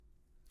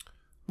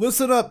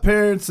Listen up,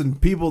 parents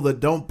and people that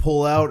don't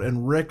pull out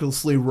and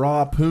recklessly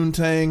raw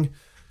poontang.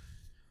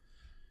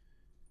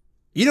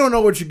 You don't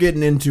know what you're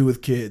getting into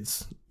with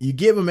kids. You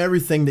give them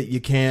everything that you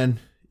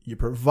can. You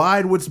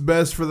provide what's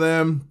best for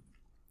them.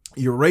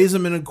 You raise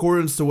them in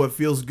accordance to what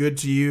feels good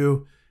to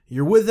you.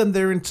 You're with them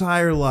their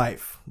entire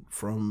life.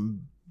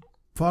 From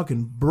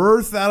fucking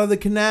birth out of the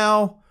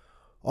canal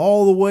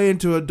all the way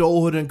into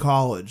adulthood and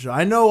college.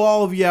 I know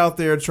all of you out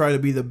there try to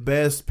be the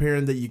best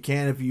parent that you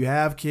can if you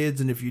have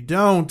kids. And if you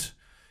don't,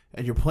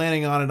 and you're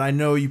planning on it, I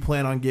know you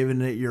plan on giving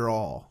it your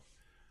all.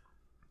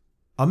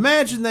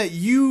 Imagine that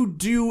you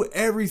do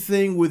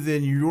everything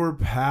within your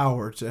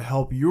power to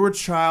help your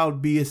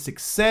child be a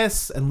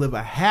success and live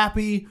a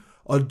happy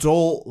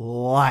adult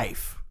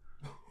life.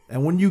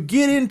 And when you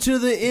get into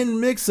the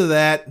mix of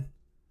that,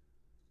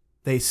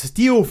 they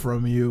steal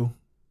from you.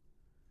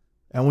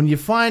 And when you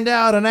find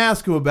out and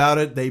ask them about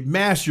it, they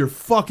mash your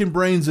fucking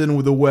brains in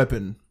with a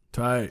weapon.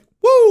 Tight.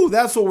 Woo!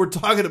 That's what we're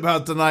talking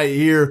about tonight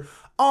here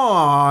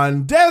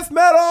on Death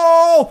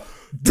Metal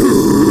Dudes.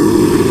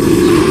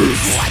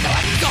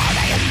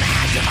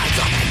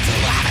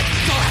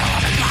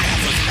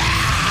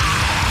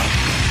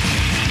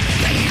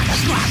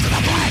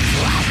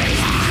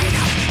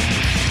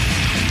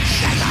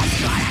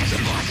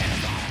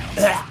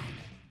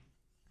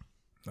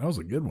 That was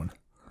a good one.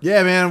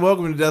 Yeah, man.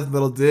 Welcome to Death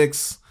Metal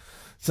Dicks.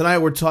 Tonight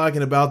we're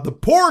talking about the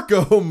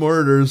Porco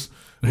murders,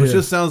 which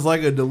just sounds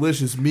like a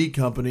delicious meat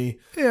company.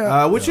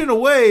 Yeah. Which in a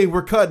way,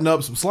 we're cutting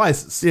up some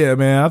slices. Yeah,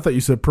 man. I thought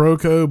you said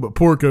Porco, but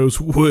Porco's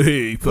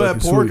way fucking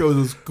But Porco's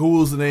as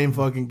cool as the name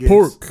fucking gets.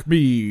 Pork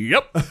me.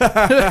 Yep.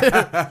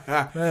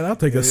 Man, I'll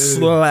take a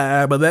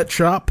slab of that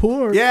chopped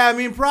pork. Yeah, I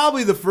mean,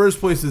 probably the first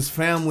place his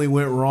family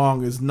went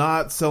wrong is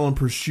not selling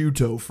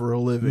prosciutto for a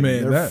living.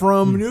 Man, They're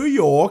from New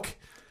York.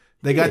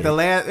 They got the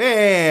last...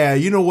 Yeah,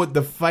 you know what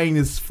the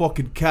finest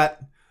fucking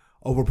cut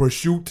of a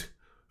prosciutto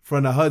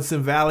from the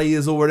Hudson Valley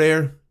is over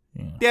there?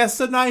 Yeah. That's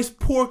a nice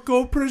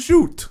Porco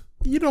prosciutto.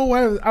 You know,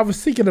 I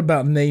was thinking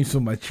about names for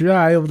my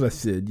child. I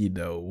said, you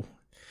know,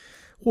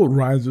 what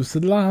rhymes with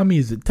salami?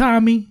 Is it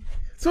Tommy?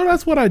 So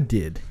that's what I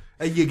did.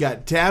 And you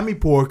got Tommy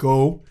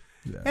Porco.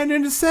 Yeah. And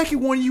then the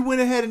second one, you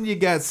went ahead and you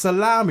got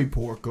Salami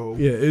Porco.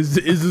 Yeah, is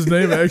his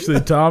name actually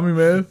Tommy,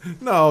 man?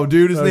 No,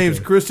 dude, his name's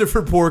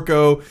Christopher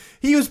Porco.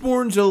 He was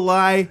born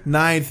July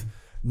 9th,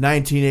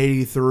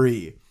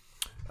 1983.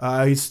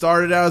 He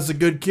started out as a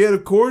good kid,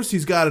 of course.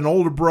 He's got an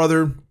older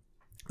brother.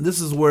 This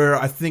is where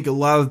I think a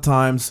lot of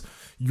times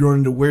you run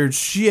into weird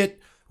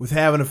shit with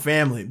having a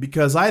family.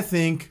 Because I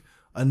think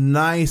a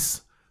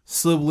nice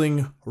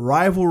sibling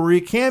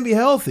rivalry can be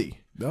healthy.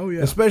 Oh,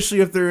 yeah. Especially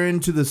if they're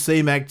into the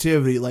same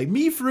activity. Like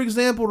me, for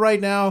example, right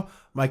now,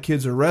 my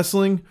kids are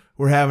wrestling.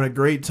 We're having a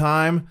great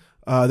time.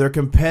 They're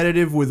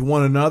competitive with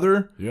one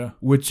another,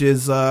 which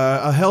is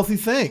a healthy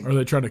thing. Are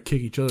they trying to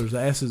kick each other's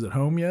asses at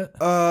home yet?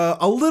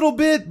 A little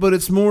bit, but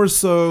it's more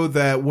so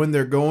that when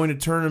they're going to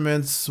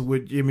tournaments,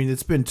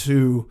 it's been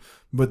two,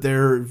 but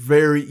they're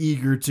very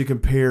eager to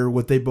compare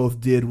what they both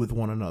did with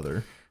one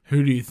another.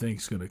 Who do you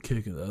think's going to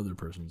kick the other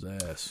person's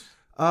ass?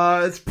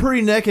 It's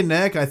pretty neck and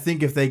neck. I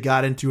think if they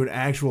got into an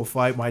actual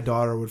fight, my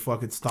daughter would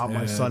fucking stomp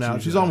my son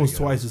out. She's almost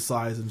twice his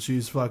size, and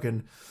she's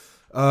fucking,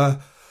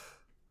 fuck.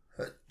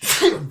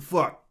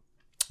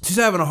 She's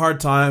having a hard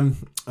time.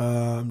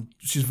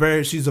 She's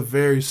a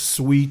very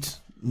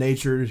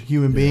sweet-natured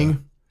human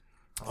being,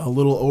 a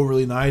little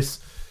overly nice.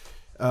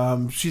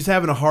 She's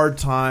having a hard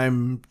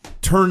time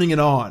turning it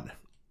on.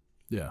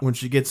 Yeah. When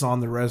she gets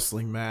on the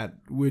wrestling mat,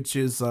 which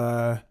is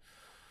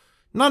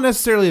not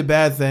necessarily a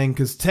bad thing,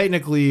 because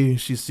technically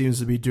she seems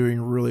to be doing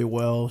really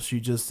well. She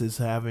just is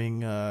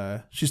having...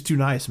 she's too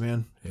nice,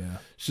 man. Yeah.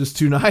 She's just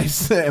too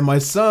nice. And my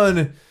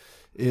son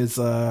is...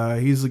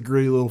 he's a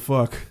gritty little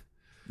fuck.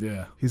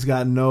 Yeah. He's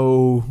got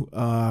no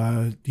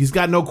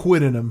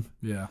quit in him.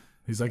 Yeah.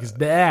 He's like his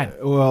dad.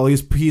 Well,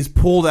 he's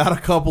pulled out a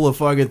couple of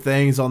fucking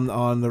things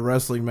on the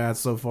wrestling mat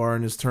so far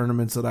in his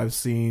tournaments that I've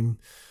seen.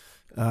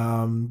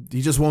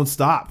 He just won't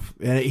stop.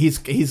 And he's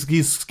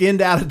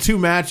skinned out of 2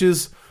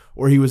 matches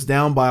where he was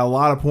down by a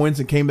lot of points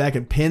and came back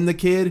and pinned the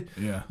kid.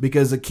 Yeah.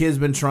 Because the kid's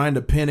been trying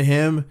to pin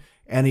him,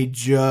 and he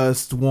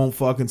just won't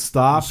fucking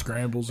stop. He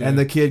scrambles. And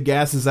the kid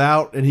gasses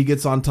out, and he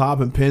gets on top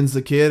and pins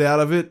the kid out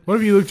of it. What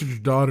if you looked at your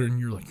daughter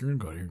and you're like, you're going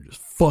to go out here and just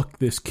fuck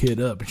this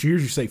kid up? And she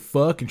hears you say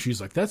fuck, and she's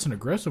like, that's an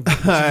aggressive word.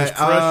 She just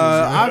crushes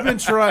you. I've been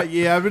trying.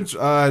 Yeah,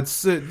 it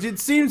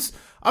seems...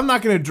 I'm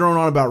not going to drone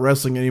on about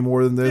wrestling any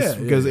more than this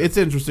because it's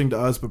interesting to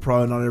us, but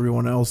probably not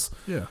everyone else.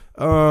 Yeah.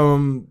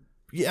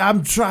 Yeah,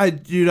 I'm trying,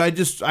 dude. I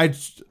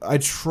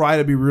try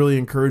to be really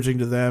encouraging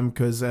to them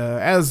because,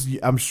 as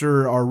I'm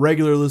sure our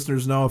regular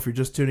listeners know, if you're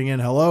just tuning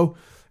in, hello,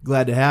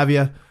 glad to have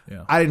you.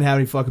 Yeah. I didn't have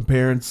any fucking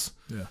parents,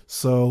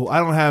 so I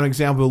don't have an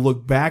example to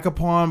look back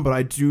upon. But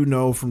I do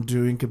know from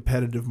doing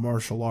competitive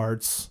martial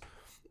arts,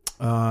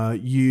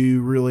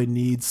 you really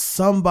need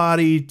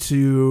somebody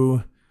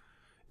to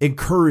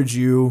encourage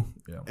you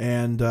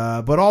and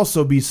but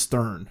also be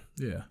stern.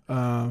 Yeah,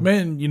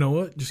 man. You know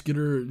what? Just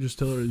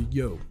tell her,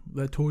 yo,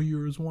 that toy you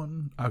was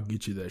wanting, I'll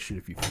get you that shit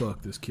if you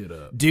fuck this kid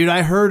up. Dude,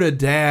 I heard a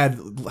dad.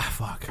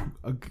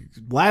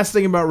 Last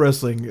thing about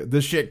wrestling,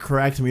 this shit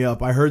cracked me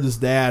up. I heard this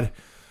dad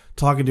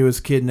talking to his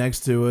kid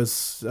next to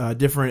us,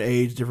 different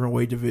age, different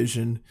weight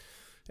division,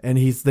 and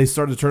they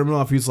started the tournament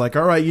off. He's like,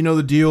 "All right, you know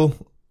the deal.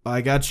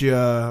 I got you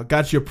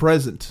a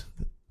present.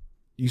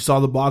 You saw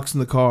the box in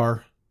the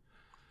car.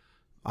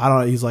 I don't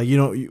know." He's like, you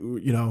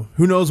know,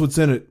 who knows what's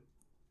in it?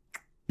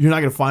 You're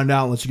not going to find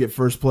out unless you get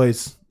first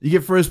place. You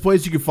get first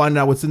place, you can find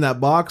out what's in that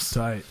box.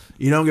 Tight.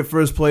 You don't get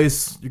first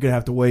place, you're going to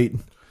have to wait.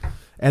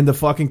 And the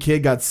fucking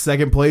kid got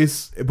second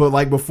place, but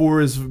like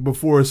before his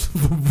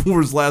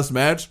last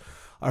match,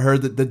 I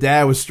heard that the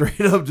dad was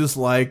straight up just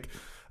like,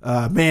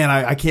 man,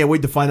 I can't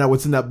wait to find out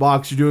what's in that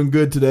box. You're doing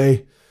good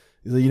today.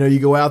 He's like, you know, you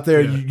go out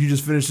there, you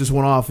just finish this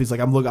one off. He's like,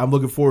 I'm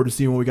looking forward to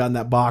seeing what we got in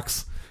that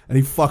box. And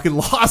he fucking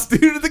lost,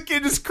 dude. The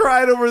kid just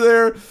cried over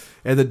there.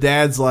 And the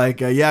dad's like,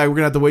 yeah, we're going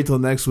to have to wait till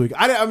next week.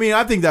 I mean,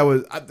 I think that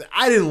was,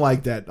 I didn't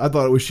like that. I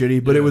thought it was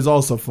shitty, but it was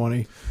also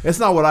funny. It's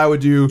not what I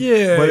would do,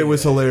 but it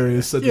was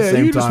hilarious at the same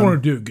time. You just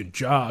want to do a good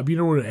job. You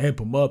don't want to amp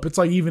them up. It's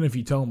like, even if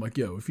you tell them, like,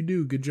 yo, if you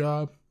do a good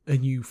job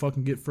and you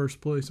fucking get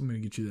first place, I'm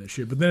going to get you that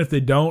shit. But then if they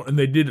don't and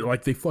they did it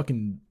like they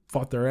fucking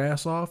fought their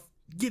ass off,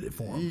 get it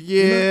for them.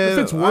 Yeah, you know, if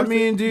it's worth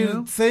dude,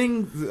 you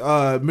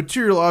know?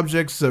 Material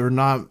objects are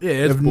not. Yeah,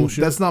 it's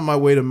bullshit. That's not my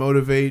way to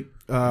motivate.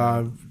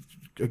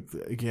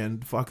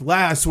 Again, fuck.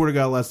 I swear to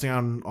God, last thing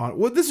on.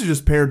 Well, this is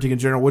just parenting in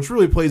general, which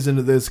really plays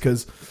into this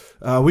because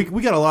we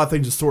got a lot of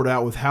things to sort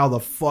out with how the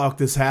fuck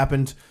this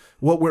happened,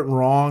 what went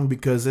wrong,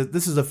 because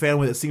this is a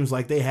family that seems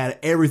like they had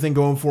everything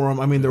going for them.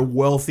 I mean, they're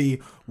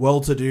wealthy,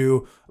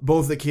 well-to-do.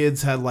 Both the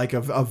kids had like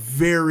a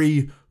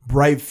very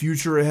bright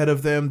future ahead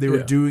of them. They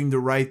were doing the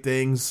right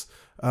things.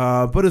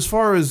 But as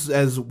far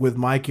as with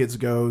my kids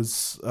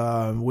goes,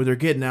 when they're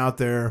getting out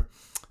there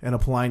and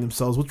applying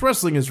themselves, which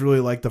wrestling is really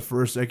like the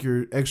first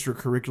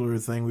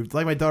extracurricular thing.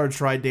 Like my daughter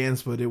tried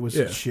dance, but it was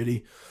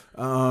shitty.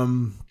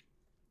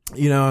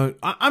 You know,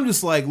 I'm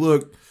just like,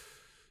 look,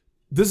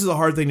 this is a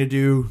hard thing to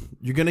do.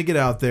 You're going to get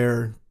out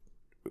there.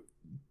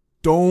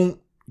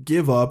 Don't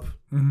give up.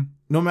 Mm-hmm.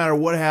 No matter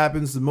what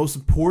happens, the most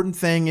important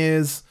thing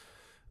is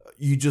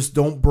you just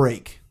don't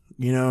break.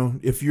 You know,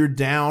 if you're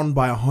down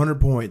by 100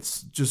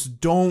 points,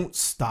 just don't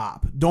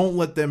stop. Don't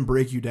let them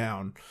break you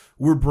down.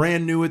 We're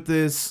brand new at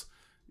this.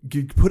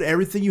 Put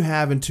everything you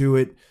have into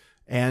it.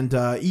 And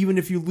even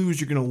if you lose,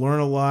 you're going to learn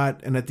a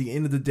lot. And at the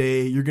end of the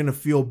day, you're going to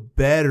feel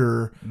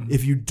better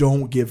if you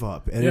don't give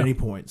up at any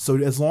point. So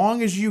as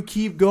long as you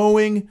keep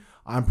going,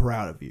 I'm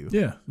proud of you.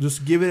 Yeah.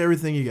 Just give it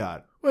everything you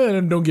got. Well,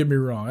 and don't get me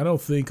wrong. I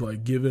don't think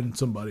like giving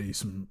somebody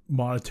some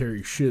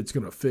monetary shit's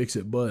going to fix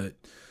it. But,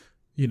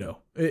 you know,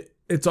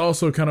 it's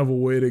also kind of a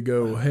way to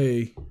go,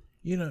 hey,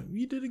 you know,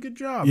 you did a good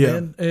job,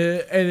 man.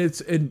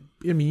 And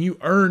I mean, you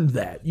earned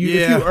that.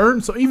 If you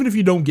earn, so even if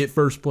you don't get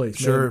first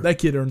place, man, that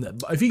kid earned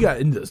that. If he got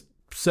into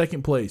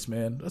second place,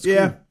 man, that's cool.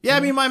 Yeah. I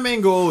mean, my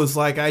main goal is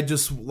like, I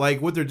just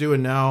like what they're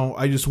doing now.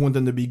 I just want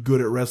them to be good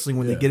at wrestling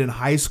when they get in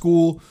high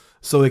school,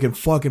 so they can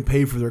fucking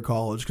pay for their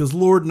college. Because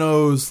Lord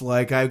knows,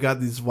 like, I've got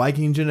these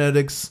Viking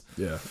genetics.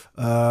 Yeah.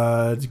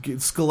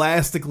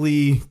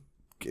 Scholastically,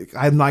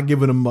 I'm not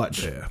giving them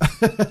much. Yeah.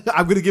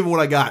 I'm going to give them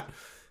what I got,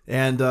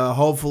 and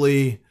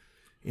hopefully.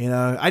 You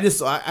know, I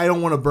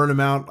don't want to burn them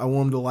out. I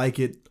want them to like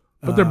it.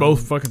 But they're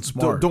both fucking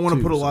smart. Don't want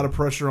to put a lot of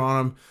pressure on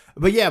them.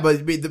 But yeah,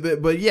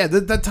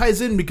 that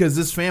ties in because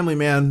this family,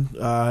 man,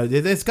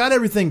 it's got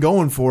everything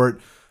going for it.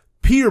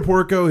 Peter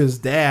Porco, his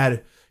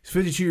dad, he's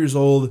 52 years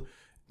old,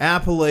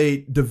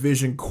 Appellate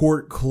Division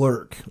Court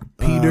Clerk.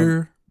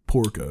 Peter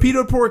Porco.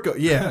 Peter Porco.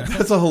 Yeah,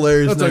 that's a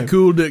hilarious name. That's a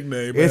cool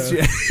nickname.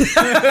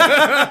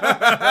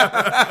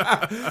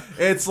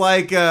 It's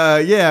like,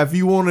 if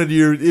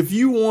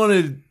you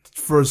wanted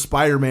for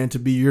Spider-Man to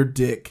be your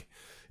dick,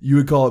 you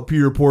would call it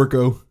Peter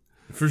Porco.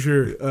 For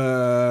sure.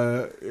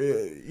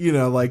 You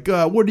know, like,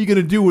 what are you going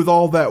to do with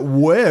all that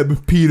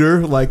web,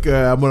 Peter? Like,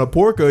 I'm going to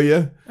Porco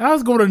you. I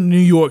was going to New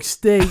York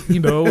State, you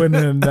know, and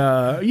then,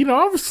 you know,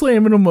 I was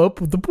slamming them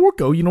up with the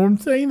Porco, you know what I'm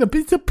saying?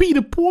 It's a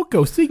Peter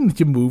Porco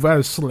signature move. I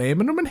was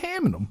slamming them and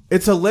hamming them.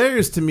 It's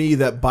hilarious to me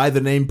that by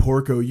the name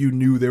Porco, you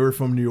knew they were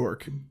from New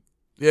York.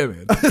 Yeah,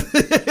 man.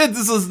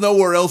 This is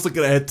nowhere else that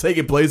could have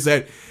taken place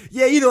at.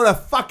 Yeah, you know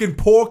that fucking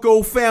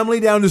Porco family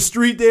down the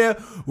street there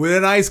with their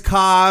nice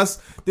cars.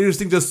 They just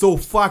think they're so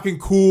fucking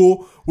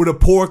cool with a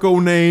Porco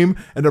name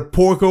and the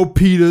Porco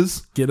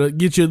Peters.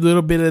 Get you a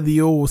little bit of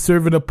the old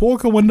serving a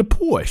Porco in the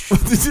Porsche.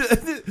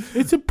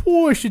 It's a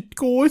Porsche, of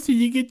course, and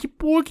you get your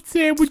pork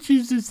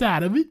sandwiches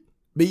inside of it.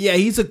 But yeah,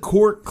 he's a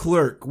court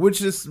clerk,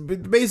 which is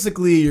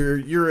basically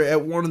you're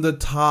at one of the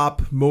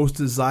top most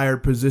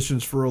desired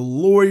positions for a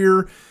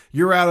lawyer.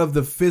 You're out of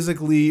the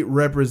physically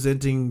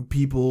representing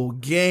people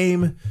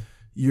game.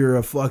 You're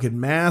a fucking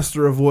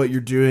master of what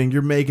you're doing.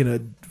 You're making a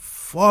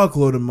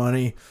fuckload of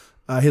money.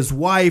 His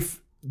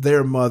wife,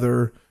 their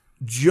mother,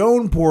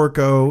 Joan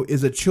Porco,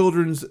 is a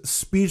children's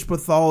speech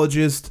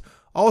pathologist,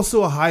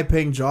 also a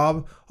high-paying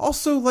job,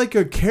 also like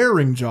a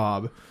caring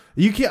job.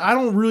 You can't. I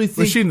don't really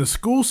think. Is she in the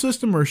school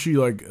system or is she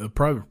like a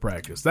private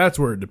practice? That's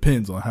where it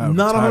depends on how. I'm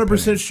not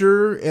 100%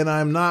 sure, and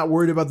I'm not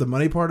worried about the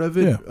money part of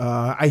it.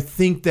 Yeah. I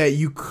think that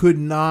you could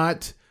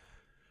not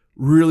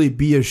really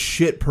be a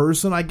shit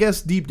person. I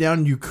guess deep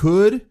down you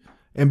could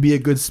and be a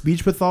good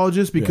speech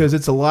pathologist because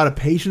it's a lot of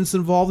patience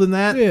involved in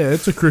that. Yeah,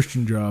 it's a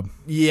Christian job.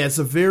 Yeah, it's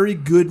a very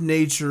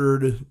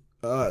good-natured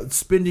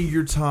spending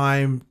your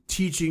time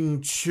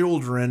teaching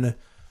children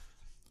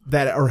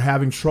that are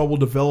having trouble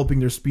developing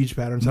their speech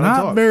patterns.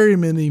 Not very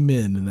many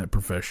men in that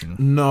profession.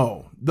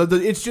 No.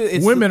 It's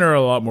women are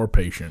a lot more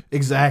patient.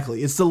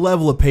 Exactly. It's the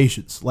level of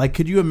patience. Like,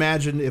 could you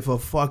imagine if a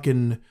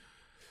fucking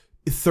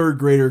third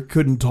grader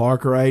couldn't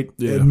talk right?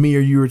 Yeah. And me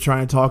or you were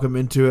trying to talk them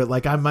into it.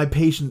 Like, I'm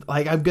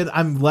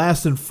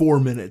lasting 4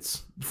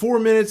 minutes. 4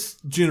 minutes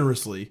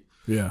generously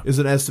is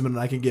an estimate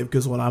I can give,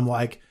 because when I'm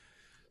like,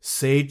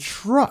 say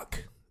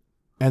truck,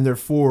 and they're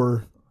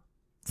 4th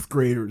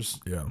graders,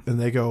 and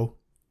they go,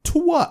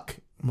 twuck.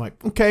 I'm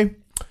like, okay.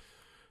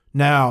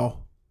 Now,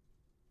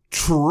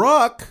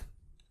 truck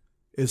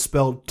is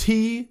spelled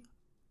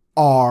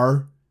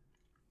Truck.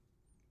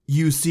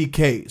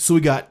 So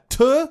we got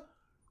T-R-uck.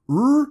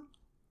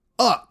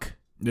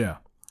 Yeah.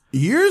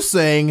 You're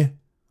saying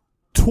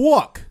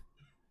twuck.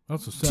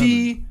 That's a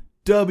T-W-O-K.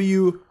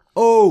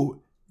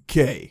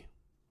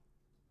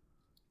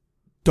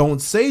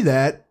 Don't say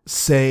that.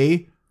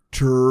 Say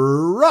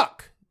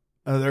truck.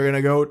 And they're going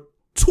to go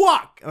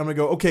twuck. And I'm going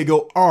to go, okay,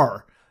 go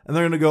R. And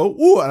they're going to go,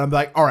 ooh. And I'm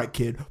like, all right,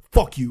 kid,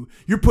 fuck you.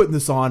 You're putting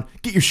this on.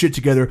 Get your shit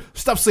together.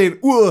 Stop saying,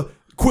 ooh,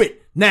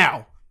 quit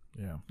now.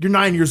 Yeah. You're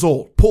 9 years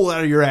old. Pull it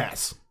out of your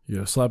ass.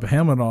 Yeah, slap a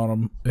helmet on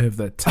them. If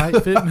that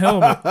tight-fitting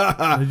helmet,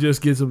 it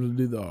just gets them to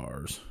do the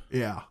R's.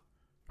 Yeah.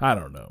 I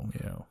don't know.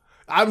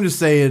 I'm just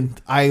saying,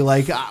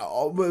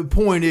 the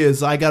point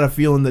is, I got a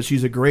feeling that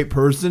she's a great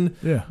person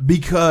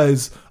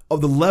because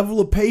of the level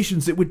of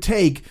patience it would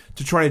take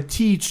to try to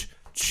teach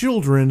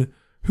children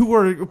who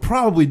are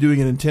probably doing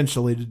it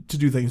intentionally to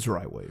do things the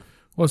right way.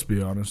 Let's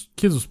be honest.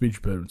 Kids with speech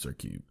impediments are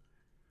cute.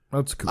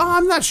 That's cool.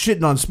 I'm not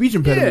shitting on speech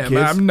impediment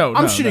kids. I'm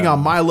shitting on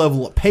my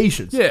level of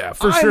patience. Yeah,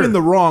 for sure. I'm in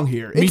the wrong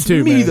here. It's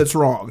me me that's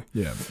wrong.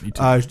 Yeah, me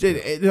too.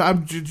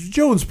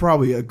 Joan's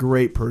probably a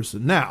great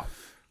person. Now,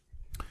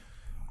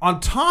 on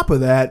top of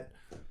that,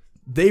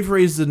 they've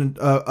raised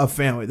a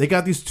family. They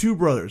got these 2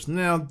 brothers.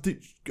 Now,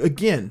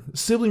 again,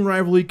 sibling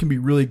rivalry can be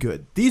really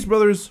good. These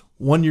brothers,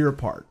 1 year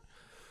apart.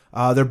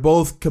 They're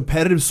both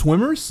competitive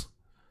swimmers.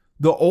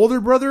 The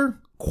older brother,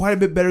 quite a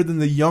bit better than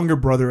the younger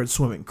brother at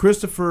swimming.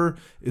 Christopher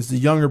is the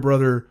younger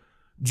brother.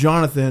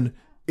 Jonathan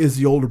is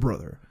the older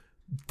brother.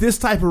 This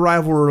type of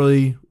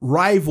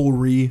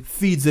rivalry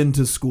feeds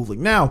into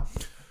schooling. Now,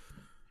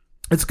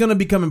 it's going to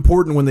become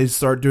important when they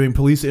start doing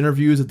police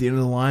interviews at the end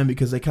of the line,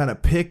 because they kind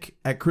of pick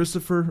at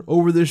Christopher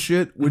over this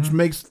shit, which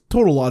makes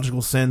total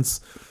logical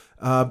sense.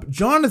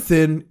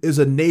 Jonathan is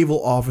a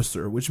naval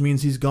officer, which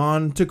means he's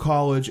gone to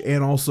college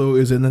and also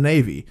is in the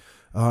Navy.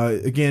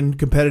 Again,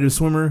 competitive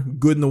swimmer,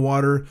 good in the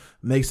water.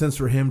 Makes sense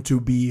for him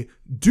to be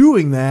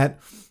doing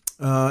that.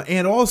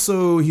 And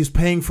also he's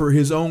paying for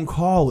his own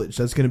college.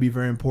 That's going to be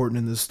very important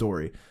in this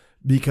story,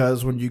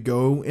 because when you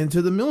go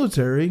into the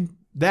military,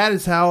 that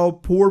is how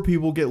poor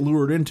people get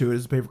lured into it,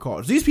 is to pay for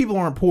college. These people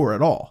aren't poor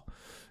at all.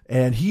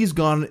 And he's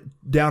gone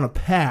down a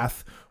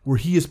path where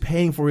he is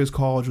paying for his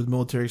college with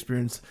military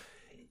experience,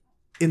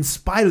 in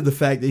spite of the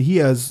fact that he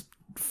has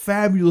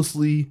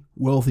fabulously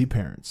wealthy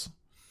parents.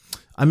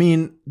 I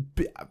mean,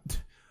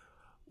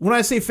 when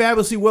I say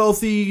fabulously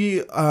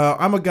wealthy,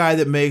 I'm a guy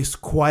that makes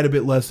quite a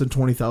bit less than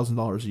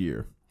 $20,000 a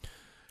year.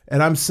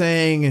 And I'm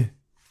saying,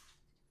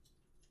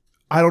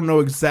 I don't know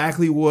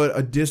exactly what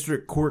a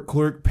district court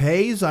clerk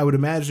pays. I would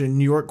imagine in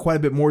New York quite a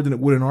bit more than it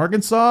would in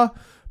Arkansas.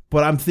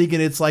 But I'm thinking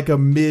it's like a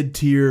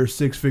mid-tier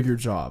 6-figure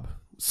job.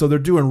 So they're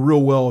doing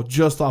real well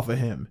just off of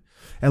him.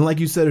 And like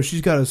you said, if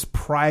she's got a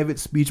private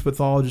speech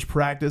pathologist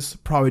practice,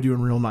 probably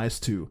doing real nice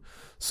too.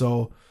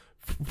 So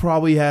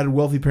probably had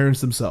wealthy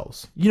parents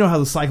themselves. You know how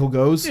the cycle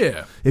goes.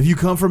 Yeah. If you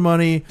come from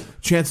money,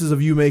 chances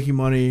of you making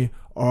money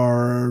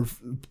are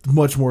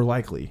much more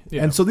likely.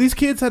 Yeah. And so these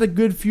kids had a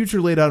good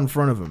future laid out in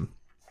front of them.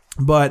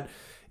 But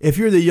if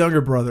you're the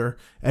younger brother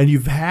and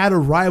you've had a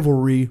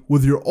rivalry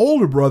with your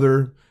older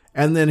brother,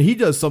 and then he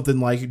does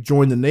something like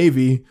join the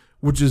Navy,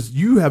 which is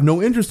you have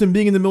no interest in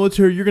being in the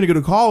military, you're going to go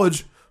to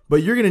college,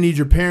 but you're going to need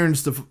your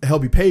parents to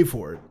help you pay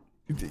for it.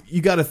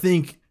 You got to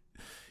think,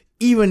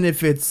 even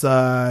if it's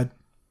in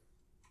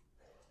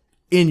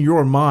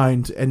your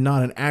mind and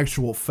not an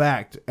actual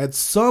fact, at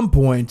some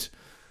point,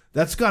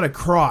 that's got to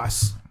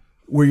cross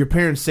where your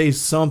parents say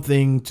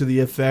something to the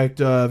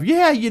effect of,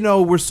 yeah, you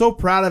know, we're so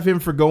proud of him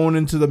for going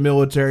into the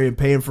military and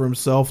paying for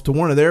himself, to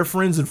one of their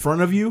friends in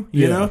front of you,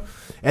 you know?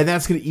 And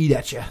that's going to eat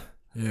at you.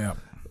 Yeah.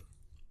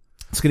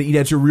 It's going to eat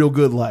at you real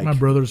good like. My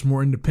brother's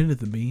more independent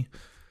than me.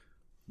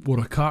 What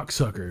a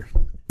cocksucker.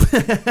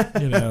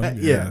 You know?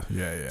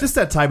 Yeah. Just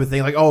that type of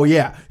thing. Like, oh,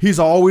 yeah, he's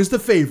always the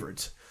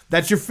favorite.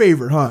 That's your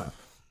favorite, huh?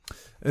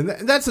 And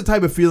that's the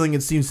type of feeling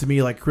it seems to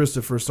me like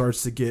Christopher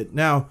starts to get.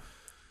 Now,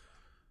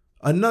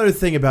 Another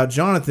thing about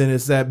Jonathan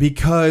is that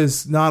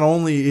because not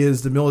only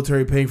is the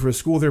military paying for his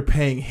school, they're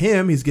paying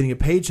him. He's getting a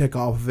paycheck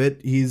off of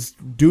it. He's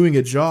doing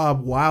a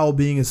job while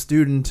being a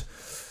student.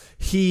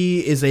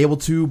 He is able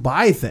to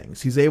buy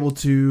things. He's able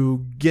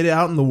to get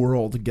out in the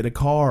world, get a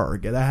car,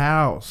 get a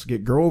house,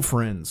 get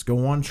girlfriends,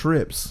 go on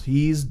trips.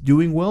 He's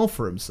doing well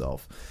for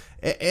himself.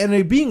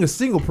 And being a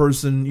single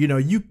person, you know,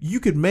 you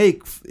could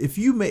make, if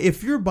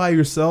you're by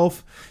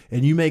yourself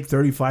and you make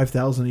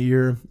 $35,000 a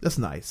year, that's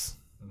nice.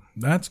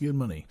 That's good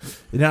money.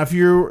 Now, if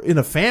you're in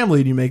a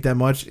family and you make that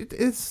much,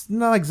 it's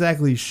not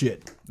exactly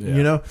shit,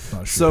 you know?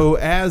 Sure. So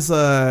as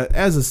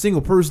a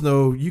single person,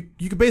 though, you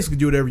can basically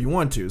do whatever you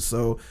want to.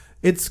 So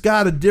it's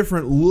got a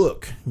different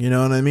look, you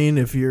know what I mean?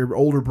 If your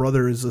older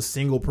brother is a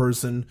single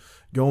person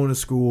going to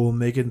school,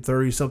 making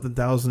 30-something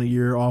thousand a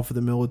year off of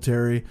the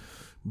military,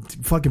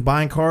 fucking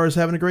buying cars,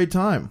 having a great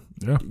time.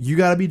 Yeah. You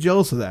got to be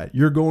jealous of that.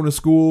 You're going to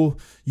school,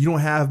 you don't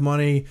have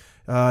money.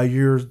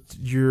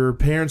 Your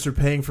parents are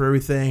paying for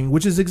everything,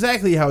 which is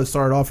exactly how it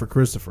started off for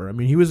Christopher. I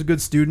mean, he was a good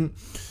student,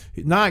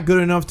 not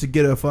good enough to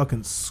get a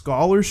fucking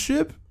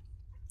scholarship,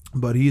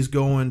 but he's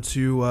going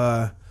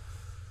to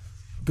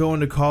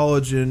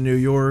college in New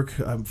York.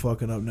 I'm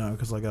fucking up now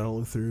because I got to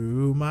look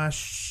through my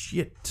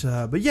shit.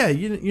 But yeah,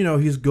 you know,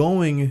 he's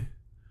going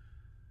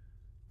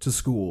to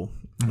school.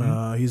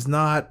 Mm-hmm. He's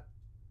not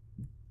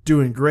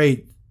doing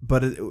great,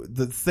 but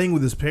the thing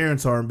with his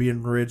parents are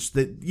being rich,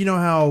 that, you know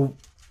how,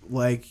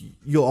 like,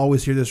 you'll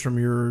always hear this from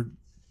your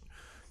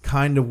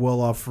kind of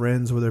well-off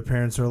friends where their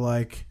parents are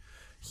like,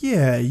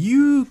 yeah,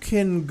 you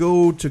can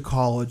go to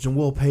college and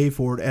we'll pay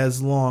for it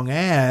as long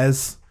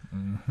as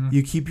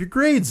you keep your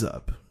grades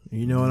up.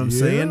 You know what I'm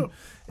saying?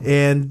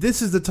 And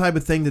this is the type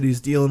of thing that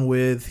he's dealing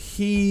with.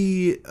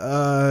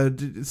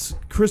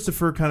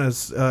 Christopher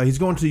he's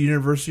going to the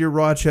University of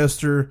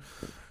Rochester,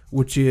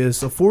 which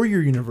is a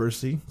 4-year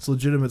university. It's a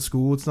legitimate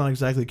school. It's not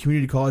exactly a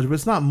community college, but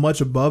it's not much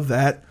above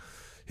that.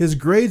 His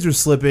grades are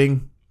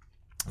slipping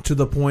to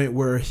the point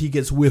where he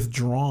gets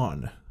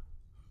withdrawn.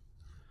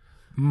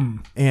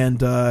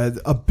 And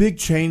a big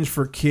change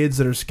for kids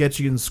that are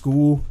sketchy in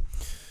school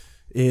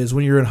is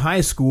when you're in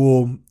high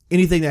school,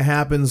 anything that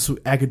happens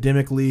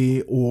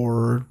academically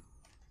or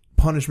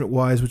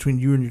punishment-wise between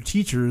you and your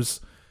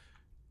teachers,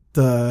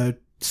 the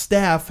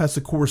staff has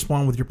to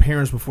correspond with your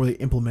parents before they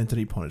implement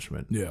any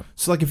punishment. Yeah.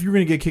 So, like, if you're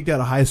going to get kicked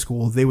out of high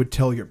school, they would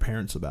tell your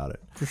parents about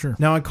it. For sure.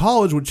 Now, in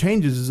college, what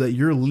changes is that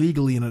you're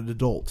legally an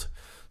adult.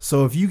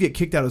 So if you get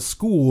kicked out of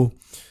school,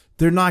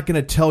 they're not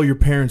going to tell your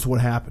parents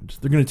what happened.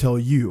 They're going to tell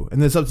you,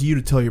 and it's up to you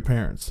to tell your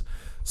parents.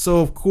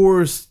 So, of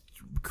course,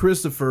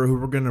 Christopher, who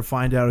we're going to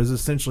find out is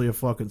essentially a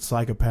fucking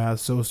psychopath,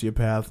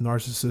 sociopath,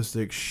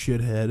 narcissistic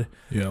shithead.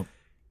 Yeah.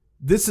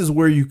 This is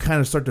where you kind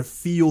of start to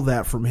feel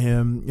that from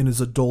him in his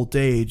adult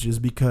age, is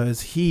because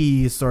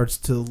he starts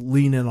to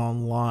lean in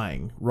on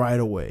lying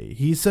right away.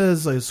 He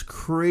says this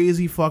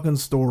crazy fucking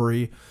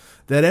story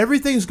that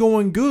everything's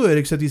going good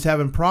except he's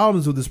having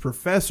problems with his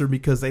professor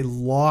because they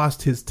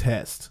lost his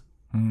test.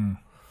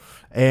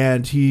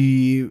 And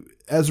he,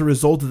 as a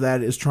result of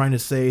that, is trying to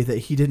say that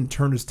he didn't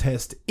turn his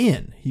test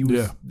in. He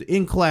was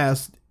in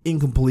class,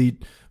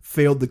 incomplete,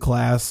 failed the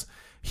class.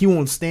 He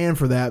won't stand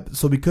for that.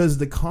 So because of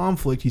the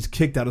conflict, he's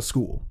kicked out of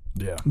school.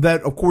 Yeah.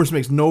 That, of course,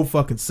 makes no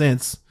fucking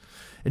sense.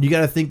 And you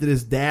got to think that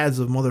his dad's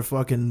a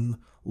motherfucking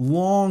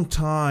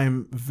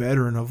long-time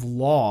veteran of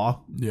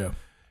law. Yeah.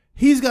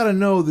 He's got to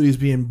know that he's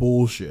being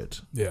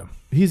bullshit. Yeah.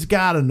 He's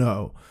got to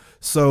know.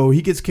 So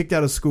he gets kicked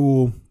out of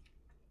school,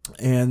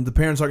 and the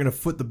parents aren't going to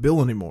foot the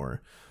bill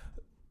anymore.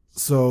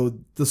 So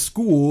the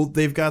school,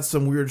 they've got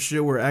some weird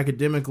shit where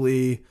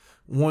academically,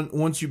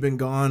 once you've been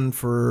gone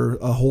for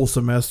a whole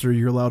semester,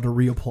 you're allowed to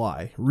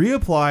reapply.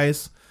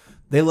 Reapplies,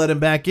 they let him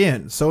back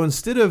in. So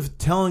instead of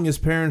telling his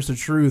parents the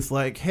truth,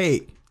 like,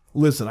 hey,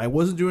 listen, I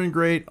wasn't doing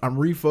great, I'm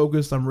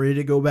refocused, I'm ready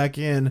to go back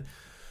in.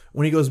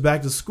 When he goes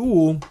back to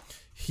school,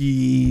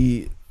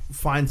 he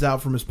finds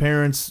out from his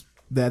parents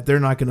that they're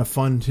not going to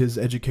fund his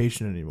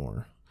education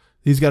anymore.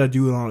 He's got to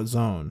do it on his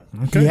own.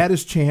 Okay. He had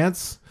his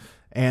chance,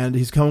 and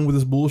he's coming with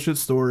this bullshit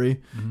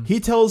story. He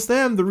tells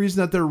them the reason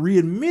that they're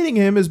readmitting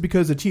him is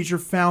because the teacher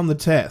found the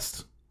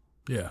test.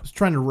 Yeah. He's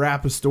trying to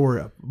wrap his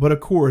story up. But, of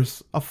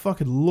course, a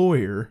fucking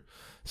lawyer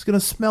is going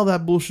to smell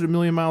that bullshit a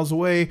million miles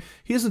away.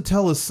 He doesn't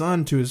tell his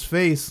son to his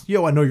face,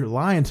 yo, I know you're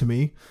lying to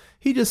me.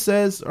 He just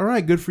says, all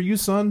right, good for you,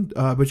 son,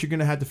 but you're going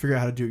to have to figure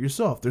out how to do it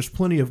yourself. There's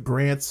plenty of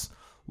grants,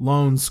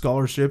 loans,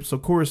 scholarships.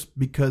 Of course,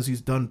 because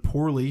he's done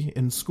poorly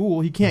in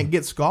school, he can't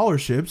get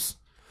scholarships.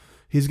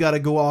 He's got to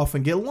go off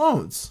and get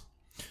loans.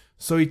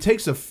 So he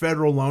takes a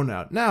federal loan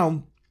out.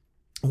 Now,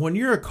 when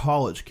you're a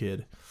college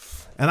kid,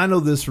 and I know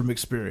this from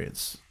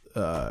experience,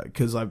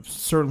 because I've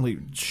certainly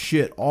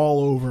shit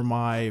all over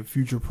my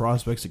future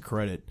prospects of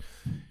credit,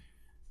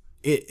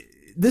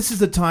 this is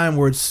the time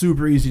where it's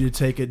super easy to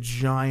take a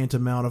giant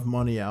amount of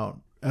money out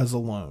as a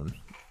loan.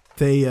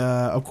 They,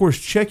 of course,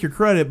 check your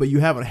credit, but you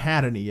haven't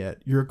had any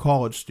yet. You're a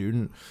college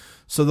student.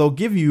 So they'll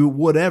give you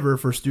whatever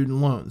for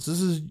student loans.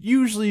 This is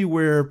usually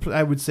where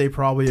I would say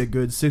probably a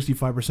good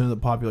 65% of the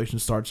population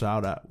starts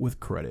out at with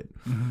credit.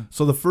 Mm-hmm.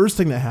 So the first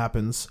thing that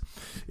happens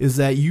is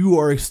that you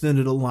are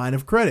extended a line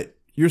of credit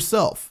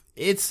yourself.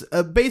 It's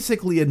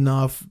basically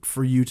enough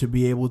for you to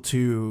be able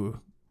to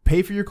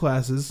pay for your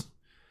classes,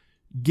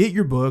 get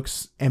your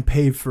books, and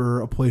pay for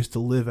a place to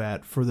live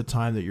at for the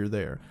time that you're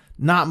there.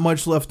 Not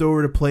much left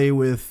over to play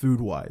with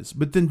food-wise.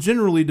 But then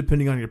generally,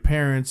 depending on your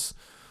parents,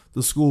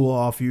 the school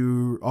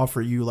will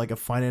offer you like a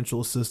financial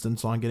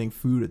assistance on getting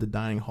food at the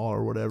dining hall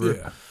or whatever.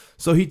 Yeah.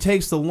 So he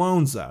takes the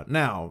loans out.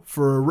 Now,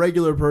 for a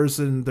regular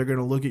person, they're going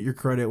to look at your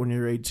credit when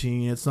you're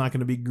 18. It's not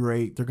going to be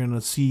great. They're going to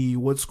see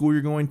what school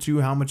you're going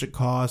to, how much it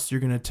costs. You're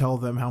going to tell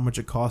them how much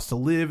it costs to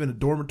live in a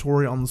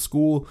dormitory on the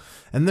school.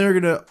 And they're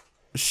going to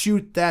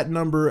shoot that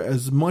number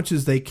as much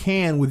as they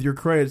can with your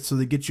credit so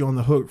they get you on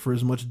the hook for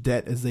as much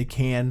debt as they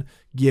can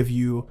give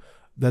you.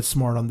 That's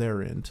smart on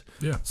their end.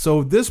 Yeah.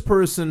 So this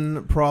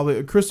person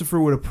Christopher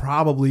would have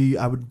probably,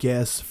 I would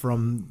guess,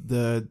 from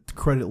the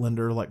credit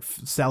lender, like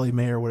Sally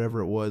Mae or whatever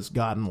it was,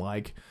 gotten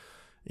like,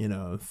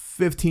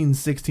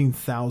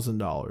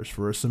 $15,000-$16,000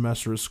 for a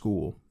semester of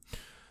school.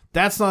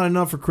 That's not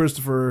enough for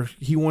Christopher.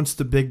 He wants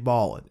to big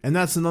ball it. And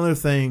that's another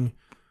thing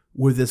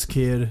with this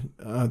kid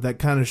that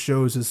kind of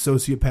shows his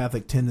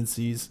sociopathic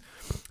tendencies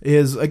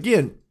is,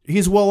 again,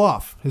 he's well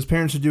off. His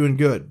parents are doing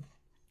good.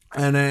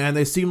 And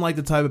they seem like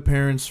the type of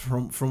parents,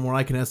 from what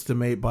I can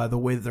estimate, by the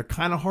way that they're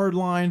kind of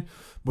hardline,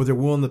 but they're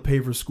willing to pay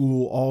for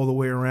school all the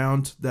way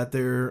around. That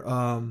they're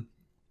gonna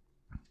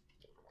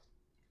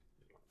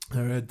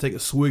take a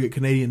swig at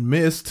Canadian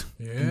Mist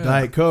and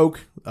Diet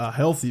Coke, a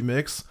healthy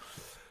mix.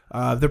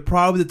 They're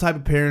probably the type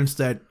of parents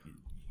that,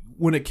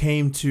 when it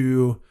came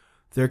to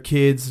their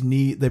kids'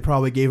 they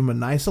probably gave them a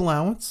nice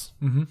allowance.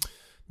 Mm-hmm.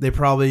 They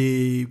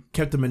probably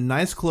kept them in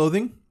nice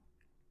clothing.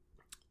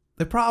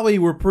 They probably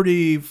were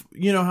pretty,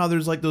 how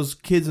there's like those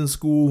kids in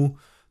school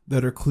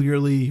that are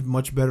clearly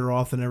much better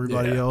off than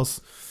everybody else.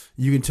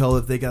 You can tell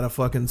that they got a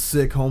fucking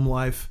sick home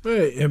life.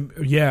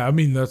 Yeah, I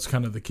mean, that's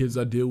kind of the kids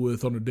I deal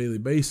with on a daily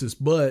basis.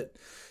 But,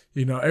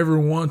 every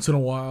once in a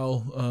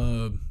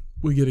while,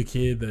 we get a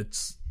kid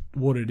that's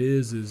what it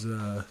is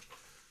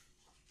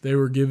they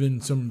were given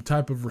some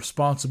type of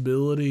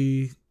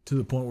responsibility to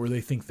the point where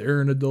they think they're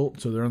an adult,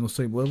 so they're on the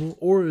same level,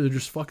 or they're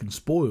just fucking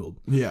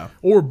spoiled. Yeah.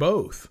 Or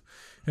both.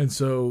 And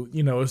so,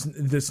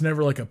 it's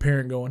never like a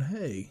parent going,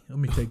 hey, let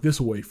me take this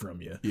away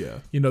from you. Yeah.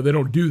 They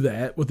don't do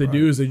that. What they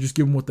do is they just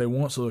give them what they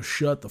want, so they'll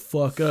shut the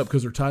fuck up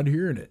because they're tired of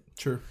hearing it.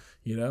 Sure.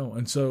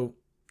 And so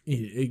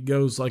it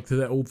goes like to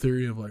that old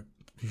theory of like,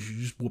 you should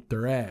just whoop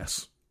their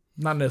ass.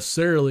 Not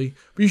necessarily,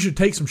 but you should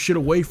take some shit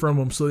away from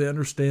them so they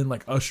understand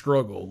like a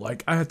struggle.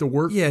 Like, I have to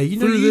work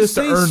through this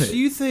to earn it.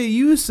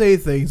 You say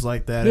things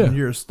like that, and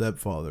you're a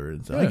stepfather.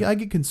 And so I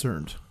get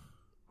concerned.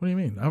 What do you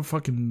mean? I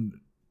fucking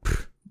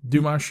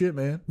do my shit,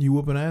 man. You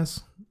whooping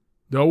ass?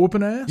 Do I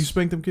whooping ass? You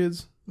spank them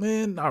kids?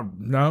 Man,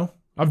 no.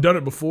 I've done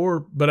it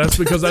before, but that's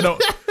because I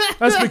don't.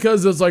 That's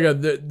because it's like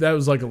that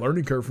was like a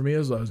learning curve for me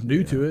as I was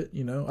new to it.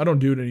 I don't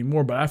do it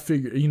anymore, but I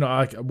figure,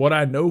 what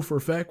I know for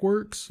a fact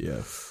works.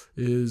 Yeah.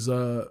 Is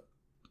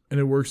and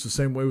it works the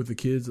same way with the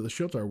kids at the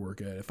shelter I work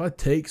at. If I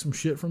take some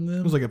shit from them,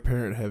 it was like a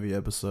parent heavy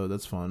episode.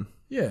 That's fun.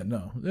 Yeah,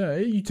 no. Yeah,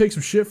 you take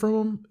some shit from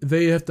them,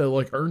 they have to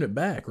like earn it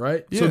back,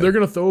 right? Yeah. So they're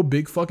going to throw a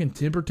big fucking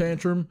temper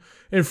tantrum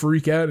and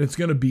freak out. And it's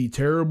going to be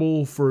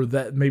terrible for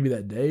maybe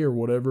that day or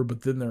whatever.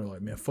 But then they're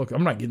like, man, fuck,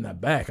 I'm not getting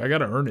that back. I got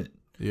to earn it.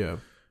 Yeah.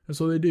 And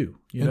so they do.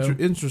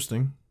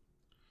 Interesting.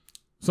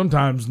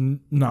 Sometimes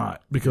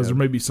not, because there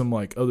may be some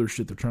like other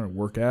shit they're trying to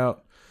work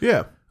out.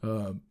 Yeah.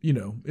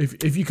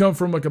 If you come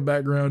from like a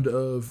background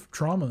of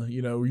trauma,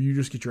 where you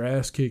just get your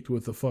ass kicked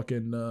with a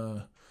fucking,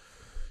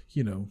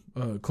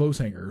 clothes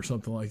hanger or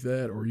something like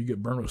that, or you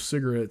get burned with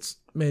cigarettes,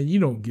 man, you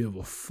don't give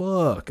a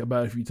fuck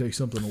about if you take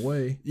something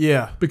away.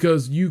 Yeah.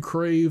 Because you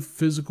crave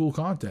physical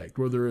contact,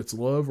 whether it's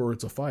love or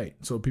it's a fight.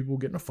 So people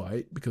get in a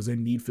fight because they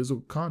need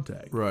physical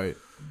contact. Right.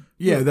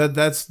 Yeah,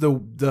 that's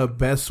the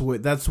best way.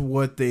 That's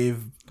what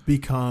they've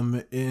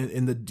become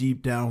in the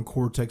deep down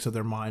cortex of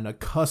their mind,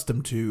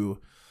 accustomed to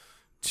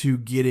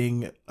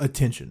getting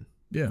attention.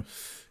 Yeah.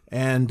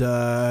 And,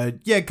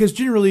 because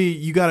generally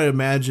you got to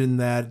imagine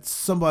that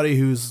somebody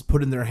who's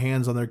putting their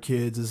hands on their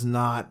kids is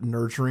not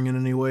nurturing in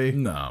any way.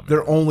 No, man.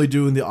 They're only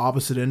doing the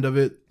opposite end of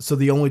it. So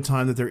the only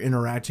time that they're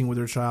interacting with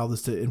their child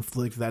is to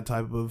inflict that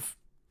type of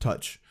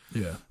touch.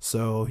 Yeah.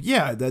 So,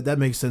 yeah, that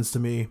makes sense to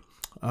me.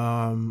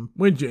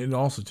 And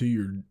also,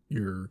 too,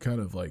 you're kind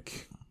of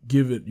like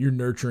you're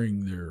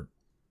nurturing their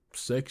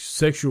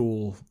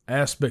sexual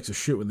aspects of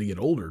shit when they get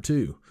older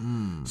too.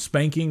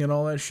 Spanking and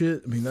all that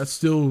shit. I mean,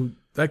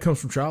 that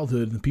comes from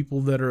childhood, and the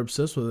people that are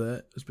obsessed with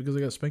that is because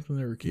they got spanked when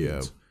they were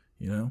kids.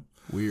 Yeah.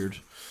 Weird.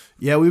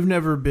 Yeah, we've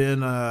never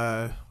been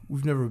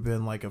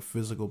like a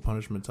physical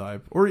punishment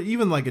type, or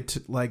even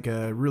like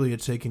a really a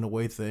taking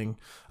away thing.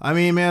 I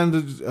mean, man,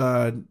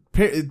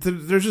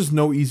 there's just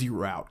no easy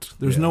route.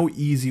 There's no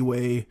easy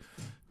way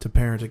to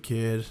parent a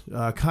kid.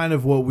 Kind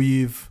of what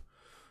we've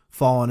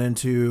fallen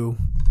into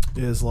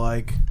is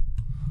like,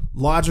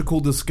 logical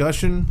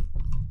discussion,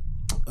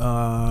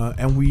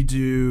 and we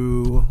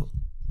do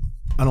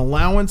an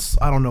allowance.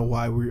 I don't know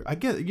why I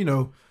get,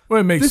 well,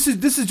 it makes,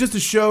 this is just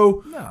to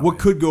show what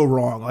could go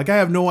wrong. Like, I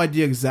have no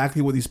idea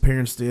exactly what these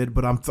parents did,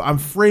 but I'm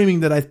framing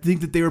that I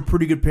think that they were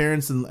pretty good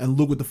parents, and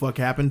look what the fuck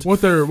happened.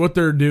 What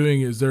they're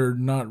doing is they're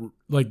not,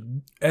 like,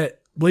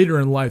 later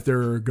in life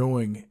they're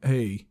going,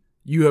 hey,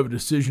 you have a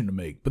decision to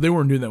make, but they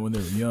weren't doing that when they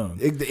were young.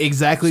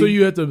 Exactly. So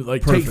you have to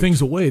take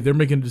things away. They're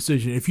making a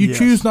decision. If you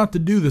choose not to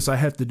do this, I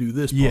have to do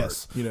this part.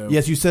 Yes.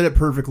 Yes, you said it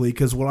perfectly,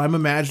 because what I'm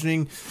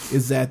imagining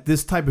is that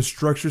this type of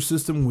structure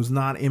system was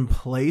not in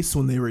place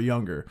when they were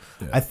younger.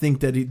 Yeah. I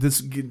think that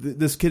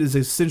this kid is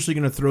essentially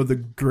going to throw the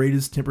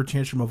greatest temper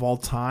tantrum of all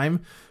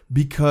time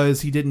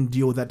because he didn't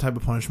deal with that type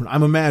of punishment.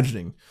 I'm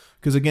imagining,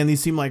 because again, these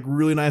seem like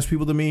really nice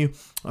people to me.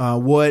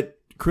 What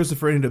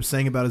Christopher ended up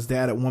saying about his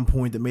dad at one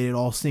point that made it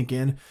all sink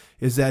in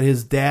is that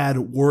his dad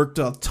worked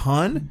a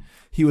ton.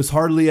 He was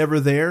hardly ever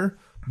there,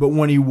 but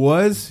when he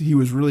was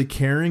really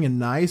caring and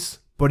nice,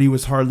 but he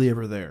was hardly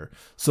ever there.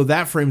 So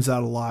that frames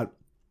out a lot.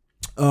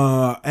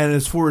 And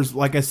as far as,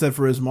 like I said,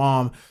 for his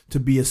mom to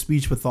be a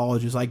speech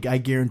pathologist, I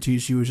guarantee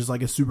she was just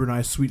like a super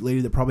nice, sweet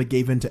lady that probably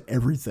gave in to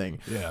everything.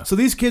 Yeah. So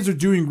these kids are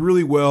doing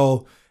really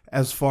well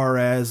as far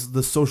as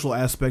the social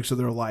aspects of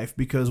their life,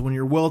 because when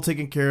you're well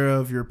taken care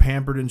of, you're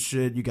pampered and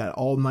shit, you got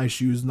all nice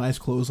shoes, nice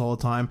clothes all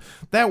the time,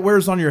 that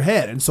wears on your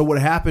head. And so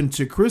what happened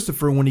to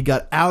Christopher when he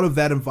got out of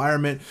that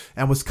environment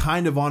and was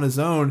kind of on his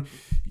own,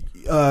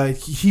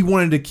 he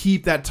wanted to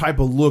keep that type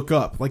of look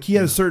up. Like, he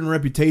had a certain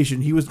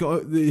reputation.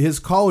 His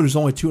college is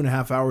only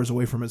 2.5 hours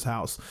away from his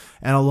house,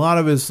 and a lot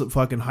of his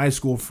fucking high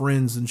school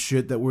friends and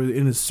shit that were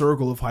in his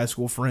circle of high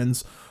school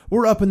friends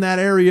were up in that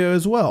area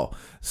as well.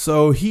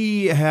 So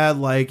he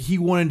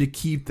wanted to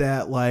keep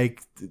that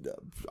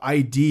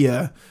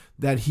idea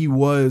that he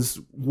was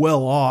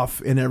well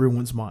off in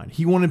everyone's mind.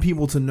 He wanted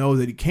people to know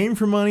that he came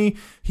from money.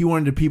 He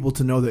wanted people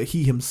to know that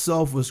he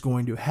himself was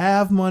going to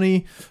have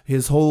money.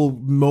 His whole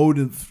mode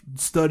of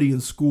study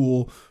in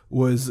school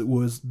was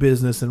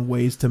business and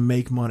ways to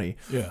make money.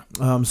 Yeah.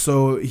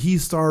 So he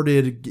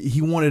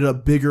wanted a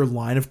bigger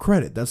line of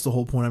credit. That's the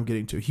whole point I'm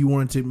getting to. He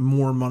wanted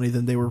more money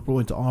than they were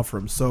willing to offer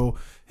him. So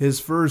his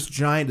first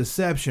giant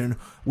deception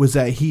was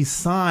that he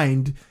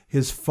signed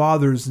his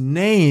father's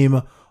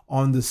name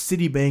on the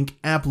Citibank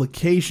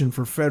application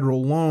for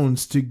federal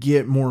loans to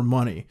get more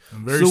money.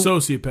 Very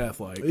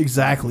sociopath-like.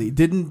 Exactly.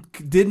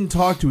 Didn't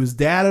talk to his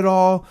dad at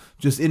all.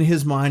 Just in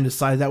his mind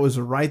decided that was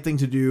the right thing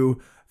to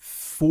do.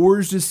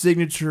 Forged his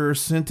signature,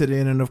 sent it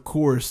in, and of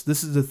course,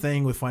 this is the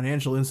thing with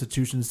financial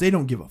institutions. They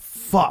don't give a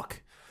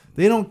fuck.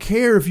 They don't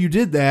care if you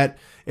did that.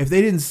 If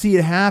they didn't see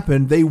it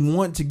happen, they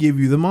want to give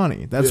you the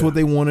money. That's what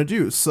they want to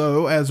do.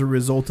 So as a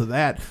result of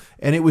that,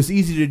 and it was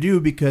easy to do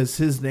because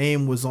his dad's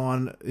name was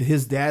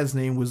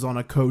on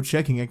a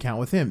co-checking account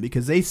with him,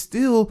 because they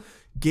still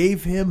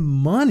gave him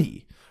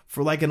money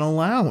for like an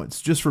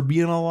allowance just for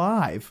being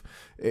alive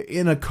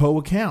in a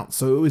co-account.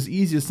 So it was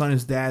easy to sign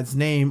his dad's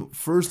name,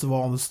 first of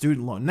all, on the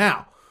student loan.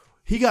 Now,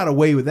 he got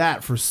away with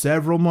that for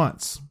several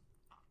months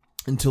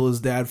until his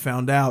dad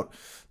found out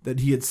that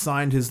he had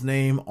signed his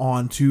name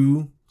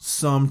onto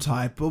some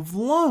type of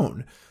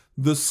loan.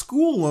 The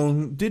school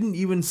loan didn't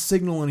even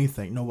signal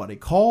anything. Nobody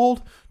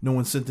called. No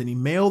one sent any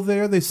mail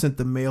there. They sent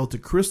the mail to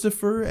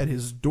Christopher at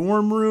his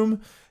dorm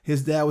room.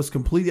 His dad was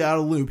completely out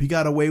of the loop. He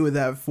got away with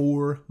that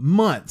for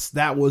months.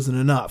 That wasn't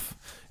enough.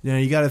 Now,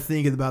 you got to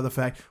think about the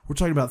fact we're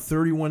talking about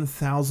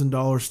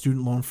 $31,000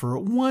 student loan for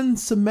one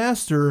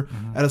semester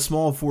at a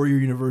small 4-year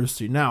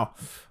university. Now,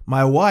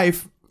 my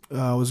wife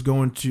was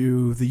going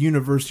to the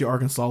University of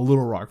Arkansas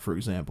Little Rock, for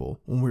example,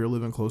 when we were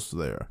living close to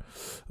there.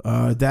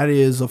 That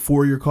is a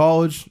 4-year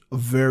college, a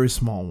very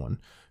small one.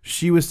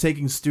 She was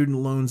taking student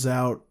loans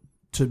out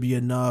to be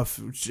enough.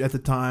 At the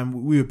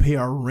time, we would pay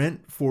our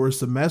rent for a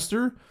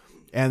semester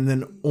and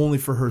then only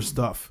for her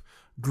stuff.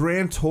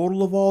 Grand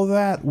total of all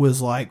that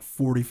was like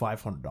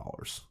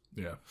 $4,500.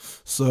 Yeah.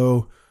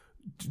 So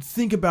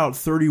think about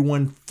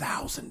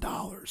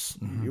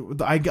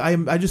 $31,000.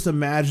 I just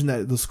imagine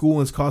that the school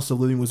and its cost of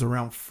living was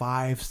around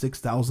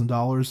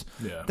 $5,000-$6,000.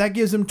 Yeah, that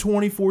gives him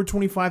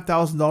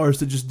 $25,000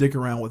 to just dick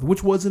around with,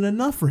 which wasn't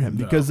enough for him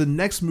because the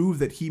next move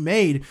that he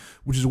made,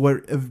 which is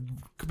what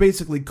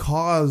basically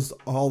caused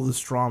all this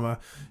drama,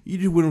 you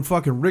do when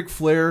fucking Ric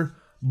Flair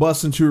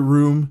busts into a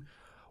room.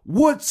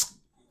 What's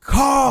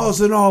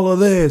causing all of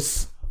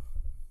this?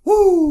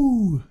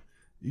 Woo!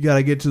 You got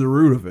to get to the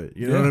root of it.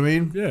 You know what I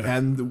mean? Yeah.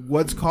 And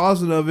what's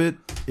causing of it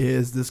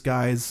is this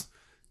guy's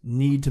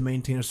need to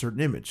maintain a certain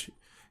image.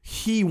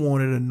 He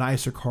wanted a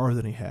nicer car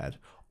than he had.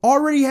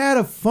 Already had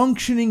a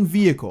functioning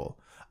vehicle.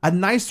 A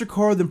nicer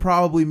car than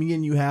probably me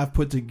and you have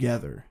put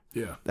together.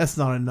 Yeah. That's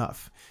not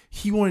enough.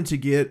 He wanted to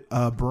get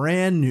a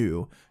brand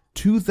new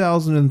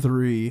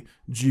 2003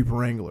 Jeep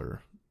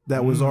Wrangler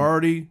that was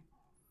already...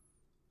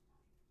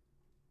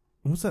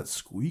 What's that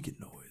squeaking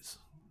noise?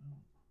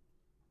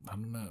 I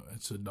don't know.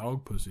 It's a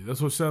dog pussy. That's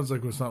what it sounds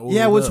like when it's not ordered.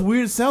 Yeah, what's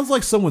weird, it sounds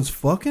like someone's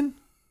fucking.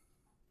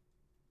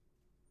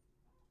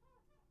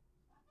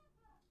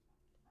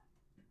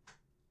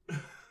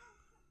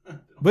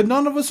 But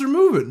none of us are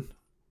moving.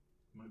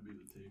 Might be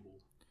the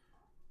table.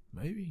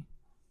 Maybe.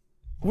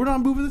 We're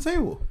not moving the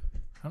table.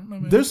 I don't know,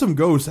 man. There's some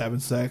ghosts having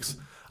sex.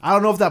 I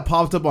don't know if that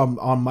popped up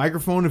on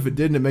microphone. If it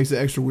didn't, it makes it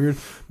extra weird.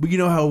 But you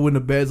know how when the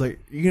bed's like,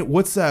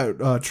 what's that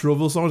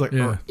Trillville song? It's like,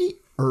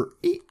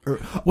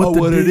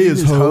 what it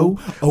is, ho?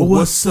 Oh,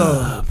 what's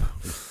up?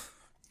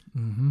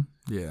 Mm-hmm.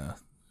 Yeah.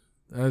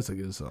 That's a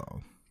good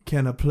song.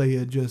 Can a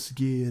player just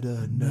get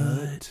a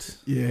nut?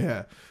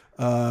 Yeah.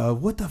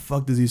 What the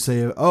fuck does he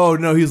say? Oh,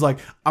 no, he's like,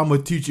 I'm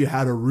going to teach you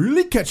how to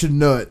really catch a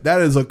nut. That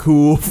is a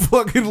cool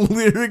fucking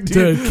lyric,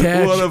 dude. To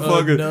catch a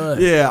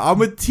nut. Yeah, I'm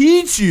going to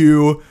teach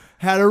you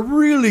how to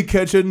really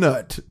catch a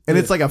nut. And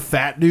it's like a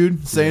fat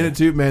dude saying it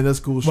too. Man, that's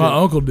cool shit. My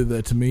uncle did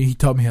that to me. He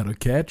taught me how to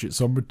catch it,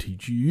 so I'm going to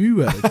teach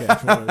you how to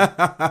catch one.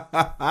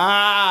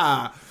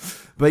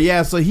 But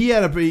yeah, so he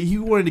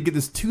wanted to get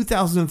this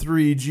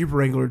 2003 Jeep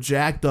Wrangler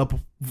jacked up,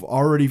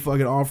 already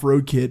fucking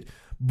off-road kit,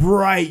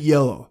 bright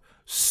yellow.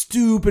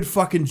 Stupid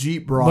fucking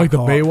Jeep bra. Like the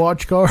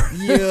Baywatch car?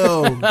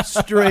 Yo,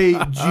 straight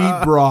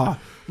Jeep bra.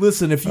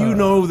 Listen, if you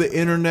know the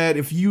internet,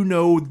 if you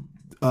know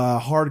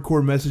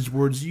hardcore message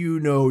words, you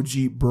know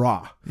Jeep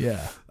bra.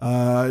 Yeah.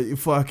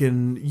 This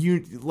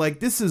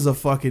is a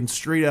fucking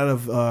straight out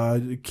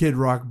of Kid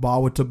Rock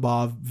Bawa to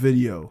Ba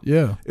video.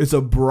 Yeah. It's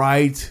a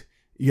bright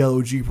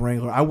yellow Jeep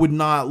Wrangler. I would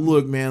not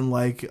look, man,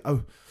 like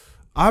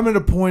I'm at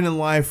a point in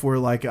life where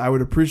like I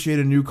would appreciate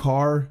a new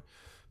car.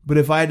 But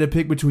if I had to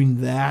pick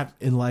between that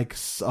and like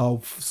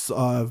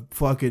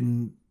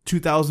fucking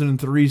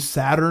 2003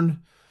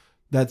 Saturn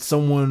that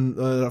someone,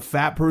 a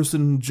fat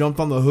person jumped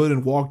on the hood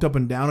and walked up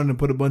and down it and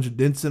put a bunch of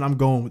dents in, I'm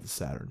going with the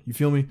Saturn. You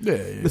feel me? Yeah.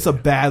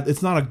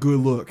 It's not a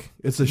good look.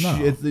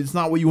 It's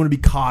not what you want to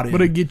be caught in.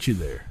 But it gets you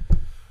there.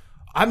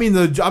 I mean,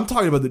 I'm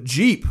talking about the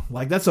Jeep.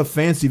 Like, that's a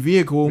fancy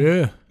vehicle.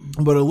 Yeah.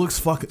 But it looks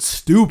fucking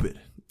stupid.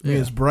 Yeah.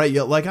 It's bright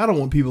yellow. Like, I don't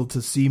want people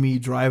to see me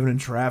driving in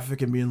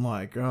traffic and being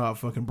like, oh,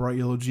 fucking bright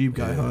yellow Jeep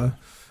guy, huh?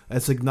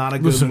 That's like not a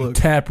good Listen look.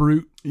 To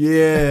Taproot.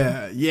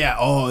 Yeah. Yeah.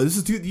 Oh, this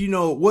is,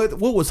 what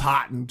was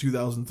hot in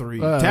 2003?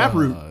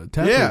 Taproot.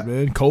 Taproot,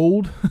 man.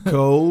 Cold.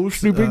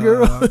 Stupid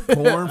girl.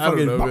 Corn.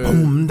 Fucking.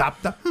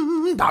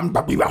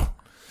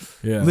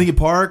 Yeah. Linkin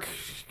Park.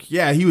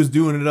 Yeah, he was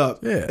doing it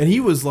up. Yeah. And he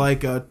was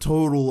like a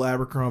total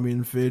Abercrombie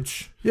and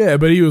Fitch. Yeah,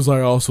 but he was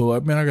like also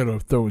like, man, I got to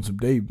throw in some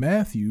Dave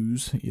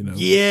Matthews, you know.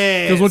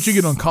 Yeah. Because once you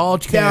get on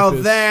college campus.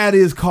 Now that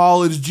is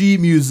college G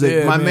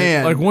music, my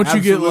man. Like once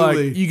you get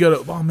like, you got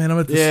to, oh man, I'm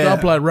at the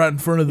stoplight right in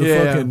front of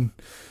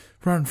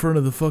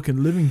the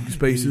fucking living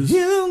spaces.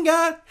 You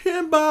got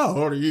him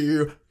about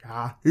you.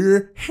 Got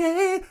your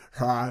head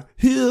right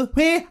here.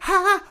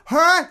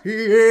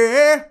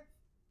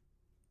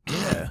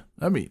 Yeah.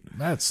 I mean,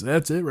 that's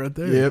it right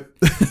there. Yep.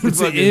 It's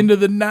the end of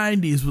the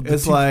 90s.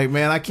 It's like,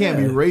 man, I can't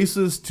be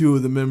racist. Two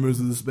of the members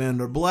of this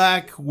band are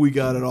black. We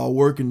got it all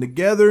working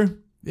together.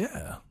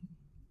 Yeah.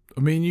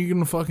 I mean, you're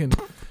going to fucking...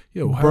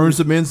 burn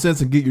some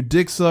incense and get your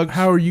dick sucked.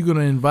 How are you going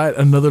to invite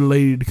another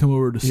lady to come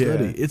over to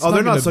study? Yeah.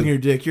 They're not sucking your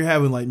dick. You're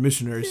having like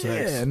missionary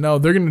sex. Yeah, no,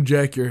 they're going to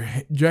jack your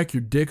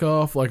dick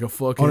off like a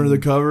fucking... under the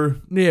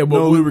cover? Yeah, but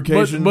no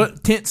lubrication?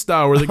 But tent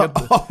style where they got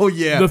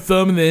the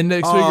thumb and the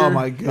index finger. Oh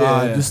my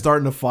God. Yeah. Just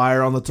starting a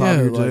fire on the top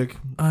of your dick.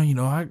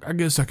 I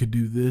guess I could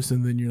do this.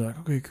 And then you're like,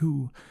 okay,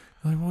 cool.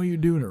 Like, well, you're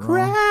doing it wrong.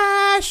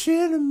 Crash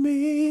into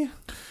me.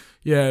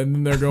 Yeah, and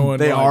then they're going...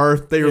 They are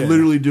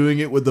literally doing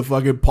it with the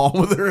fucking palm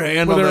of their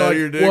hand on the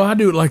your dick. Well, I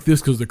do it like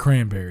this because the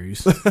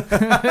cranberries.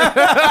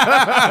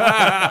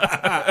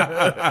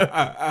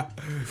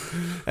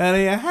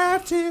 And you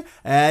have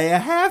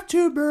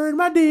to burn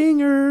my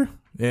dinger.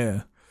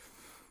 Yeah.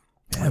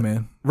 Yeah,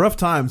 man. Rough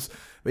times.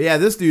 But yeah,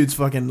 this dude's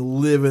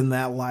fucking living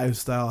that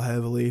lifestyle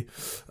heavily.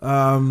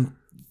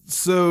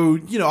 So,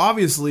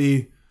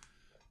 obviously...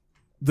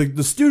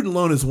 The student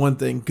loan is one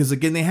thing, because,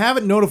 again, they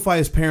haven't notified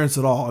his parents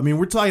at all. I mean,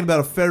 we're talking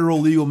about a federal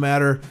legal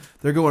matter.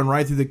 They're going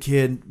right through the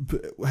kid.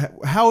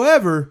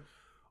 However,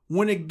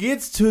 when it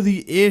gets to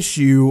the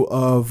issue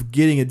of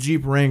getting a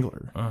Jeep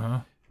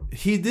Wrangler,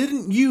 he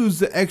didn't use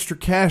the extra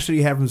cash that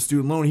he had from the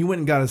student loan. He went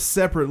and got a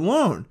separate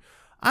loan.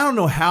 I don't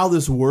know how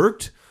this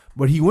worked,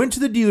 but he went to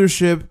the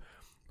dealership,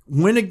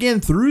 went again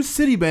through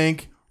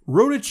Citibank,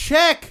 wrote a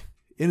check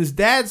in his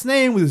dad's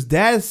name with his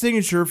dad's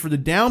signature for the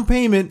down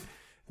payment,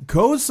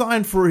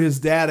 co-signed for his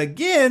dad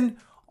again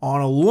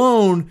on a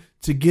loan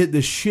to get the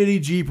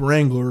shitty Jeep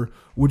Wrangler,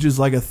 which is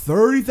like a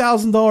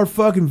 $30,000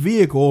 fucking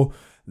vehicle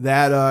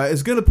that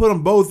is going to put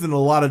them both in a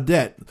lot of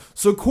debt.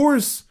 So, of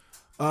course,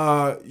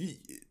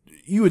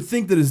 you would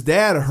think that his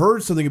dad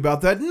heard something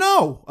about that.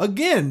 No.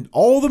 Again,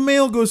 all the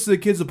mail goes to the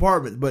kid's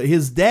apartment, but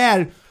his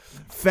dad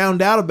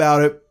found out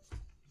about it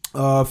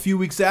a few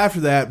weeks after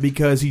that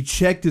because he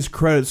checked his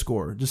credit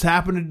score. Just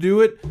happened to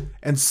do it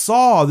and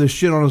saw this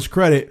shit on his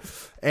credit.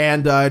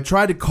 And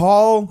tried to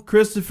call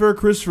Christopher.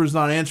 Christopher's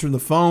not answering the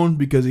phone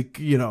because he,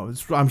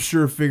 I'm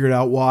sure figured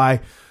out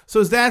why. So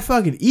his dad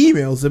fucking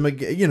emails him.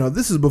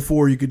 This is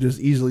before you could just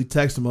easily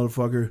text a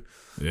motherfucker.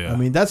 Yeah. I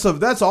mean, that's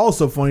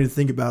also funny to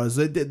think about.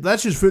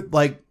 That's just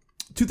like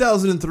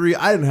 2003.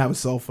 I didn't have a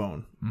cell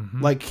phone.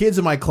 Mm-hmm. Like kids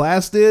in my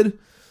class did.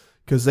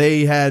 because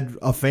they had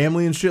a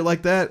family and shit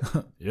like that.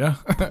 Yeah.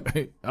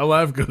 I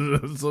laugh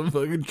because it's some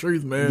fucking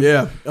truth, man.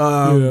 Yeah.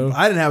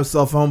 I didn't have a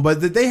cell phone,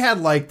 but they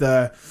had like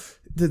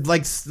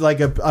like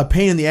a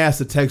pain in the ass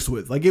to text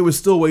with. Like it was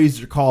still way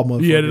easier to call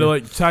motherfucker. You had to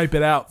like type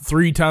it out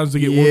 3 times to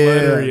get one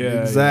letter.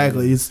 Yeah,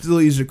 exactly. Yeah. It's still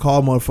easier to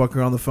call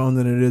motherfucker on the phone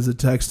than it is to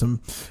text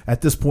him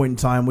at this point in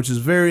time, which is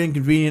very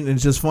inconvenient. And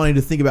it's just funny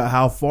to think about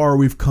how far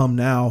we've come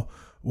now,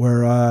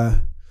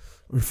 where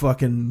we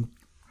fucking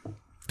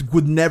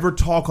would never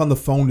talk on the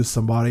phone to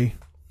somebody.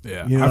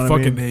 Yeah, you know I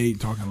fucking hate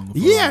talking on the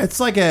phone. Yeah,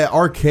 it's like an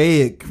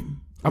archaic.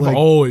 I've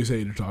always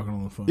hated talking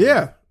on the phone.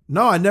 Yeah.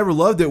 No, I never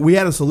loved it. We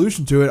had a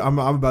solution to it. I'm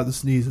about to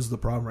sneeze. This is the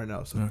problem right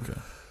now. So. Okay.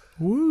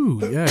 Woo.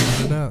 Yeah,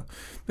 get it out.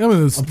 I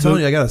mean, I'm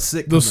telling you, I got a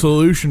sick. The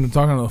solution to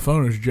talking on the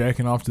phone is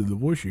jacking off to the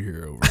voice you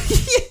hear over.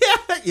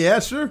 Yeah,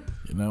 sure.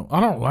 You know, I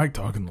don't like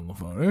talking on the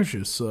phone. It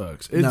just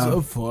sucks. It's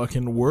a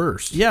fucking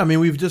worst. Yeah, I mean,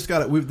 we've just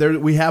got it.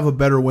 We have a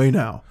better way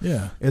now.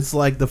 Yeah. It's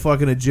like the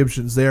fucking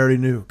Egyptians. They already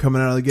knew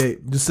coming out of the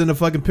gate. Just send a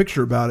fucking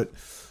picture about it.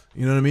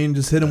 You know what I mean?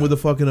 Just hit them with a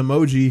fucking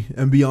emoji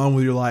and be on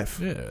with your life.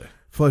 Yeah.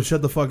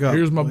 Shut the fuck up.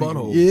 Here's my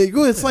butthole. Yeah,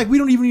 it's like we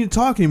don't even need to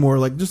talk anymore.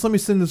 Like, just let me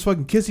send this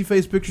fucking kissy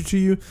face picture to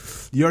you.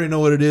 You already know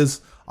what it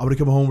is. I'm gonna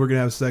come home. We're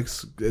gonna have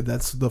sex.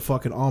 That's the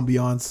fucking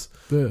ambiance.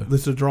 Yeah.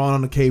 This is drawn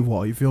on a cave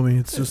wall. You feel me?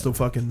 It's just a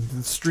fucking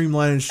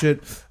streamlining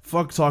shit.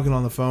 Fuck talking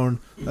on the phone.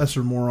 That's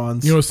for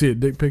morons. You want to see a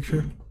dick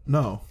picture?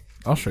 No.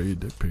 I'll show you a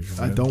dick picture.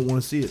 Man. I don't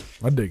want to see it.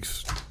 My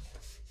dick's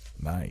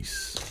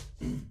nice.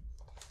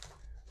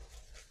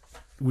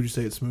 Would you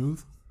say it's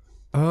smooth?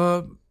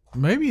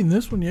 Maybe in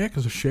this one, yeah,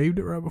 because I shaved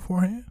it right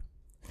beforehand.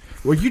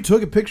 Well, you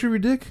took a picture of your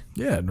dick?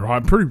 Yeah,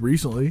 pretty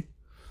recently.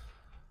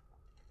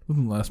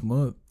 Within last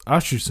month.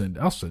 I'll send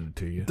it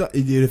to you.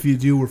 Dude, if you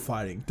do, we're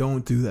fighting.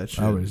 Don't do that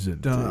shit. I always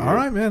did. All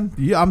right, man.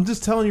 Yeah, I'm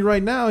just telling you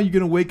right now, you're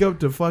gonna wake up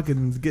to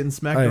fucking getting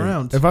smacked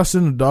around. If I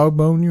send a dog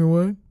bone your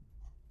way,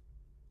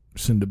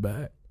 send it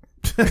back.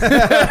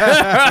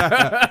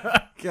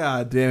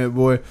 God damn it,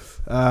 boy.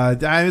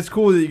 It's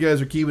cool that you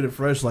guys are keeping it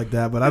fresh like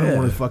that, but I don't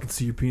want to fucking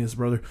see your penis,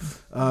 brother.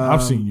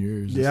 I've seen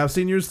yours. Yeah, I've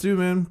seen yours too,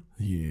 man.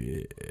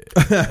 Yeah.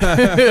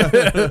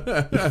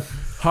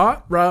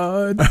 Hot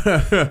rod.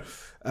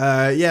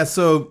 Yeah,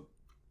 so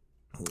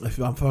if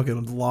I'm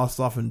fucking lost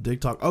off in dick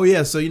talk. Oh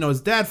yeah, so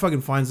his dad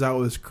fucking finds out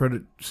with his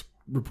credit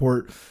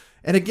report,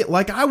 and again,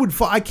 like I would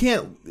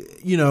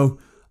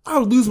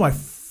lose my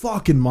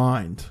fucking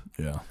mind.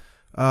 Yeah.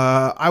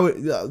 I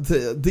would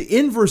the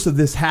inverse of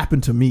this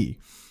happened to me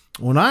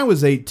when I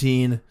was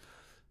 18.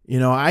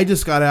 I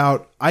just got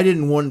out. I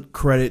didn't want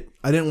credit.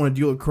 I didn't want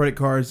to deal with credit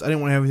cards. I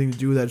didn't want to have anything to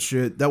do with that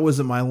shit. That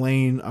wasn't my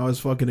lane. I was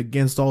fucking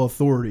against all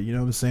authority. You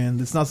know what I'm saying?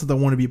 It's not something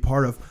I want to be a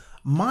part of.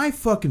 My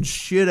fucking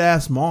shit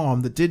ass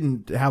mom that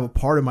didn't have a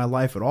part in my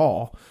life at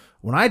all,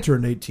 when I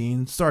turned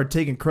 18, started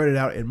taking credit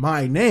out in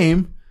my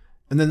name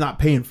and then not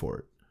paying for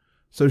it.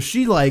 So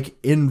she like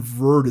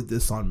inverted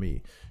this on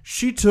me.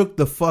 She took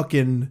the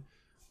fucking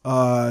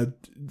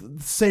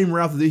same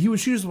route that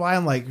she was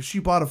buying. She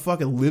bought a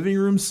fucking living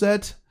room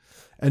set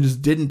and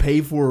just didn't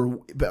pay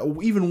for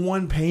even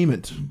one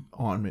payment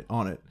on it,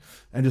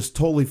 and just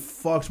totally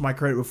fucked my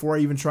credit before I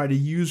even tried to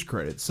use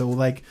credit. So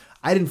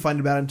I didn't find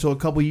about it until a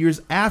couple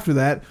years after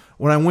that,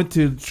 when I went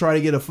to try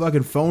to get a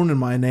fucking phone in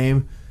my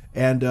name,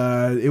 and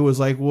it was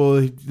like,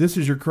 well, this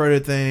is your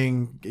credit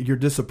thing, you're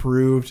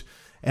disapproved.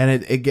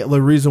 And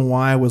the reason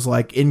why was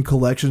in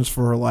collections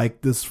for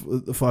this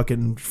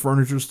fucking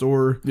furniture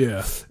store.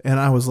 Yeah. And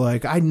I was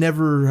like, I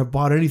never have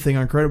bought anything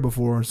on credit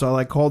before. And so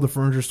I called the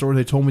furniture store.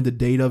 They told me the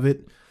date of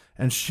it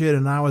and shit.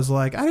 And I was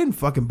like, I didn't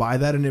fucking buy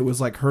that. And it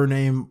was her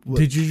name.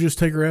 Did you just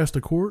take her ass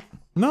to court?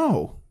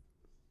 No.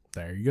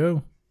 There you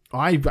go.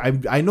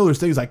 I know there's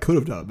things I could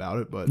have done about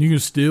it, but you can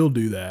still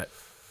do that.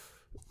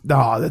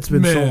 No, that's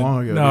been so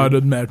long ago. No, it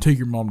doesn't matter. Take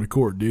your mom to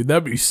court, dude.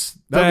 That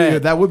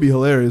would be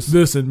hilarious.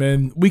 Listen,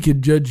 man, we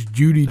could judge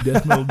Judy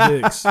death metal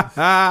dicks.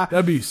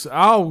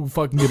 I'll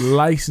fucking get a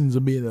license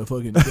of being a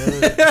fucking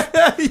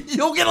judge.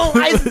 You'll get a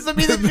license to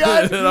be the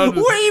judge? What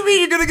do you mean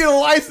you're gonna get a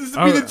license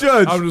to be the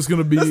judge? I'm just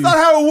gonna be. That's not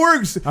how it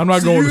works. I'm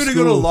not going to school. You're gonna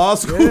go to law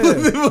school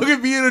and then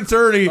fucking be an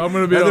attorney. I'm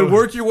gonna be and then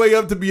work your way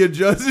up to be a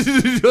judge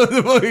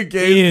the fucking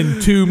case.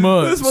 In 2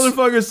 months. This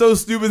motherfucker's so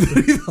stupid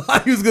that he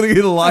thought he was gonna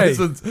get a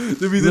license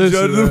to be the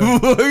judge of the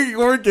fucking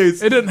court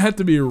case. It doesn't have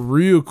to be a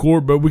real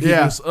court, but we can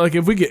just,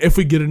 if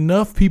we get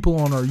enough people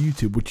on our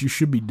YouTube, which you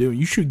should be doing,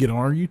 you should get on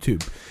our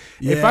YouTube.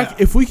 Yeah.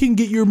 If we can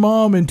get your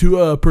mom into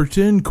a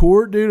pretend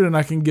court, dude, and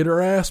I can get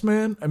her ass,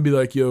 man, and be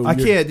like, yo, I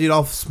can't, dude.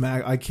 I'll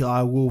smack.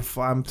 I will.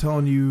 I'm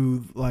telling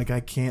you, I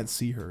can't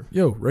see her.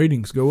 Yo,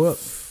 ratings go up.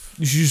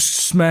 You should just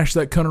smash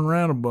that cunt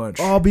around a bunch.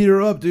 I'll beat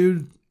her up,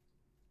 dude.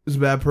 Is a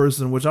bad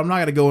person, which I'm not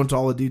going to go into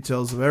all the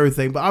details of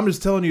everything, but I'm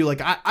just telling you,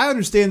 I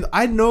understand.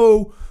 I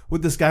know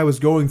what this guy was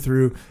going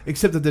through,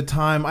 except at the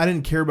time, I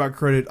didn't care about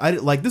credit. I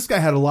didn't, this guy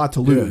had a lot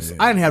to lose. Yeah.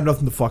 I didn't have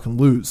nothing to fucking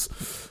lose.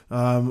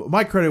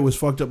 My credit was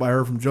fucked up by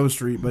her from Joe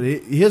Street, but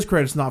his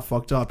credit's not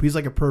fucked up. He's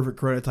a perfect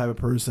credit type of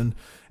person,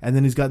 and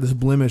then he's got this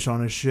blemish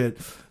on his shit.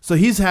 So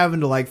he's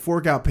having to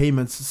fork out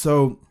payments.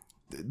 So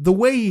the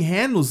way he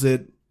handles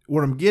it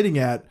what I'm getting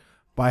at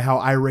by how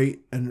irate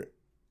and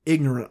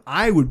ignorant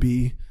I would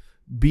be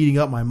beating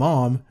up my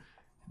mom,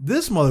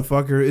 this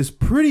motherfucker is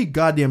pretty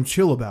goddamn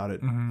chill about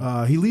it.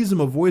 Mm-hmm. He leaves him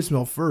a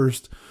voicemail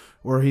first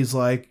where he's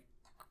like,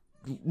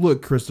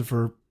 look,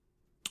 Christopher,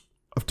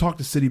 I've talked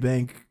to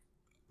Citibank.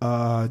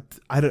 I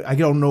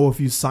don't know if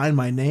you signed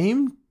my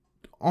name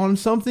on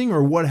something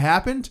or what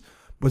happened,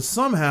 but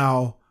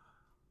somehow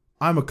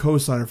I'm a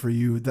co-signer for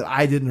you that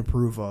I didn't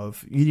approve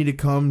of. You need to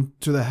come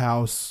to the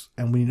house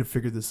and we need to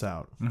figure this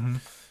out. Mm-hmm.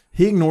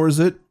 He ignores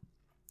it.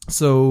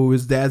 So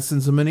his dad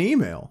sends him an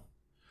email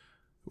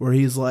where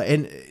he's like,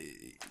 and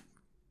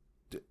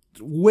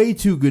way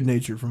too good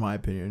natured for my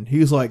opinion.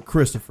 He's like,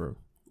 Christopher,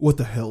 what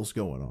the hell's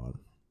going on?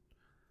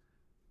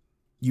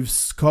 You've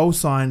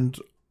co-signed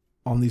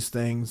on these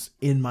things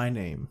in my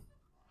name.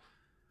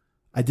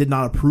 I did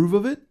not approve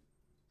of it.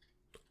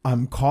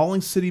 I'm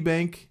calling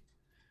Citibank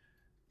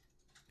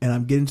and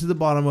I'm getting to the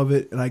bottom of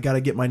it, and I got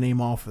to get my name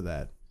off of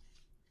that.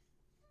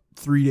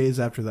 3 days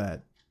after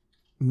that,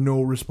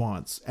 no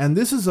response. And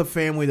this is a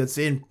family that's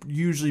in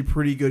usually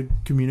pretty good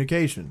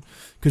communication,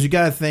 because you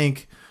got to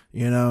think,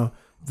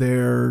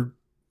 their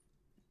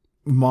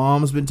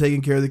mom's been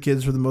taking care of the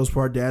kids for the most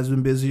part. Dad's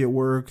been busy at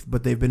work,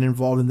 but they've been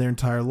involved in their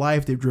entire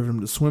life. They've driven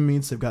them to swim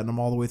meets. They've gotten them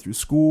all the way through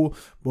school.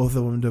 Both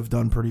of them have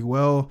done pretty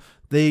well.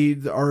 They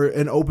are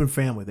an open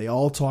family. They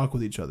all talk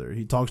with each other.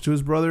 He talks to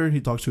his brother.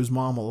 He talks to his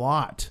mom a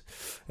lot.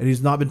 And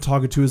he's not been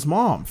talking to his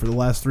mom for the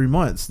last 3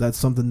 months. That's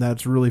something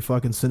that's really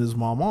fucking sent his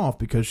mom off,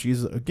 because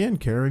she's, again,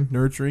 caring,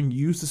 nurturing,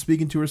 used to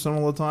speaking to her son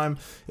all the time.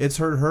 It's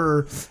hurt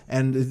her.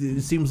 And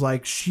it seems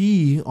like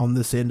she, on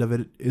this end of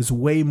it, is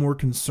way more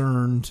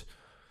concerned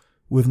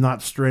with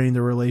not straining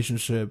the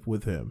relationship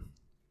with him.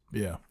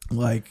 Yeah.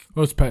 Like,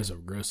 well, it's passive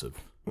aggressive.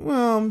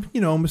 Well,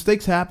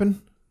 mistakes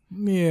happen.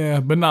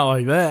 Yeah, but not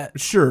like that.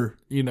 Sure.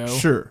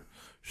 Sure.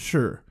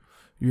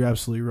 You're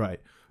absolutely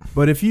right.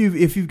 But if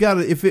you've got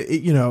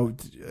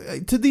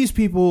to these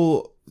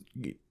people,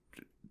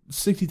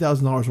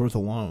 $60,000 worth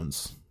of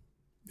loans.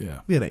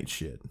 Yeah. It ain't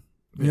shit.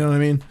 You know what I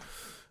mean?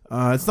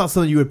 It's not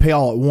something you would pay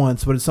all at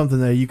once, but it's something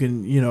that you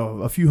can,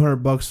 a few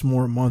 $100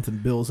 more a month in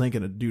bills ain't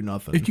going to do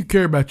nothing. If you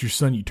care about your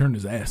son, you turn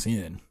his ass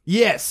in.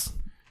 Yes.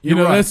 Right.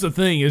 That's the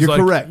thing. Is You're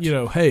correct.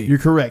 Hey, you're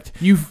correct.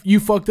 You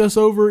fucked us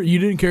over. You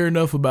didn't care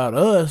enough about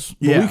us.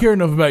 But we care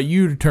enough about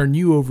you to turn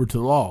you over to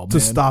the law, to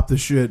stop the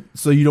shit,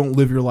 so you don't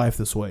live your life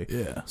this way.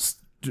 Yeah.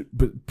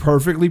 But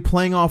perfectly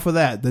playing off of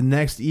that, the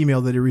next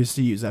email that he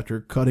receives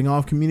after cutting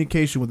off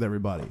communication with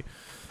everybody,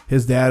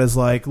 his dad is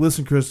like,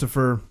 "Listen,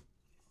 Christopher,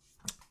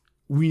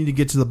 we need to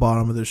get to the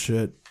bottom of this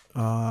shit."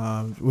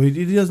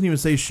 He doesn't even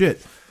say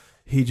shit.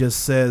 He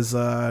just says,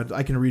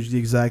 "I can read you the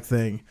exact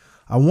thing.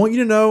 I want you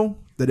to know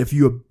that if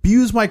you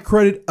abuse my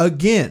credit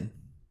again,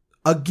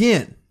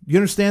 you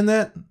understand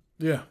that?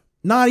 Yeah.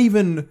 Not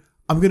even,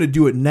 I'm going to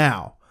do it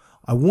now.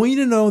 I want you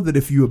to know that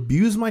if you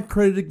abuse my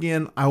credit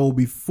again, I will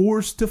be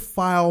forced to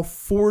file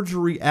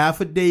forgery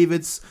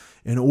affidavits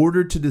in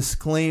order to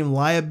disclaim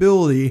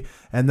liability,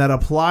 and that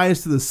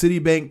applies to the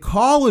Citibank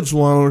college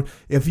loan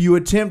if you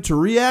attempt to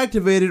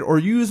reactivate it or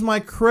use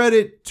my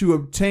credit to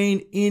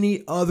obtain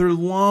any other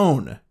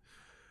loan.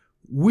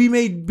 We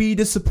may be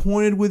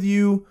disappointed with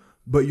you,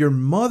 but your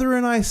mother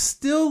and I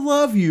still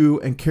love you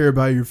and care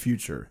about your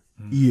future."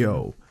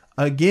 Yo.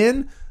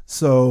 Again,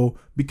 so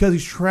because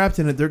he's trapped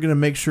in it, they're going to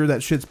make sure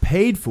that shit's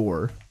paid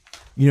for.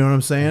 You know what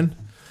I'm saying?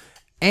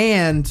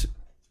 And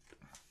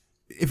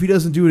if he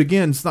doesn't do it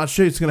again, it's not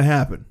shit it's going to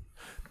happen.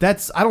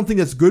 I don't think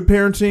that's good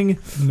parenting.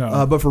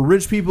 No. But for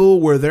rich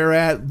people where they're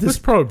at, that's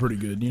probably pretty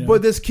good.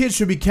 But this kid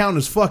should be counted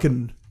as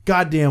fucking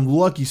goddamn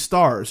lucky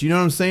stars. You know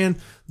what I'm saying?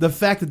 The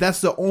fact that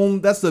that's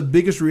the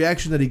biggest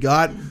reaction that he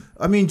got.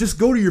 I mean, just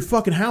go to your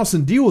fucking house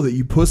and deal with it,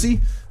 you pussy.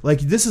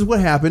 Like, this is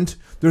what happened.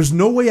 There's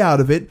no way out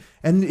of it.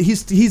 And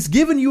he's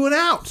giving you an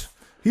out.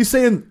 He's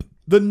saying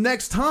the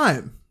next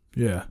time.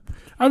 Yeah.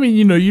 I mean,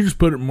 you just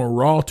put it in more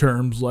raw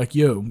terms, like,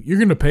 yo, you're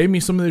going to pay me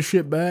some of this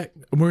shit back,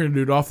 and we're going to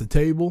do it off the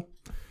table.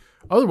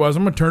 Otherwise,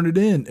 I'm going to turn it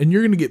in, and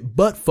you're going to get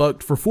butt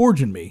fucked for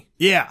forging me.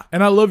 Yeah.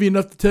 And I love you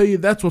enough to tell you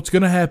that's what's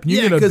going to happen.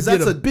 You're going to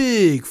get a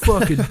big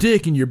fucking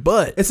dick in your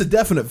butt. It's a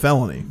definite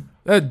felony.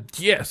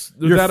 Yes.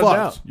 You're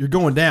fucked. You're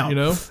going down.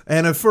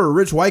 And if for a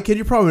rich white kid,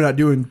 you're probably not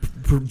doing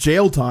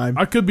jail time.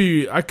 I could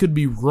be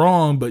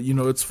wrong, but,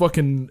 it's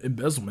fucking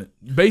embezzlement.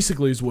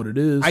 Basically is what it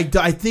is.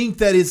 I think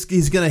that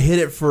he's going to hit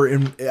it for,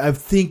 I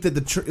think that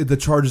the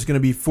charge is going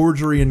to be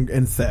forgery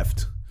and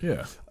theft.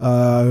 Yeah.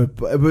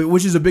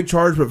 Which is a big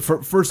charge, but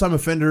for first-time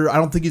offender, I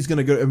don't think he's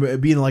going to go,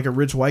 being like a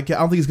rich white kid, I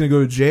don't think he's going to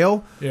go to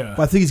jail. Yeah.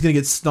 But I think he's going to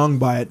get stung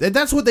by it.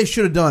 That's what they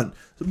should have done.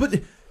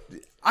 But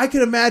I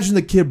can imagine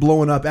the kid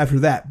blowing up after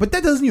that, but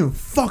that doesn't even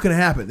fucking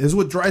happen. This is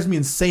what drives me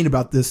insane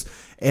about this.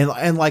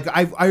 And like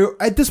I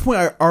at this point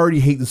I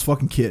already hate this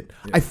fucking kid.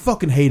 Yeah. I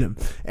fucking hate him.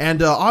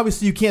 And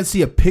obviously you can't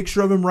see a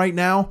picture of him right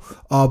now.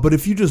 But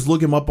if you just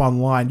look him up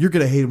online, you're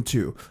gonna hate him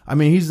too. I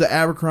mean, he's the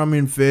Abercrombie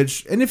and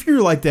Fitch. And if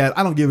you're like that,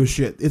 I don't give a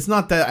shit. It's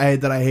not that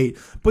I hate.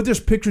 But there's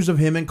pictures of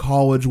him in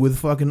college with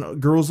fucking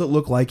girls that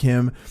look like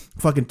him,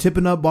 fucking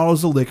tipping up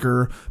bottles of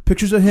liquor.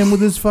 Pictures of him with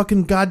his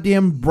fucking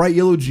goddamn bright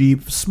yellow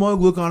Jeep, smug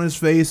look on his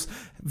face.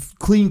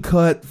 Clean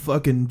cut,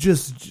 fucking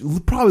just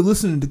probably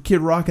listening to Kid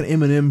Rock and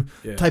Eminem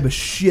type of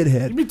shithead.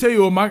 Let me tell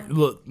you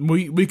what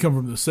we come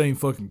from the same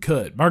fucking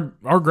cut.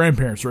 Our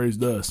grandparents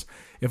raised us.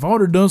 If I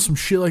would have done some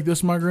shit like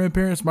this to my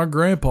grandparents, my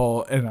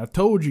grandpa, and I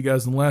told you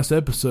guys in the last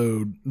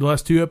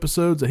two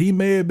episodes, that he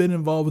may have been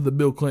involved with the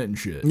Bill Clinton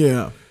shit.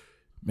 Yeah.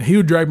 He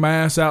would drag my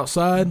ass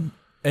outside,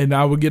 and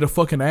I would get a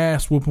fucking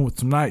ass whooping with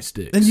some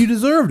nightsticks. And you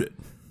deserved it.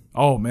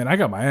 Oh, man, I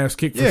got my ass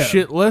kicked for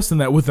shit less than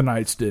that with a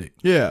nightstick.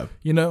 Yeah.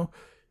 You know?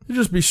 It'd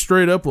just be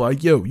straight up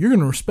like, yo, you're going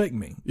to respect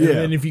me. And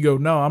then if you go,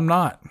 no, I'm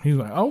not. He's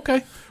like,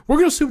 okay, we're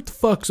going to see what the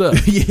fuck's up.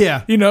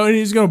 Yeah. You know, and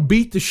he's going to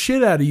beat the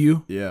shit out of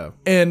you. Yeah.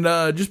 And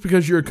just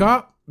because you're a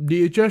cop,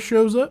 DHS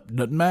shows up,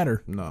 doesn't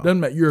matter. No. Doesn't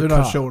matter. You're they're a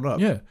cop. not showing up.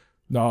 Yeah.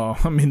 No,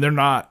 I mean, they're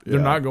not. They're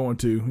not going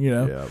to, you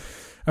know. Yeah.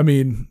 I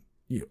mean,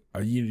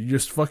 you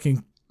just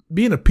fucking,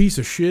 being a piece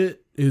of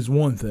shit is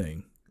one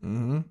thing.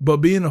 Mm-hmm. But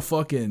being a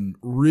fucking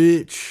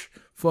rich,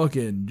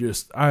 fucking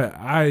just,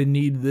 I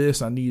need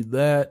this, I need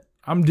that.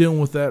 I'm dealing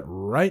with that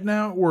right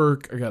now at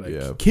work. I got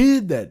a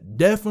kid that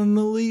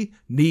definitely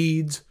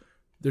needs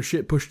their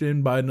shit pushed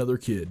in by another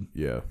kid.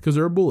 Yeah. Because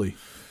they're a bully.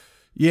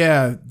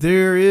 Yeah,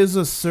 there is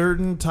a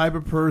certain type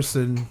of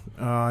person.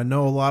 I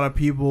know a lot of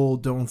people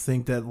don't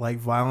think that like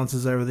violence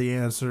is ever the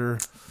answer.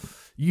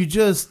 You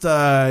just,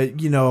 I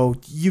know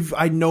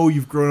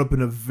you've grown up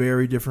in a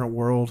very different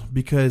world,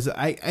 because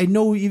I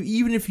know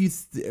even if you,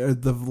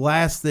 the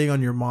last thing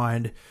on your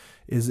mind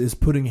is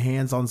putting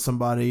hands on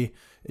somebody,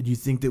 and you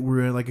think that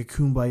we're in like a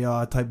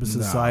kumbaya type of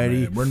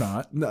society. Nah, man, we're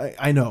not.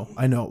 I know.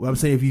 But I'm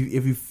saying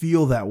if you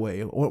feel that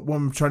way, what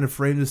I'm trying to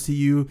frame this to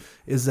you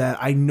is that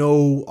I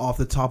know off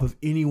the top of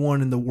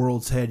anyone in the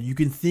world's head, you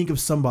can think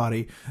of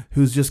somebody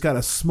who's just got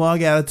a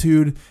smug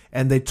attitude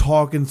and they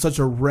talk in such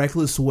a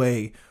reckless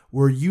way,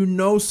 where you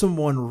know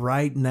someone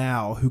right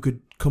now who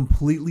could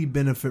completely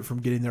benefit from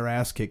getting their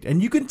ass kicked.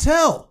 And you can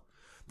tell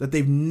that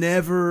they've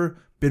never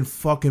been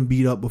fucking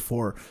beat up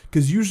before.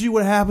 Because usually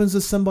what happens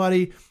to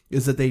somebody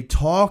is that they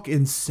talk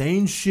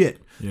insane shit.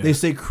 Yeah. They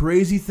say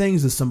crazy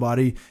things to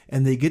somebody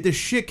and they get the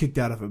shit kicked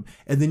out of them.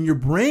 And then your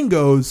brain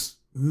goes,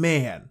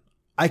 man,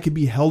 I could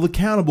be held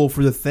accountable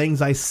for the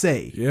things I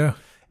say. Yeah.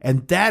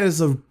 And that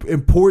is an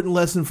important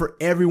lesson for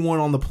everyone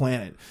on the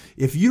planet.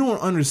 If you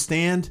don't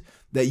understand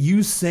that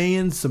you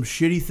saying some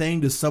shitty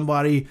thing to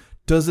somebody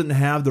doesn't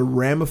have the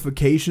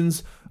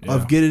ramifications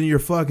of getting your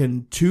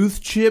fucking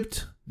tooth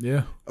chipped,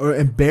 or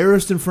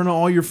embarrassed in front of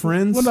all your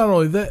friends. Well, not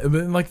only that,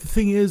 but like the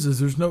thing is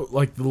there's no,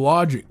 like the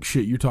logic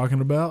shit you're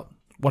talking about.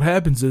 What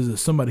happens is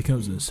somebody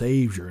comes and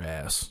saves your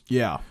ass.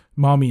 Yeah.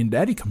 Mommy and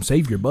daddy come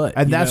save your butt.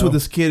 And that's what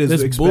this kid is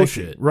expecting.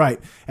 Bullshit. Right.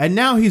 And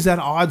now he's at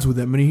odds with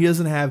him and he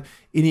doesn't have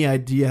any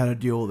idea how to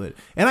deal with it.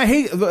 And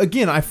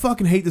I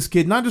fucking hate this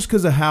kid, not just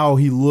because of how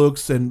he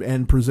looks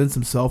and presents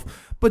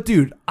himself, but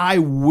dude, I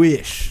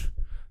wish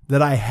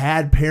that I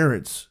had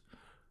parents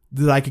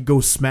that I could go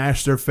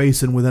smash their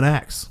face in with an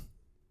axe.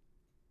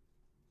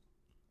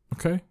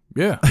 Okay.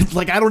 Yeah.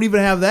 Like, I don't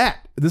even have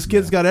that. This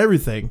kid's got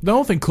everything. The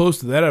only thing close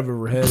to that I've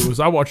ever had was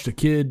I watched a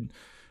kid.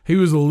 He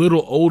was a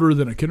little older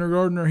than a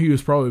kindergartner. He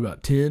was probably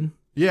about 10.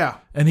 Yeah.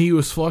 And he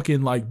was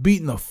fucking like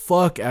beating the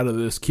fuck out of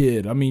this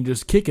kid. I mean,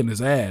 just kicking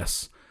his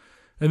ass.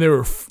 And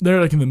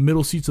they're like in the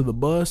middle seats of the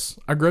bus.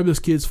 I grabbed this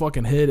kid's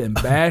fucking head and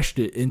bashed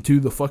it into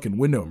the fucking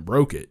window and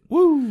broke it.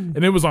 Woo.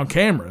 And it was on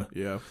camera.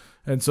 Yeah.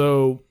 And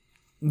so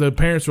the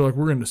parents were like,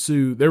 we're going to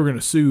sue. They were going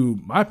to sue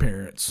my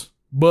parents,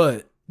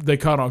 but they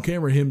caught on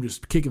camera him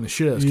just kicking the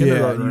shit out of his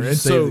kindergartner. And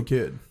so the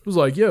kid. It was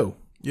like, yo,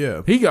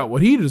 yeah, he got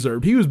what he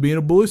deserved. He was being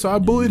a bully, so I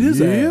bullied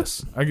his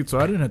ass. So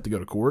I didn't have to go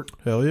to court.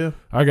 Hell yeah.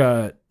 I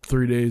got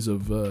 3 days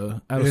of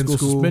out of school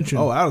suspension.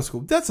 Oh, out of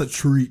school. That's a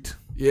treat.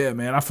 Yeah,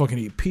 man. I fucking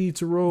eat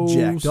pizza rolls.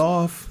 Jacked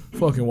off.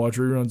 Fucking watch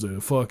reruns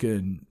of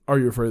fucking Are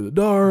You Afraid of the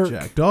Dark?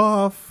 Jacked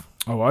off.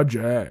 Oh, I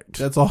jacked.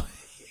 That's all.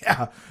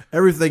 Yeah.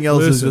 Everything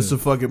else is just a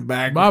fucking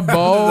back. My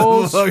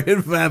balls.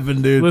 Fucking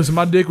fapping, dude. Listen,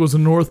 my dick was the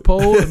North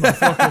Pole and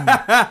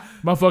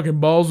my fucking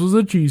balls was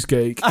a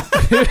cheesecake.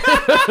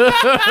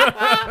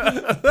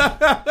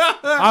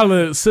 I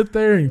let it sit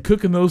there and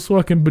cook in those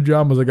fucking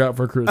pajamas I got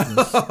for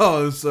Christmas.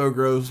 Oh, it's so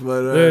gross,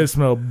 but it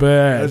smelled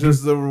bad. That's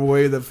just the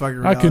way that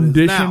fucking I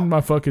conditioned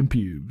my fucking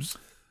pubes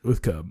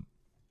with cum.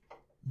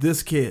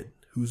 This kid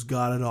who's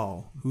got it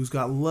all, who's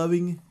got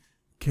loving,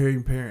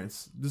 caring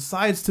parents,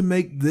 decides to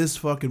make this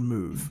fucking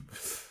move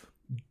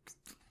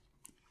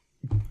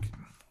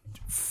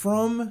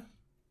from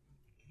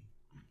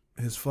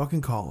his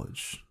fucking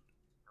college,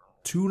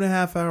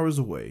 2.5 hours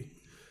away,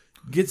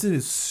 gets in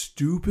his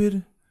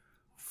stupid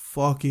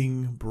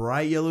fucking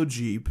bright yellow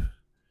Jeep,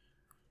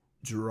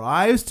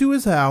 drives to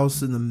his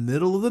house in the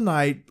middle of the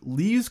night,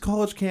 leaves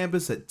college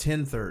campus at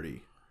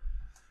 10:30,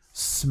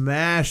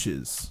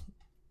 smashes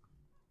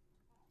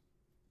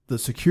the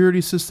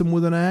security system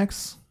with an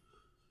axe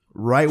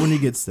right when he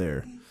gets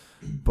there.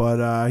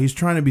 But he's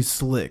trying to be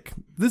slick.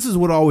 This is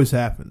what always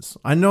happens.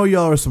 I know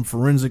y'all are some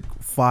forensic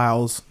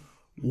files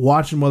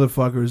watching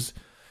motherfuckers.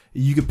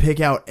 You can pick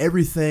out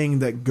everything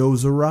that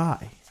goes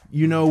awry.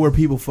 You know where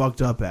people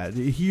fucked up at.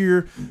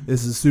 Here,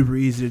 this is super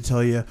easy to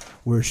tell you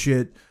where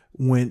shit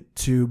went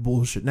to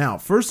bullshit. Now,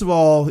 first of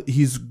all,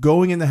 he's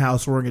going in the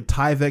house wearing a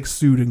Tyvek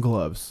suit and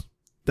gloves.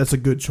 That's a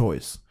good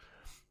choice.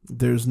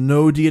 There's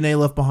no DNA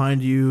left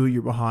behind you.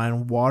 You're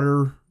behind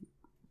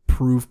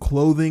waterproof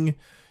clothing.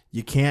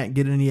 You can't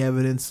get any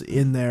evidence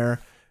in there.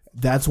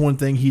 That's one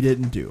thing he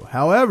didn't do.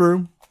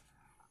 However,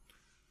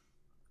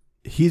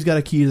 he's got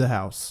a key to the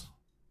house.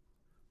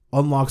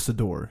 Unlocks the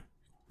door.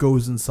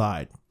 Goes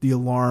inside. The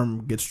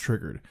alarm gets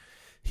triggered.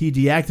 He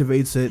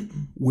deactivates it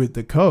with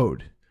the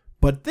code.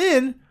 But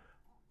then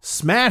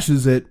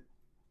smashes it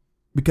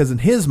because in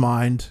his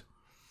mind,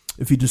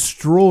 if he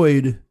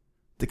destroyed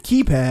the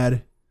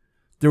keypad,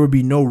 there would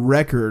be no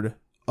record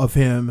of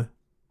him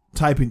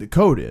typing the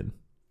code in.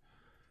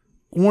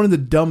 One of the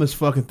dumbest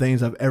fucking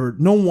things I've ever...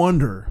 No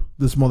wonder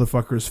this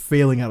motherfucker is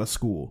failing out of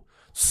school.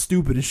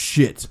 Stupid as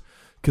shit.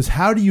 Because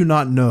how do you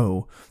not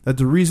know that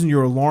the reason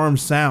your alarm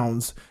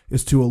sounds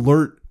is to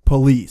alert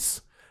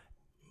police?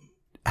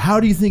 How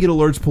do you think it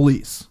alerts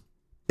police?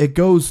 It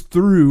goes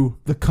through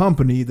the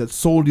company that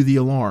sold you the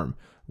alarm.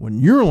 When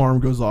your alarm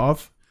goes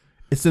off,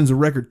 it sends a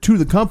record to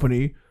the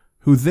company,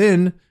 who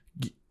then,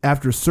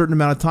 after a certain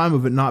amount of time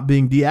of it not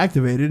being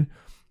deactivated,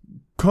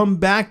 come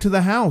back to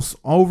the house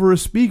over a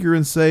speaker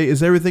and say,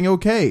 is everything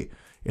okay?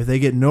 If they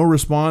get no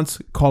response,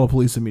 call the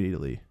police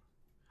immediately.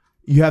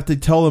 You have to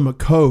tell them a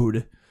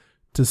code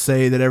to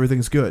say that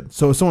everything's good.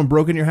 So if someone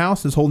broke in your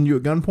house, is holding you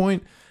at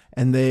gunpoint,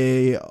 and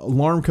the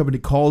alarm company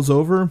calls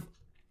over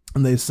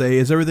and they say,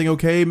 is everything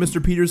okay,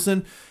 Mr.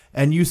 Peterson?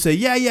 And you say,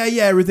 yeah,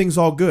 everything's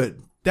all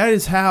good. That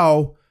is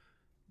how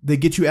they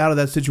get you out of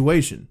that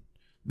situation.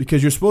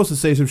 Because you're supposed to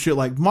say some shit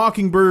like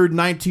Mockingbird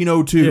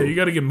 1902. Yeah, you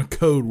got to give them a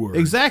code word.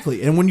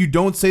 Exactly. And when you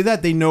don't say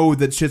that, they know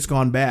that shit's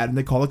gone bad and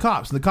they call the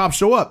cops. And the cops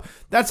show up.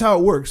 That's how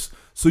it works.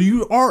 So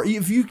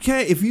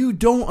if you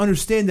don't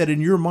understand that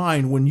in your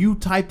mind when you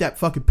type that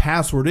fucking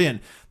password in,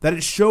 that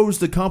it shows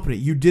the company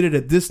you did it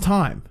at this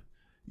time.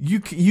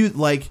 You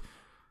like,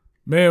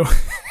 man.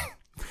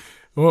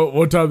 Well,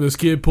 one time this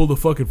kid pulled a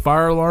fucking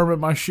fire alarm at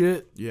my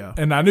shit. Yeah.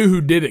 And I knew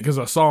who did it because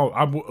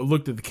I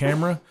looked at the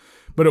camera,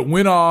 but it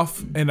went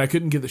off and I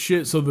couldn't get the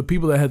shit. So the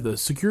people that had the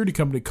security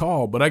company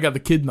called, but I got the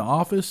kid in the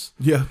office.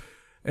 Yeah.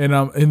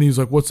 And he's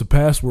like, what's the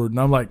password? And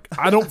I'm like,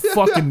 I don't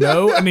fucking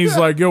know. And he's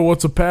like, yo,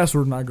 what's the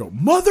password? And I go,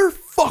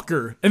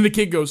 motherfucker. And the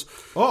kid goes,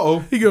 uh-oh.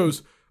 He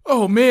goes,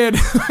 oh, man.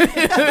 And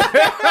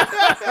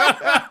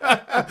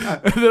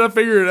then I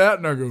figure it out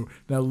and I go,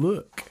 now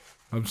look.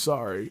 I'm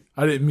sorry.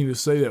 I didn't mean to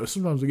say that. But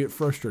sometimes I get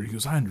frustrated. He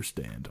goes, I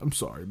understand. I'm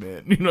sorry,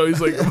 man. You know, he's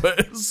like,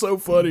 it's so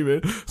funny,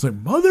 man. It's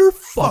like,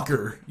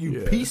 motherfucker.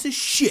 You piece of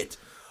shit.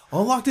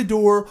 Unlock the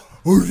door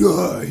or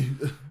die.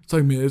 It's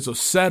like, man, it's a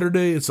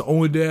Saturday. It's the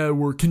only day I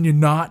work. Can you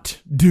not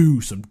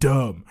do some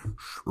dumb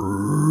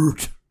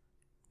shit?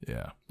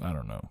 Yeah, I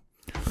don't know.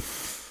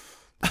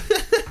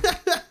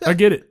 I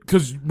get it.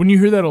 Because when you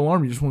hear that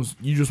alarm, you just want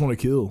to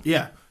kill.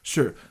 Yeah,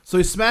 sure. So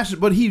he smashed it,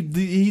 but he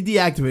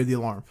deactivated the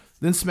alarm.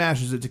 Then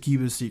smashes it to keep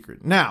it a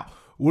secret. Now,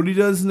 what he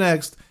does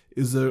next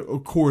is,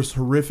 of course,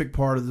 horrific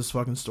part of this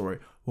fucking story.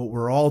 What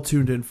we're all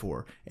tuned in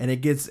for. And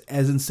it gets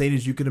as insane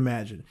as you can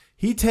imagine.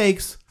 He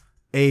takes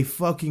a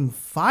fucking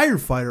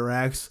firefighter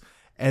axe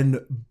and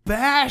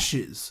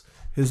bashes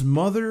his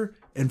mother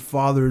and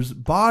father's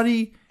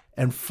body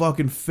and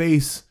fucking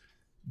face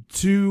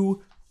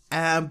to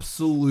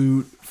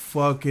absolute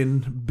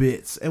fucking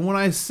bits. And when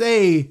I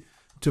say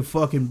to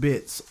fucking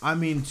bits, I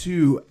mean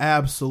to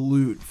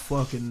absolute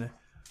fucking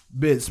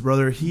bits,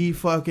 brother. He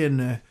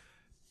fucking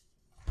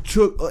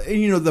took,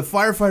 the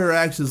firefighter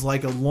axe is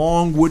like a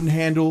long wooden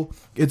handle.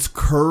 It's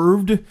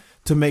curved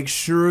to make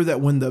sure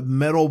that when the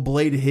metal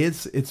blade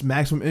hits, it's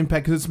maximum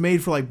impact, because it's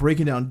made for like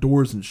breaking down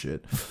doors and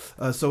shit.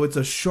 So it's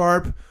a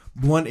sharp,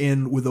 blunt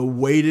end with a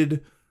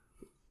weighted,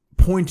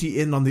 pointy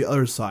end on the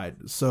other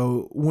side.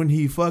 So when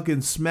he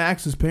fucking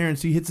smacks his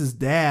parents, he hits his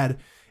dad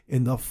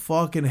in the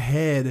fucking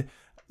head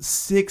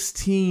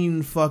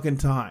 16 fucking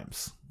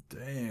times.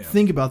 Damn.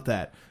 Think about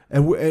that.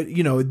 And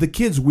the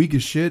kid's weak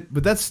as shit,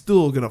 but that's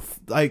still gonna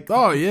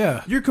oh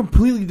yeah, you're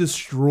completely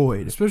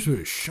destroyed, especially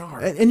with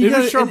sharp. And you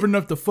got sharp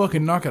enough to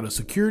fucking knock out a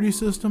security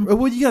system.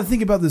 What you got to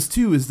think about this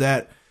too is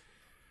that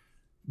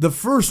the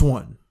first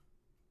one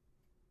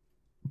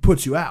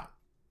puts you out.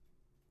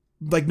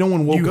 Like no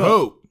one woke up.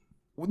 Hope.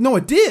 No,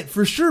 it did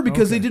for sure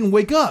because they didn't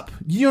wake up.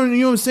 You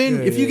know what I'm saying?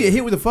 Yeah, if you get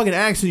hit with a fucking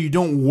axe and you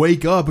don't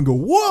wake up and go,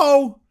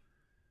 "Whoa,"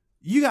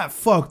 you got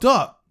fucked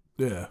up.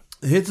 Yeah,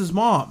 it hits his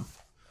mom.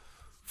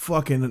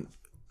 Fucking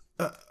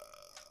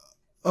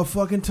a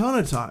fucking ton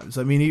of times.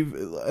 I mean,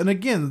 and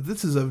again,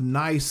 this is a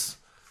nice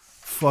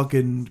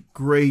fucking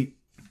great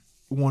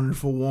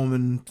wonderful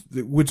woman,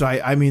 which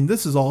I mean,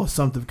 this is all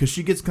assumptive because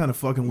she gets kind of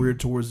fucking weird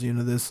towards the end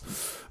of this,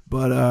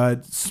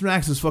 but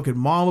smacks his fucking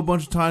mom a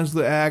bunch of times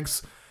with the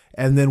axe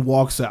and then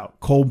walks out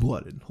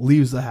cold-blooded,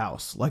 leaves the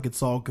house like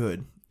it's all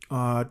good.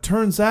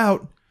 Turns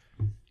out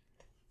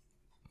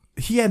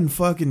he hadn't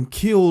fucking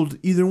killed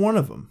either one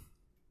of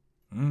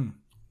them.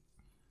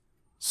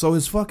 So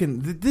his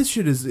fucking this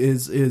shit is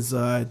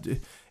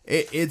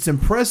it's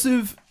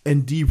impressive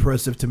and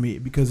depressive to me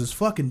because his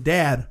fucking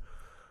dad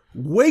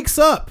wakes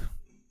up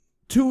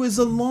to his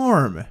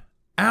alarm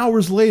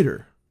hours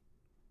later.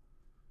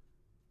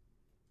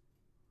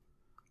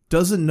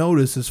 Doesn't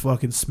notice his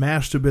fucking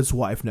smashed to bits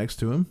wife next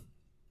to him.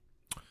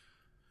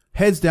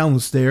 Heads down the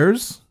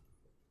stairs.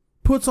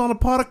 Puts on a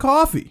pot of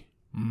coffee.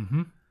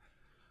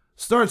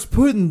 Starts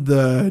putting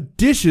the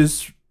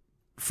dishes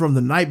from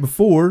the night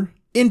before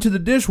into the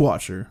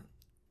dishwasher.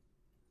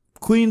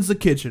 Cleans the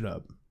kitchen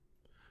up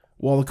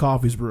while the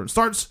coffee's brewing.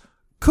 Starts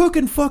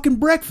cooking fucking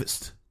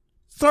breakfast.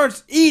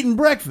 Starts eating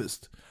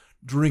breakfast.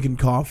 Drinking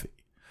coffee.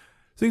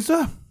 Thinks,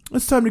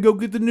 it's time to go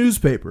get the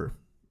newspaper.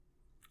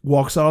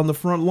 Walks out on the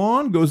front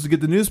lawn, goes to get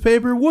the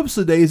newspaper.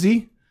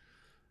 Whoops-a-daisy.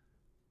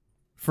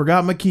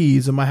 Forgot my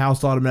keys and my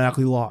house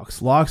automatically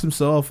locks. Locks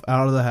himself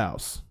out of the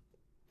house.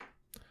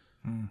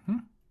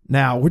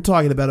 Now, we're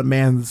talking about a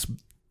man that's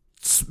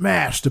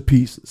smashed to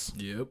pieces.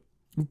 Yep.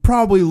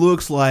 Probably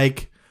looks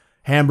like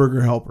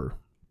Hamburger Helper.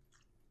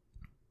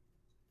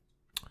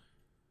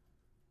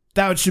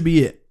 That should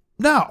be it.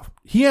 Now,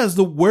 he has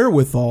the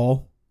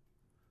wherewithal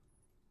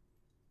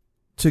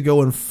to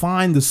go and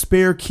find the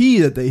spare key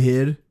that they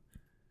hid,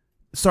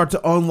 start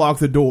to unlock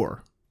the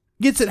door.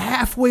 Gets it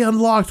halfway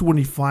unlocked when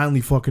he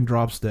finally fucking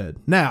drops dead.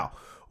 Now,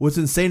 what's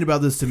insane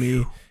about this to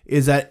me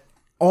is that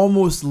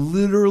almost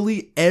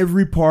literally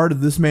every part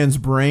of this man's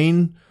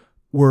brain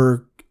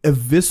were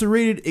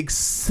eviscerated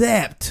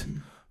except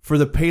for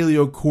the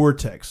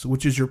paleocortex,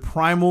 which is your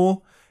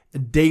primal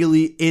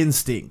daily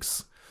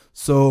instincts.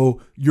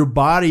 So your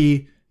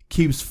body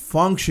keeps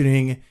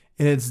functioning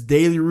in its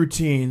daily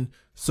routine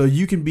so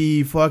you can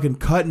be fucking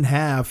cut in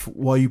half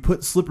while you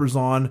put slippers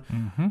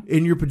on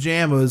in your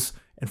pajamas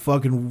and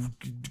fucking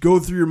go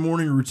through your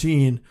morning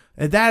routine.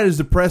 And that is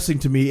depressing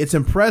to me. It's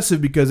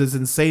impressive because it's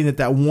insane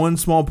that one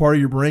small part of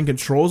your brain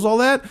controls all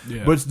that.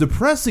 Yeah. But it's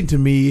depressing to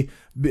me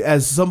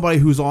as somebody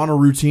who's on a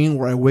routine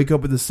where I wake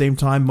up at the same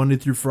time Monday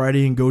through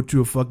Friday and go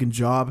to a fucking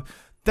job.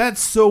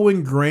 That's so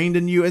ingrained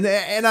in you.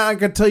 And I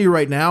can tell you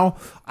right now,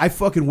 I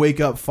fucking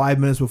wake up 5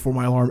 minutes before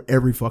my alarm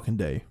every fucking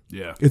day.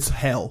 Yeah. It's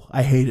hell.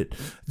 I hate it.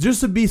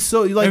 Just to be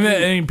so like.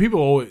 And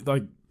people always,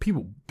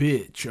 people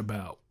bitch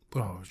about,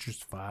 oh, it's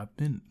just 5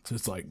 minutes.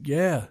 It's like,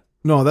 yeah.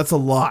 No, that's a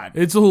lot.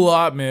 It's a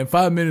lot, man.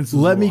 5 minutes is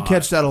Let me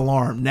catch that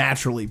alarm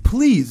naturally,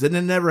 please. And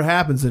it never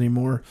happens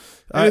anymore.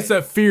 It's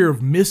that fear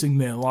of missing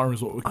the alarm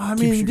is what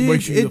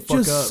makes you it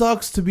just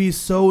sucks to be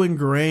so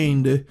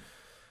ingrained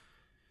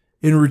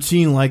in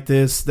routine like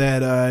this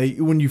that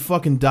when you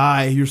fucking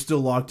die, you're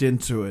still locked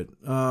into it.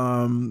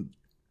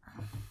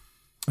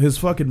 His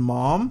fucking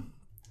mom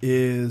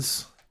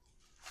is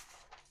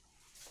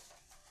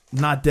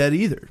not dead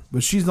either,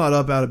 but she's not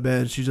up out of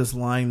bed. She's just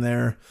lying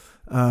there.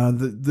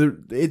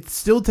 It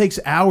still takes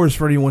hours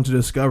for anyone to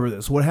discover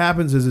this. What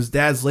happens is his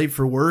dad's late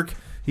for work.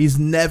 He's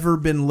never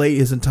been late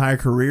his entire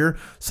career.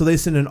 So they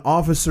send an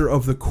officer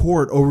of the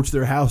court over to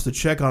their house to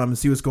check on him and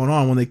see what's going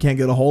on. When they can't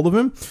get a hold of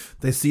him,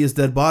 they see his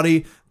dead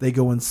body. They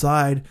go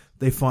inside.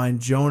 They find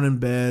Joan in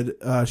bed.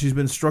 She's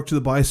been struck to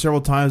the body several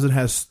times and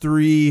has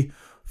 3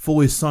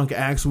 fully sunk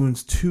axe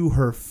wounds to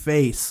her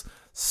face.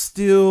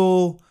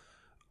 Still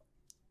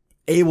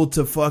able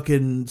to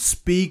fucking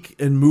speak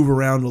and move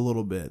around a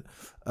little bit.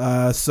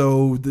 She's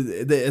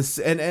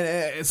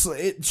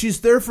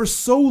there for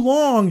so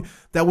long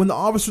that when the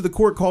officer of the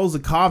court calls the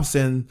cops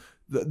in,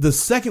 the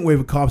second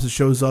wave of cops that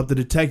shows up, the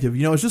detective,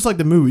 it's just like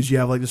the movies. You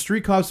have like the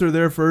street cops that are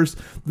there first,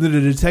 then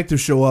the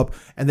detectives show up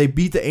and they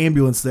beat the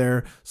ambulance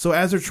there. So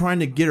as they're trying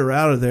to get her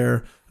out of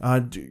there,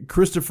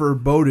 Christopher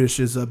Bodish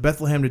is a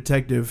Bethlehem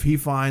detective. He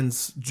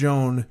finds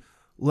Joan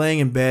laying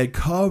in bed,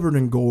 covered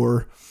in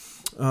gore.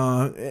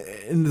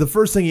 And the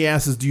first thing he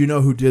asks is, do you know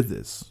who did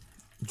this?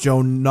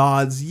 Joan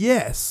nods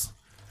yes.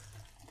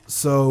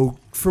 So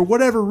for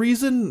whatever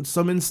reason,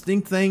 some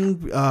instinct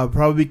thing,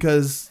 probably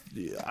because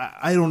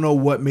I don't know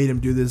what made him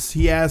do this.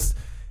 He asked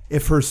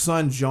if her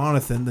son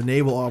Jonathan, the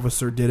naval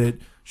officer, did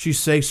it. She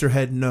shakes her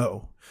head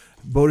no.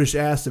 Bodish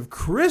asked if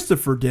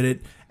Christopher did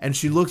it, and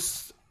she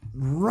looks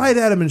right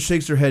at him and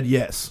shakes her head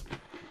yes.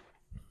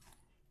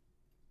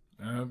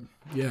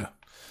 Yeah.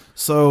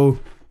 So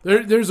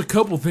there's a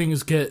couple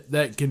things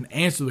that can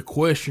answer the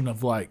question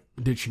of like,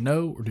 did she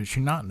know or did she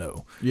not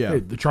know? Yeah. Hey,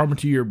 the trauma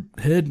to your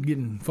head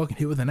getting fucking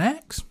hit with an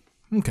axe?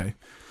 Okay.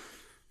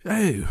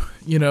 Hey,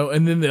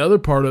 and then the other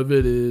part of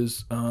it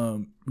is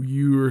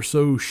you were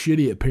so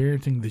shitty at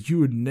parenting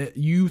that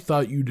you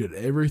thought you did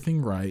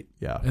everything right.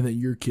 Yeah. And that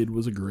your kid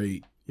was a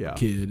great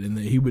kid and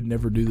that he would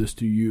never do this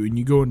to you. And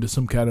you go into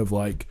some kind of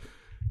like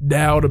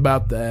doubt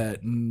about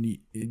that. And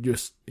it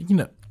just,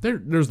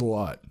 there's a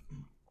lot.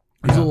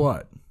 There's a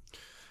lot.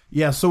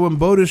 Yeah, so when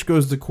Bodish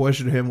goes to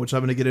question him, which I'm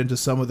going to get into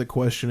some of the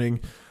questioning,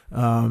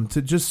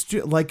 to just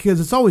like, because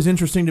it's always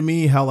interesting to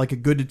me how like a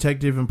good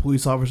detective and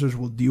police officers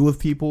will deal with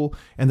people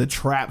and the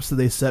traps that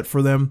they set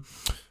for them.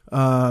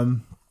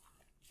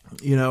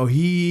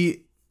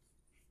 He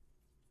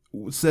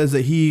says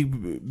that he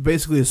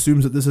basically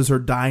assumes that this is her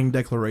dying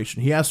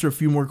declaration. He asks her a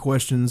few more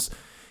questions,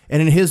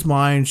 and in his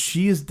mind,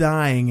 she is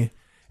dying,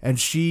 and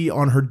she,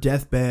 on her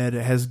deathbed,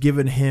 has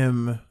given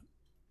him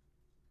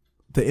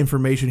the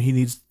information he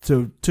needs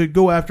to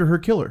go after her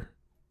killer.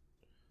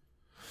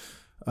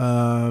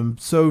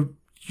 So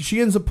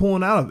she ends up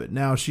pulling out of it.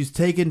 Now she's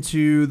taken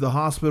to the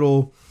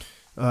hospital.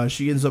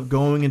 She ends up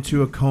going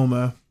into a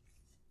coma.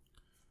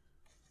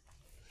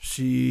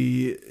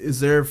 She is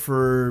there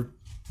for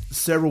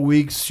several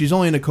weeks. She's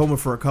only in a coma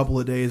for a couple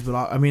of days, but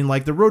I mean,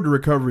 like, the road to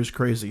recovery is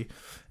crazy.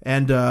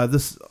 And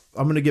this,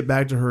 I'm going to get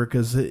back to her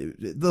because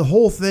the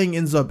whole thing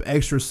ends up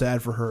extra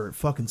sad for her. It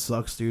fucking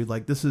sucks, dude.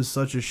 Like, this is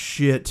such a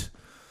shit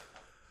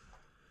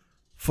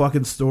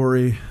fucking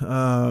story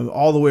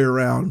all the way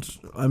around.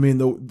 I mean,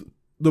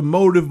 the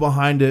motive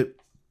behind it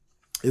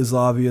is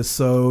obvious.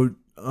 So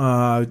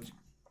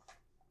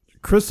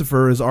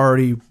Christopher is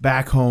already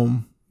back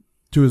home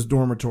to his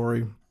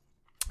dormitory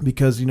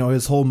because,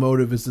 his whole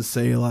motive is to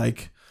say,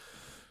 like,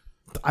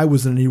 I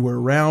wasn't anywhere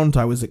around.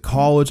 I was at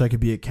college. I could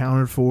be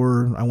accounted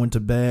for. I went to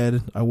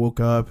bed. I woke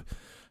up.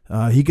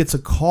 He gets a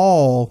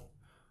call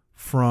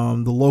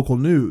from the local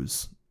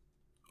news.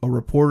 A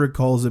reporter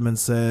calls him and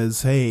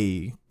says,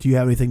 "Hey, do you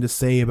have anything to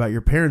say about your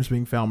parents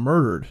being found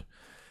murdered?"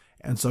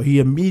 And so he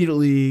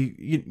immediately,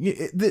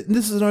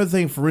 this is another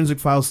thing, forensic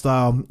file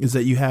style, is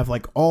that you have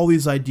like all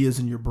these ideas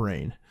in your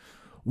brain.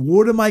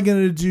 What am I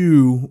going to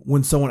do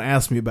when someone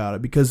asks me about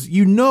it? Because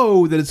you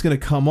know that it's going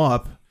to come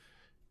up.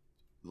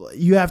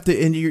 You have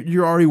to, and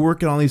you're already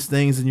working on these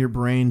things in your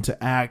brain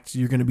to act.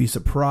 You're going to be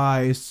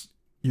surprised.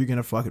 You're going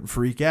to fucking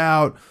freak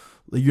out.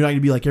 You're not going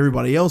to be like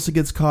everybody else that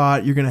gets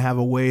caught. You're going to have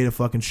a way to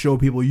fucking show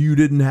people you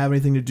didn't have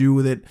anything to do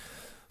with it.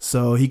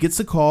 So he gets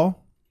a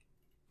call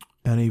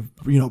and he,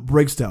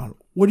 breaks down.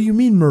 What do you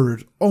mean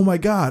murdered? Oh my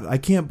God. I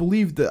can't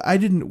believe that I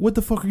didn't. What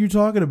the fuck are you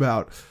talking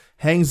about?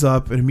 Hangs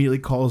up and immediately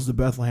calls the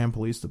Bethlehem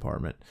Police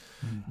Department.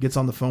 Gets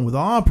on the phone with the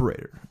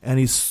operator, and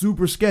he's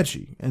super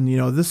sketchy. And,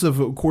 this,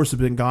 of course, has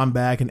been gone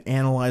back and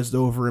analyzed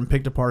over and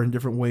picked apart in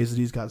different ways that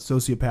he's got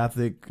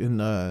sociopathic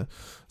and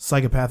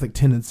psychopathic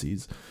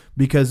tendencies.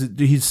 Because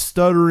he's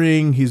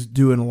stuttering, he's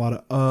doing a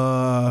lot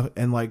of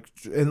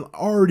and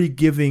already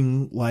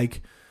giving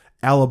like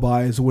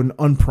alibis when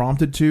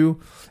unprompted to.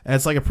 And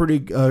it's like a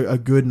pretty a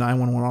good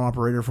 911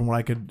 operator from what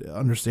I could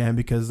understand,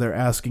 because they're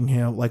asking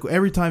him like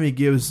every time he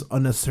gives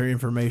unnecessary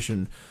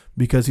information,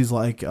 because he's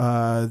like,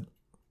 "Are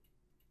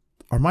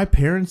my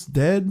parents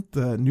dead?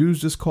 The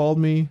news just called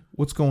me.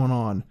 What's going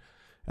on?"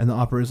 And the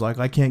operator's like,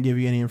 "I can't give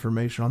you any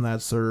information on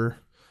that, sir.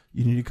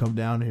 You need to come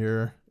down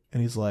here."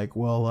 And he's like,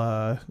 "Well,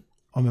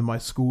 I'm in my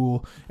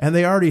school," and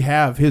they already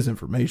have his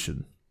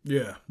information.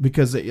 Yeah,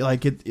 because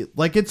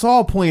it's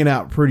all playing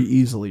out pretty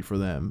easily for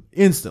them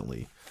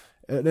instantly.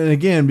 And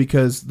again,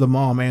 because the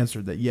mom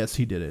answered that yes,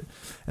 he did it,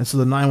 and so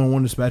the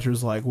 911 dispatcher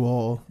is like,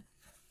 "Well,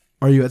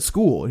 are you at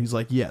school?" And he's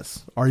like,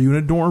 "Yes." "Are you in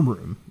a dorm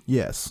room?"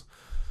 "Yes."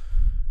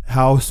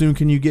 "How soon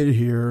can you get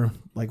here?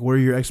 Like, what are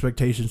your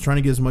expectations?" Trying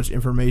to get as much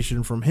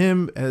information from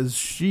him as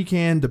she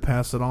can to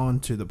pass it on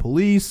to the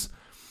police.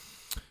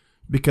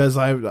 Because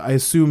I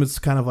assume it's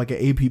kind of like an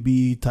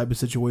APB type of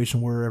situation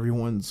where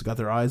everyone's got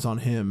their eyes on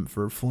him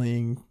for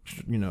fleeing,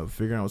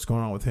 figuring out what's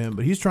going on with him.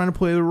 But he's trying to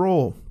play the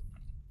role.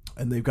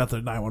 And they've got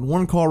the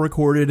 911 call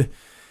recorded.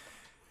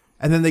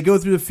 And then they go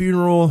through the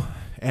funeral,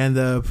 and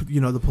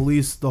the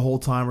police the whole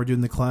time are doing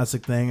the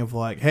classic thing of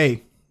like,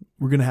 "Hey,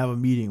 we're going to have a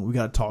meeting. We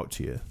got to talk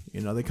to you."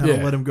 They kind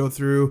of let him go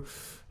through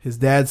his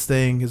dad's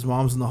thing. His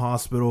mom's in the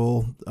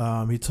hospital.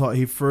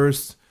 He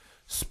first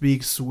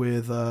speaks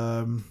with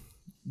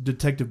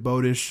Detective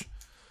Bodish,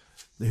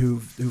 who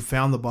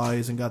found the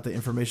bodies and got the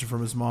information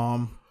from his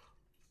mom,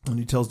 and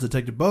he tells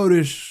Detective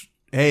Bodish,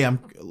 "Hey,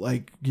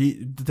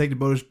 Detective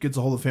Bodish gets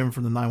a hold of him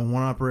from the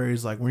 911 operator.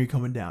 He's like, 'When are you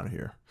coming down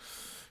here?'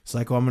 He's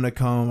like, 'Well, I'm gonna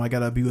come. I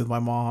gotta be with my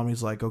mom.'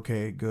 He's like,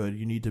 'Okay, good.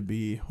 You need to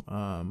be.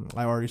 I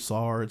already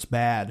saw her. It's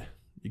bad.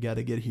 You got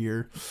to get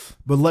here,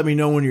 but let me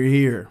know when you're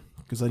here,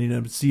 because I need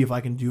to see if I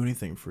can do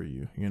anything for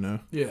you.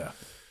 Yeah."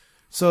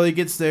 So he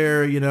gets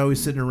there,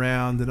 he's sitting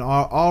around, and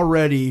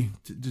already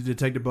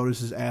Detective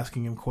Bodish is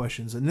asking him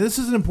questions. And this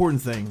is an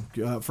important thing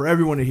for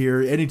everyone to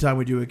hear anytime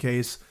we do a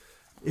case.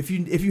 If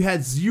you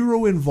had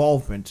zero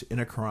involvement in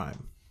a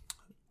crime,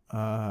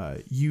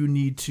 you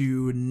need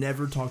to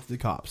never talk to the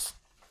cops.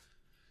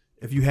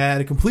 If you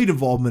had a complete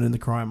involvement in the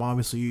crime,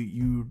 obviously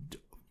you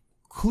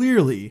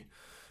clearly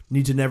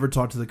need to never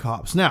talk to the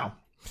cops. Now,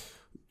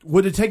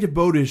 what Detective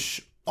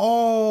Bodish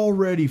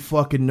already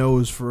fucking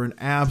knows for an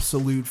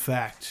absolute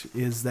fact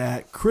is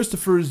that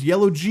Christopher's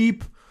yellow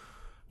Jeep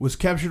was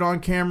captured on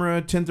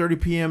camera 10:30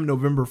 p.m.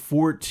 November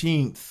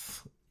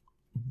 14th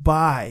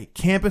by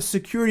campus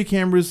security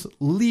cameras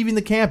leaving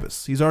the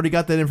campus. He's already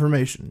got that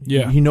information.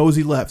 Yeah. He knows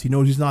he left. He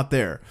knows he's not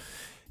there.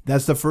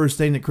 That's the first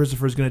thing that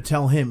Christopher's going to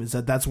tell him, is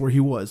that that's where he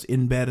was,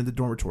 in bed in the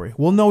dormitory.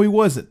 Well, no, he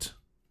wasn't.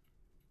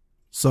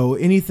 So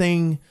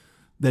anything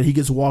that he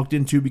gets walked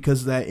into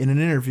because of that in an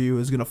interview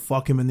is going to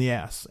fuck him in the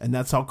ass. And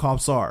that's how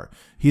cops are.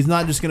 He's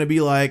not just going to be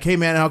like, hey,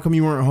 man, how come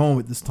you weren't home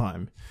at this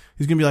time?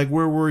 He's going to be like,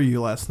 where were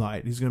you last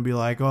night? He's going to be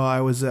like, oh,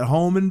 I was at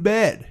home in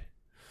bed.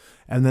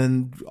 And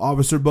then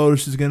Officer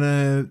Bodish is going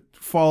to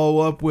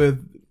follow up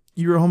with,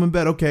 you were home in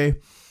bed, okay.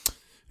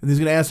 And he's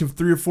going to ask him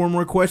 3 or 4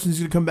 more questions.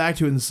 He's going to come back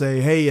to it and say,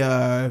 hey,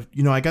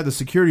 I got the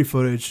security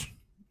footage.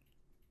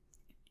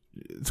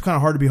 It's kind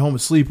of hard to be home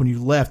asleep when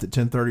you left at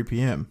 10:30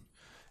 p.m.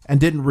 and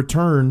didn't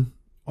return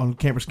on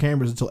campus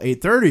cameras until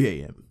 8:30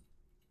 a.m.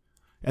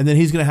 And then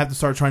he's going to have to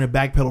start trying to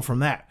backpedal from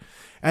that.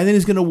 And then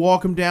he's going to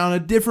walk him down a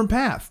different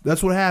path.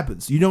 That's what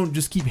happens. You don't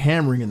just keep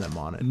hammering them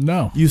on it.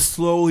 No. You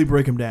slowly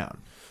break them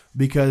down.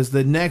 Because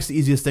the next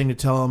easiest thing to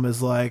tell him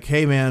is like,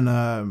 hey, man,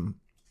 I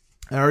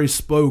already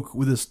spoke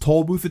with this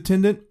toll booth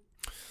attendant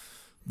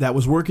that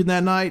was working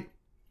that night.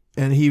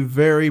 And he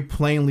very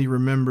plainly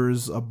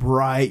remembers a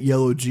bright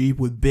yellow Jeep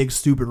with big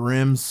stupid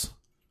rims.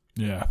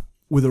 Yeah.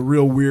 With a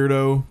real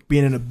weirdo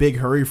being in a big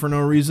hurry for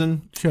no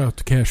reason. Shout out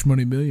to Cash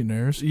Money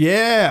Millionaires.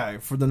 Yeah,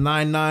 for the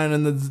 99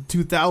 and the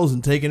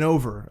 2000 taking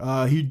over.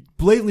 He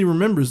blatantly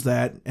remembers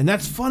that. And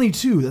that's funny,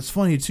 too.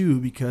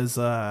 Because,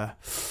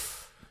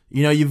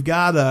 you've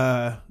got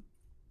a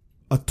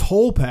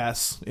toll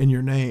pass in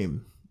your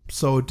name.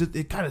 So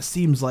it kind of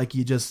seems like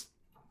you just...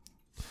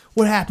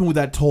 What happened with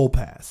that toll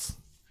pass?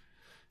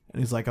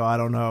 And he's like, oh, I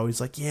don't know. He's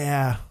like,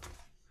 yeah...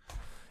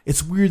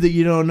 It's weird that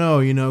you don't know,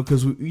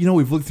 because,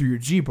 we've looked through your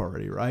Jeep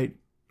already, right?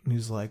 And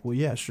he's like, well,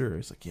 yeah, sure.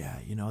 He's like, yeah,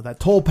 that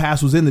toll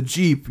pass was in the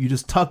Jeep. You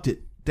just tucked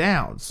it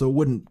down so it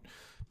wouldn't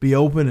be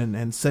open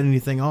and set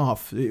anything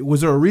off.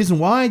 Was there a reason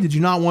why? Did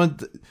you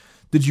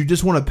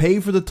just want to pay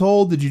for the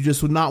toll? Did you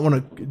just not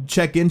want to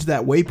check into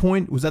that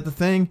waypoint? Was that the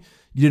thing?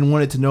 You didn't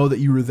want it to know that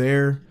you were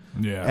there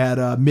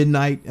at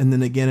midnight and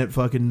then again at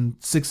fucking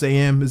 6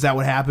 a.m.? Is that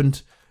what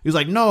happened? He was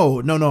like,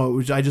 no.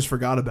 I just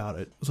forgot about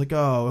it. I was like,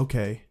 oh,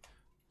 okay.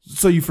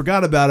 So you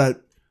forgot about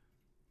it,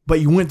 but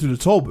you went through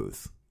the toll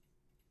booth.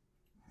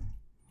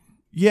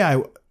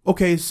 Yeah,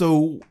 okay,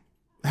 so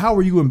how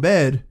were you in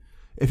bed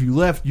if you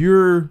left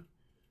your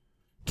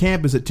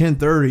campus at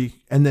 10:30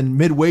 and then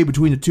midway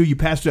between the two you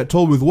passed through that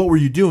toll booth? What were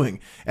you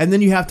doing? And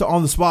then you have to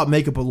on the spot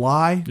make up a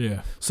lie.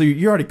 Yeah. So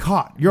you're already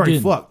caught. You're already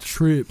fucked.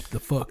 Tripped the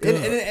fuck up.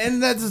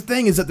 And that's the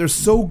thing, is that they're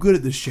so good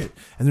at this shit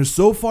and they're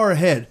so far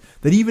ahead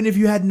that even if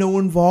you had no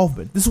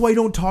involvement, this is why you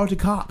don't talk to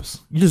cops.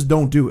 You just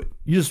don't do it.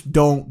 You just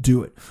don't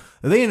do it.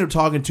 They end up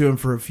talking to him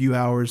for a few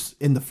hours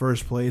in the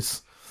first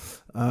place.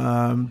 He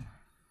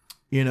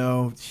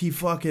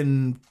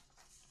fucking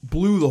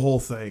blew the whole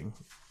thing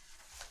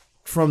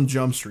from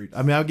Jump Street.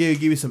 I mean, I'll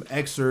give you some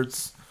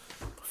excerpts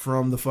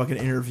from the fucking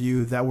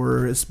interview that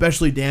were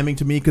especially damning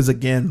to me because,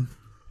 again,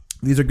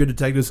 these are good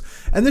detectives.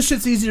 And this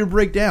shit's easy to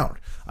break down.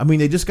 I mean,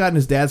 they just got in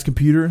his dad's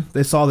computer.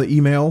 They saw the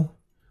email.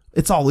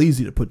 It's all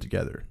easy to put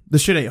together.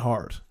 This shit ain't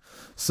hard.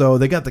 So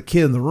they got the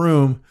kid in the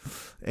room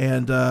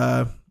and,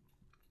 they're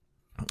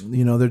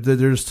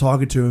just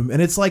talking to him.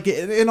 And it's like,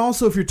 and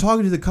also if you're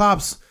talking to the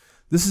cops,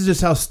 this is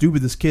just how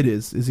stupid this kid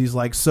is he's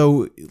like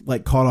so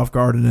like caught off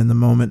guard and in the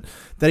moment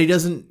that he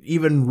doesn't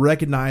even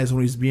recognize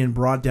when he's being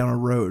brought down a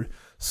road.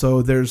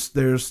 So there's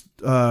 3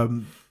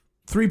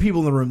 people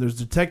in the room. There's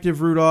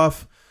Detective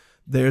Rudolph,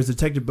 there's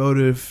Detective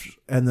Bodish,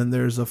 and then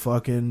there's a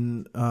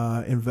fucking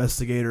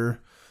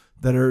investigator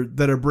that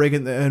are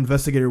breaking the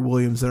investigator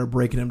Williams that are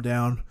breaking him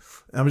down.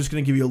 I'm just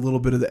going to give you a little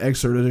bit of the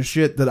excerpt of the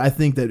shit that I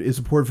think that is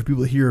important for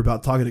people to hear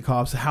about talking to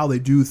cops, how they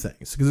do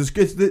things. Because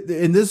it's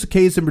in this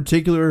case in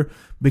particular,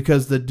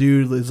 because the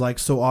dude is like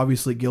so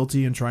obviously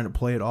guilty and trying to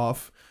play it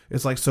off,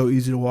 it's like so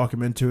easy to walk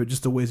him into it,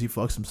 just the ways he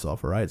fucks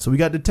himself. All right. So we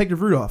got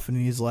Detective Rudolph, and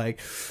he's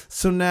like,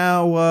 so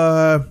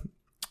now,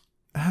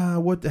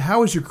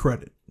 how is your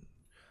credit?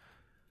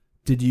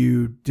 Did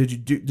you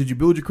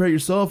build your credit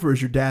yourself, or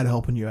is your dad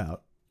helping you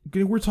out?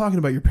 We're talking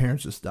about your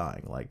parents just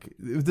dying. Like,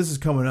 if this is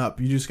coming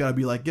up, you just got to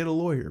be like, get a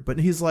lawyer. But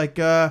he's like,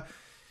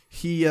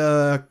 he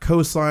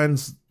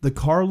co-signs the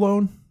car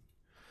loan.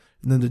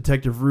 And then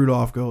Detective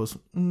Rudolph goes,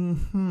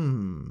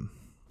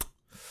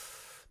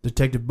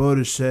 Detective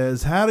Bodish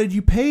says, how did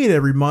you pay it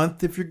every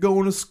month if you're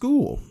going to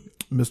school?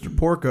 Mr.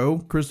 Porco,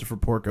 Christopher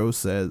Porco,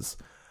 says,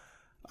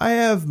 I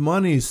have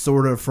money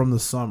sort of from the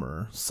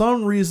summer.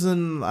 Some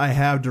reason I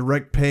have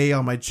direct pay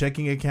on my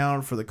checking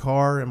account for the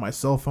car and my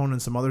cell phone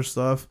and some other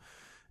stuff.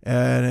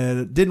 And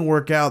it didn't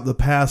work out the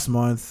past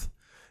month.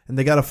 And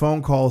they got a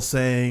phone call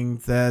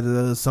saying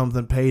that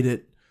something paid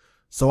it.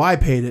 So I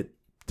paid it.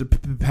 The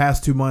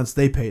past 2 months,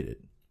 they paid it.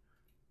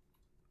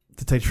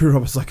 Detective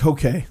Rudolph was like,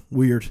 okay,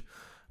 weird.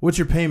 What's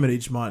your payment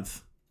each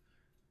month?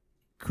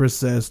 Chris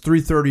says,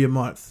 $330 a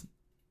month.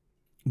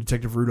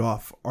 Detective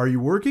Rudolph, are you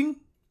working?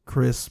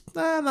 Chris,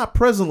 not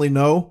presently,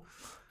 no.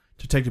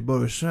 Detective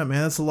Bodish,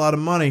 man, that's a lot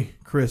of money.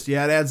 Chris,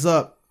 yeah, it adds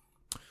up.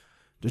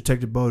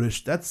 Detective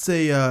Bodish, that's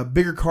a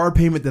bigger car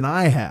payment than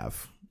I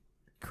have.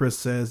 Chris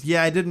says,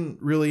 yeah, I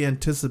didn't really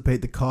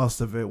anticipate the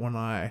cost of it when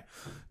I...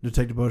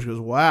 Detective Bodish goes,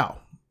 wow,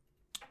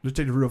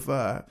 Detective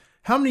Rudolph,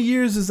 how many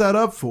years is that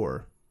up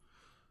for?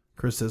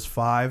 Chris says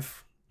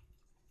 5.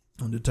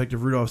 And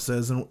Detective Rudolph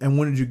says, and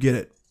when did you get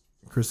it?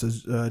 Chris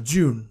says,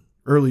 June,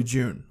 early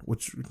June,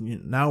 which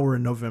now we're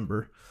in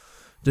November.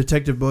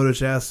 Detective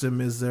Bowditch asks him,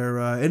 is there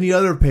any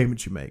other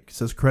payments you make? He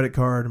says, credit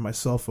card and my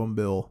cell phone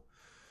bill.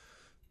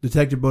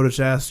 Detective Bowditch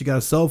asks, you got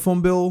a cell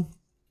phone bill?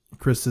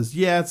 Chris says,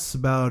 yeah, it's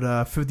about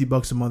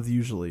 $50 a month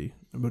usually.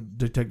 But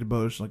Detective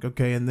Bowditch is like,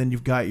 okay, and then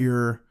you've got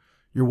your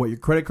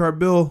credit card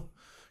bill?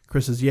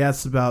 Chris says, yeah,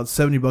 it's about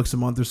 $70 a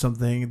month or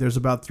something. There's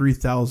about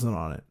 $3,000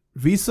 on it.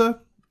 Visa?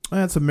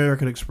 That's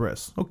American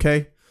Express.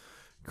 Okay.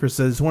 Chris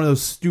says, it's one of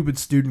those stupid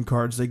student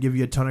cards. They give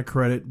you a ton of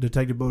credit.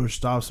 Detective Bowditch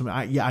stops him.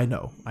 I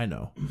know.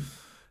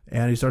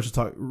 And he starts to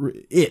talk.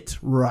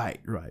 Right.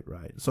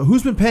 So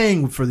who's been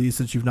paying for these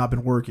since you've not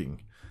been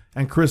working?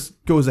 And Chris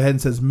goes ahead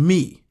and says,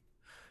 me.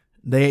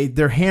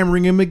 They're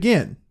hammering him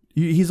again.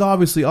 He's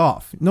obviously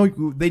off. No,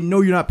 they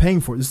know you're not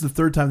paying for it. This is the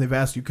third time they've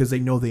asked you because they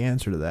know the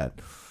answer to that.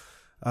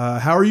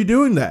 How are you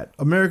doing that?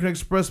 American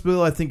Express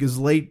bill, I think, is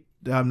late.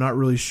 I'm not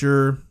really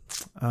sure.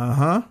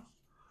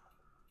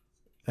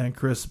 And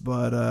Chris,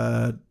 but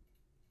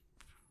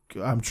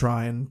I'm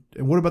trying.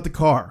 And what about the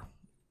car?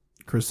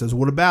 Chris says,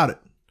 what about it?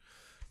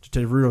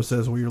 Detective Rudolph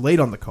says, well, you're late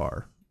on the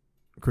car.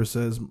 Chris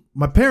says,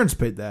 my parents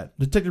paid that.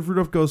 Detective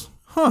Rudolph goes,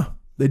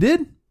 they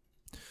did?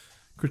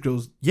 Chris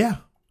goes, yeah.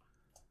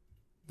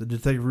 The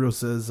Detective Rudolph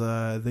says,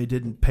 they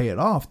didn't pay it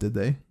off, did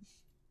they?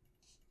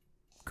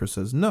 Chris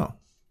says, no.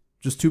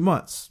 Just 2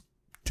 months.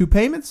 2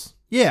 payments?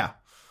 Yeah.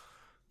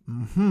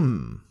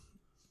 And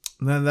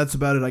then that's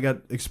about it. I got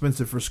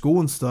expensive for school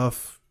and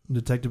stuff.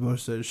 Detective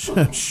Bush says,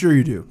 sure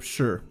you do.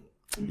 Sure.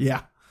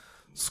 Yeah.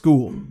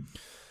 School.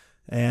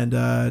 And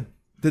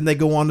then they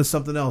go on to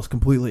something else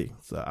completely.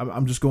 So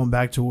I'm just going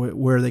back to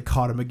where they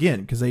caught him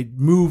again because they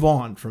move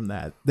on from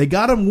that. They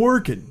got him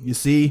working, you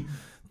see.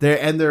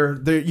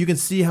 They're you can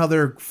see how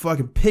they're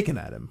fucking picking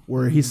at him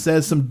where he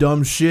says some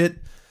dumb shit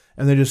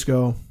and they just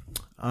go,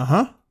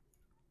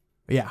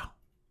 yeah,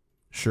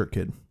 sure,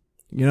 kid.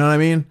 You know what I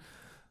mean?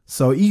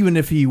 So even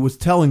if he was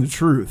telling the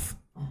truth,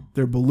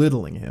 they're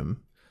belittling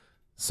him.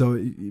 So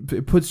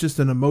it puts just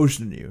an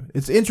emotion in you.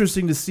 It's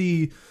interesting to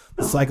see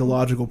the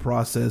psychological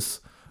process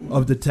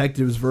of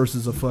detectives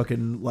versus a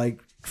fucking,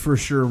 like, for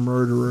sure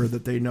murderer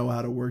that they know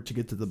how to work to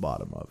get to the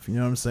bottom of. You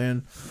know what I'm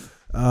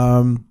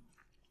saying?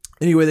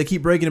 Anyway, they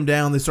keep breaking him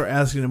down. They start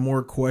asking him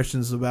more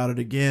questions about it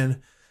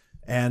again.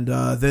 And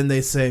then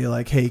they say,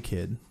 like, hey,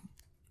 kid,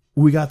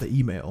 we got the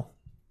email.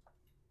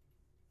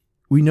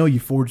 We know you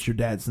forged your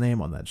dad's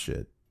name on that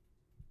shit.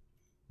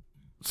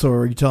 So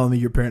are you telling me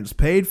your parents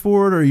paid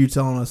for it, or are you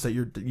telling us that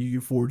you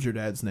forged your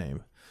dad's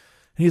name?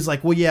 And he's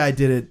like, well, yeah, I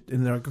did it.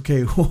 And they're like,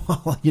 okay,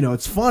 well,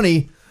 it's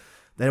funny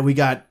that we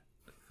got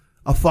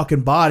a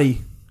fucking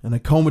body and a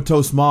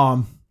comatose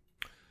mom,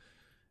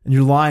 and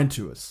you're lying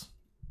to us.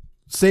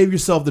 Save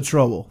yourself the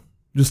trouble.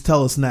 Just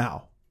tell us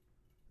now.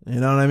 You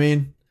know what I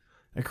mean?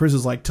 And Chris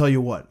is like, tell you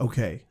what,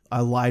 okay,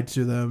 I lied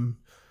to them.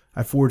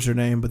 I forged their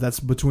name, but that's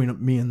between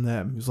me and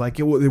them. He's like,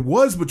 it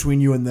was between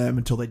you and them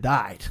until they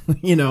died,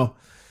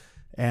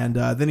 And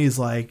then he's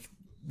like,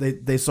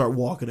 they start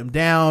walking him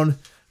down.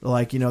 They're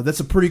like, that's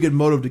a pretty good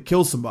motive to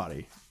kill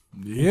somebody.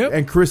 Yep.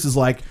 And Chris is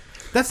like,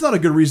 that's not a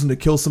good reason to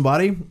kill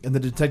somebody. And the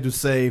detectives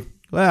say,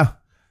 well,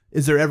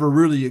 is there ever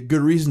really a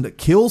good reason to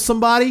kill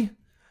somebody?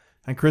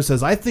 And Chris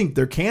says, I think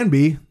there can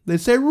be. They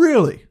say,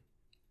 really?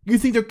 You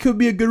think there could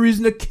be a good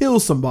reason to kill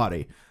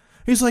somebody?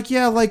 He's like,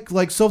 yeah,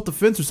 like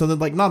self-defense or something,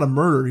 like not a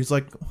murder. He's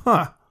like,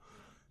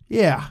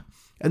 yeah.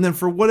 And then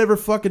for whatever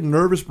fucking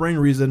nervous brain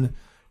reason,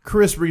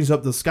 Chris brings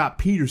up the Scott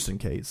Peterson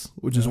case,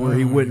 which is where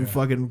he went and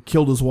fucking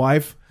killed his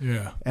wife.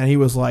 Yeah. And he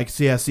was like,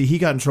 see, he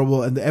got in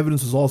trouble, and the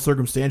evidence was all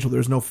circumstantial.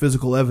 There's no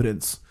physical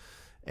evidence.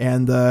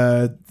 And,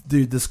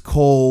 dude, this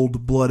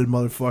cold-blooded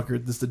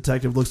motherfucker, this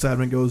detective looks at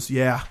him and goes,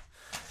 yeah,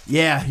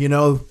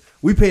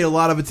 we pay a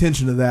lot of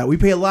attention to that. We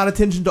pay a lot of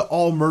attention to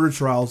all murder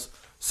trials,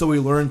 so we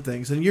learn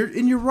things. And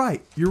you're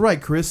right. You're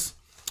right, Chris.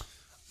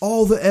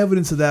 All the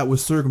evidence of that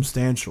was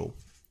circumstantial.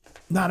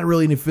 Not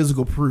really any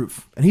physical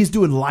proof. And he's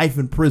doing life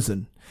in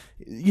prison.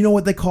 You know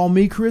what they call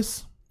me,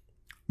 Chris?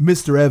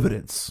 Mr.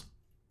 Evidence.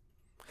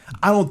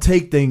 I don't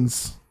take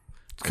things...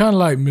 It's kind of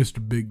like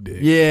Mr. Big Dick.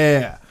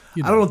 Yeah.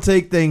 I don't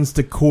take things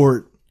to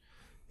court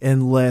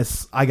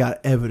unless I got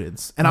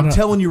evidence. And I'm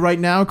telling you right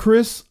now,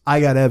 Chris, I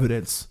got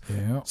evidence.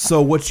 Yeah.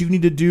 So what you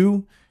need to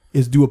do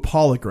is do a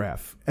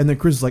polygraph. And then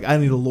Chris is like, I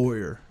need a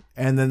lawyer.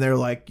 And then they're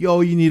like,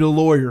 yo, you need a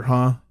lawyer,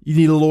 huh? You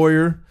need a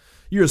lawyer?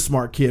 You're a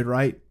smart kid,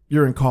 right?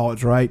 You're in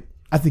college, right?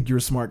 I think you're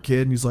a smart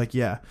kid. And he's like,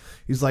 yeah.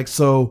 He's like,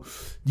 so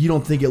you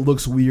don't think it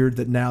looks weird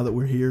that now that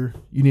we're here,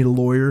 you need a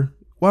lawyer?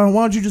 Why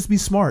don't you just be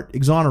smart?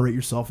 Exonerate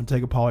yourself and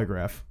take a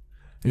polygraph.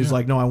 And he's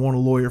like, no, I want a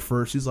lawyer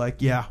first. He's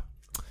like, yeah,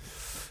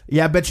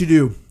 I bet you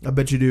do.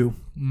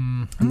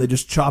 Mm-hmm. And they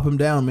just chop him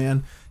down,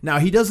 man. Now,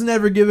 he doesn't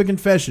ever give a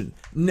confession.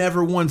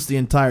 Never once the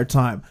entire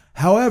time.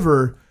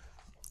 However,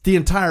 the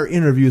entire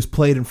interview is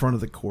played in front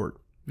of the court.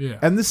 Yeah.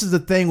 And this is the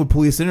thing with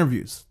police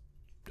interviews.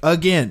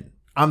 Again,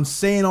 I'm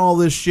saying all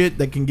this shit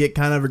that can get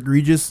kind of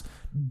egregious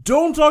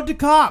Don't talk to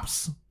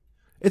cops.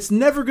 It's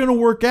never going to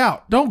work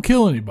out. Don't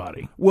kill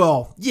anybody.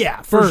 Well,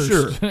 yeah, for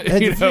sure.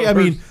 I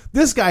mean,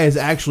 this guy is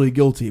actually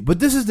guilty, but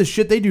this is the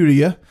shit they do to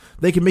you.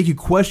 They can make you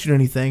question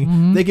anything.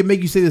 Mm-hmm. They can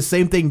make you say the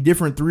same thing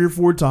different 3 or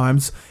 4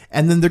 times,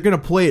 and then they're going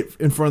to play it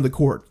in front of the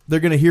court. They're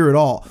going to hear it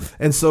all.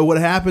 And so what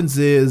happens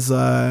is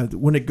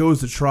when it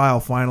goes to trial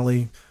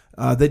finally,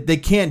 they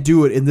can't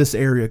do it in this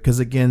area because,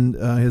 again,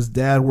 his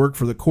dad worked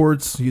for the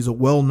courts. He's a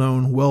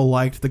well-known,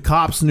 well-liked. The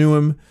cops knew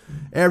him.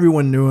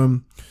 Everyone knew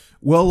him.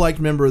 Well-liked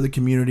member of the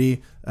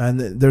community. And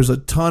there's a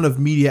ton of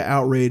media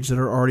outrage that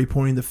are already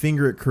pointing the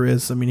finger at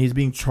Chris. I mean, he's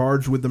being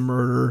charged with the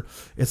murder.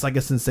 It's like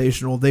a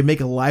sensational. They make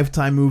a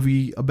Lifetime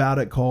movie about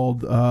it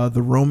called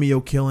The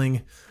Romeo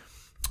Killing.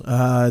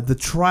 The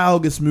trial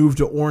gets moved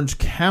to Orange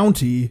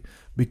County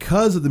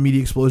because of the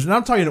media explosion.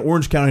 I'm talking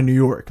Orange County, New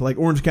York. Like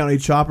Orange County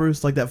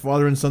choppers. Like that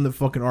father and son that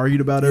fucking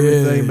argued about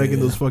everything, making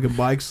those fucking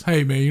bikes.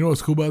 Hey, man, you know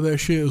what's cool about that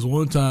shit? Is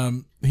one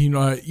time, you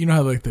know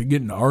how like they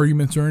get into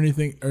arguments or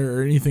anything,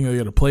 they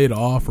got to play it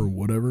off or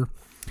whatever.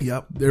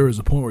 Yep. There was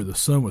a point where the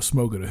son was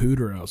smoking a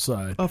hooter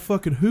outside. A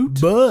fucking hoot?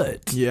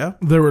 But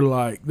they were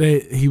like,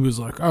 he was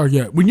like, oh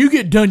yeah, when you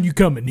get done, you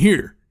come in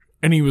here.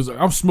 And he was like,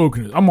 I'm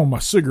smoking it. I'm on my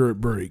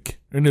cigarette break.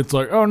 And it's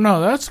like, oh no,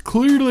 that's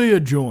clearly a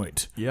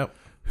joint. Yep.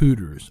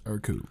 Hooters are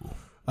cool.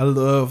 I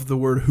love the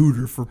word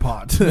hooter for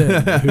pot.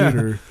 Yeah,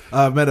 hooter.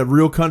 I met a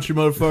real country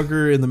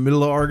motherfucker in the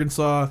middle of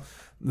Arkansas.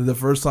 The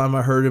first time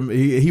I heard him,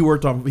 he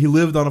lived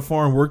on a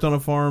farm, worked on a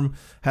farm,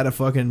 had a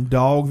fucking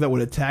dog that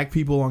would attack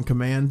people on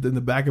command in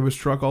the back of his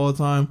truck all the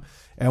time.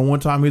 And one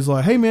time he's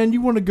like, hey man,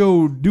 you want to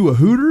go do a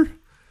hooter?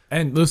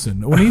 And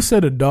listen, when he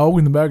said a dog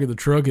in the back of the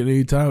truck at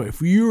any time,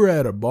 if you were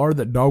at a bar,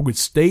 that dog would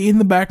stay in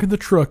the back of the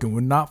truck and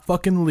would not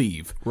fucking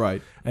leave.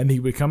 Right. And he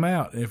would come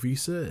out. And if he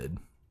said,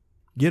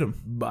 get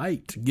him.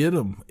 Bite. Get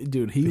him.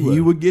 Dude,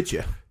 he would get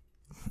you.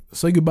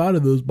 Say goodbye to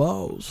those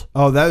balls.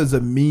 Oh, that was a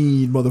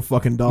mean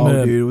motherfucking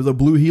dog, dude. It was a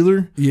blue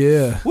healer.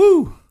 Yeah.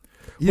 Woo.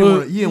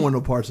 You didn't want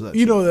no parts of that.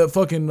 You know that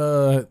fucking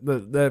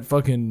that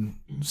fucking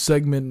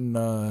segment.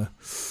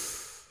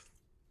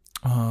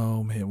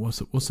 Oh man, what's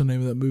the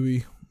name of that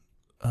movie?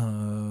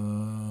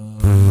 I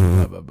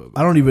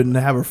don't even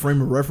have a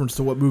frame of reference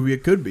to what movie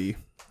it could be.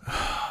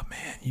 Oh,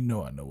 man, I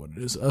know what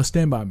it is.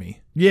 Stand By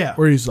Me. Yeah.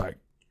 Where he's like,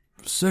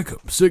 sick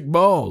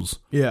balls.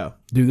 Yeah.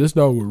 Dude, this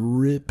dog would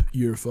rip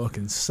your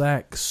fucking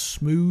sack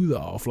smooth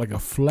off like a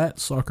flat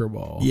soccer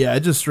ball. Yeah, I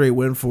just straight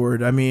went for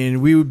it. I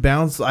mean, I'd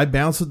bounce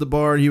at the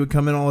bar. He would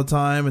come in all the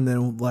time. And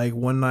then like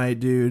one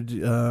night, dude,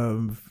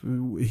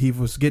 he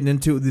was getting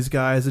into it with these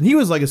guys. And he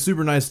was like a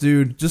super nice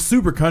dude, just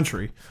super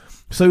country.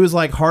 So he was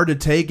like hard to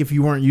take if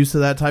you weren't used to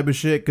that type of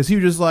shit. Because he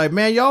was just like,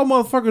 man, y'all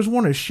motherfuckers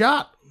want a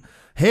shot?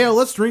 Hell,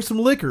 let's drink some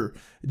liquor.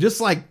 Just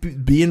like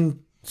being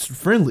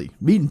friendly,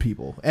 meeting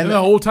people. And the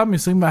whole time he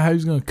seemed about how he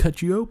was going to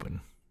cut you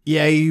open.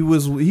 Yeah, he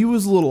was a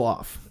little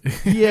off.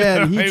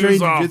 Yeah, he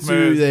trained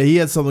jiu-jitsu. Yeah, he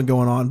had something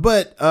going on.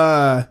 But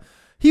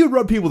he would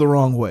rub people the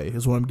wrong way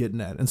is what I'm getting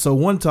at. And so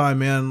one time,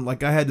 man,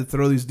 like I had to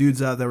throw these dudes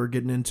out that were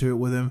getting into it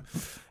with him.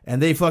 And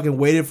they fucking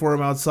waited for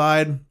him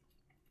outside.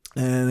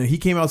 And he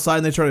came outside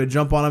and they tried to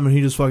jump on him and he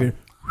just fucking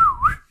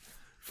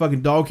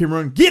dog came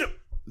running. Get him!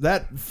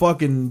 That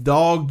fucking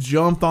dog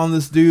jumped on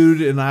this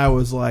dude and I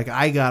was like,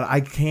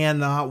 I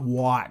cannot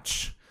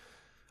watch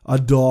a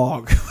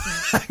dog.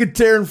 I could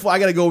tear and fly. I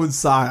gotta go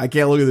inside. I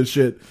can't look at this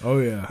shit. Oh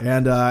yeah.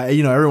 And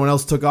everyone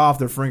else took off.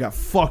 Their friend got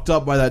fucked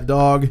up by that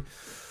dog.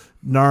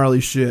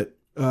 Gnarly shit.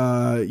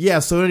 Yeah.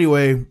 So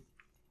anyway,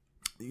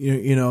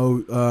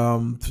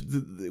 when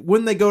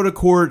they go to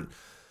court,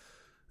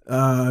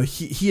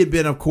 he had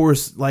been, of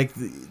course, like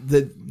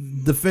the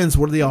defense.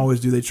 What do they always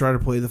do? They try to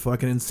play the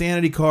fucking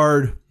insanity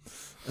card.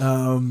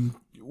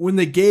 When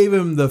they gave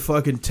him the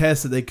fucking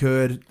test that they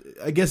could,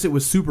 I guess it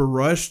was super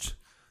rushed.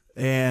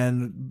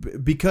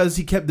 And because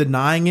he kept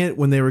denying it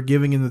when they were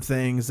giving him the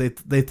things,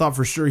 they thought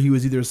for sure he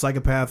was either a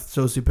psychopath,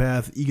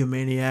 sociopath,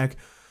 egomaniac,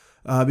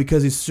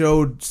 because he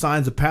showed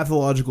signs of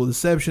pathological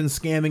deception,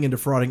 scamming, and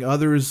defrauding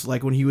others.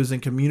 Like when he was in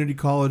community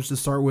college to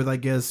start with, I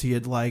guess he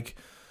had like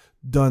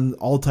done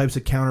all types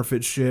of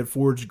counterfeit shit,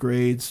 forged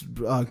grades,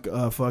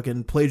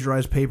 fucking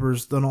plagiarized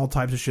papers, done all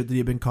types of shit that he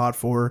had been caught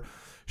for.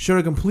 Showed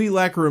a complete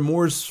lack of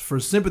remorse for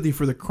sympathy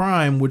for the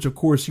crime, which of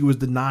course he was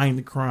denying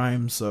the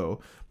crime.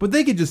 But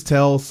they could just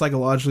tell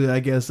psychologically, I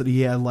guess, that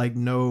he had like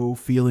no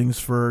feelings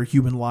for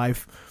human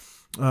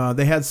life.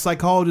 They had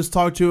psychologists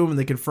talk to him and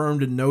they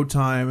confirmed in no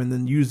time and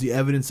then used the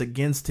evidence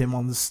against him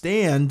on the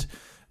stand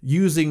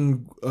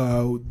using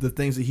the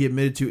things that he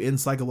admitted to in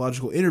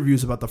psychological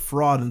interviews about the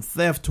fraud and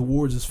theft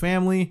towards his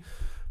family.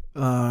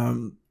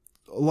 A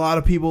lot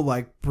of people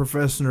like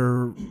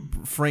Professor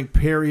Frank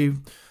Perry,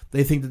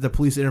 they think that the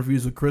police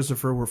interviews with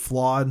Christopher were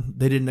flawed.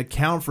 They didn't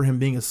account for him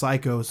being a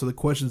psycho. So the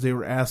questions they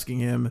were asking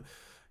him,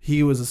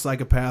 he was a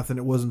psychopath and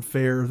it wasn't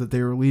fair that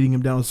they were leading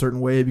him down a certain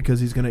way because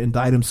he's going to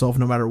indict himself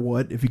no matter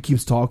what if he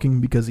keeps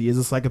talking because he is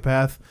a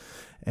psychopath.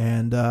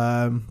 And,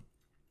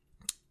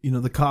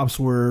 the cops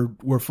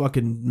were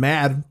fucking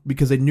mad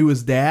because they knew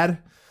his dad.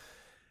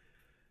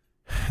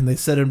 And they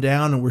set him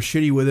down and were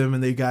shitty with him,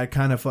 and they got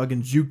kind of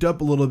fucking juked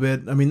up a little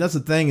bit. I mean, that's the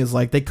thing is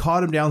like they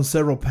caught him down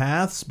several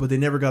paths, but they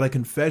never got a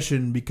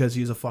confession because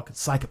he's a fucking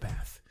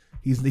psychopath.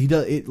 He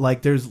does it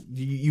like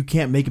you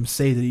can't make him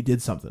say that he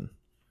did something.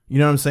 You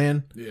know what I'm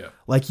saying? Yeah.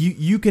 Like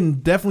you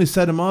can definitely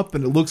set him up,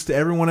 and it looks to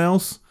everyone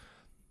else,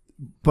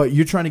 but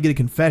you're trying to get a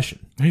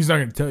confession. He's not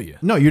going to tell you.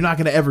 No, you're not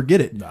going to ever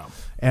get it. No.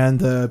 And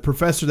the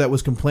professor that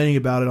was complaining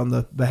about it on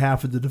the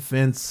behalf of the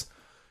defense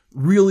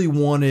really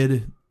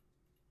wanted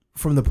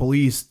from the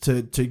police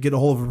to get a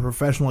hold of a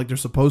professional like they're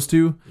supposed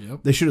to. Yep.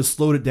 They should have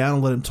slowed it down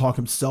and let him talk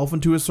himself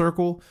into a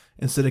circle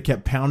instead of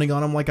kept pounding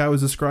on him like I was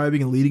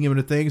describing and leading him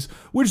into things,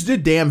 which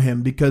did damn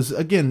him because,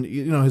 again,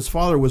 his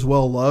father was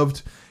well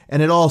loved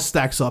and it all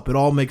stacks up. It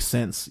all makes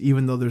sense,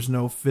 even though there's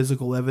no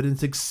physical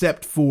evidence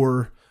except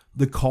for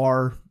the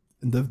car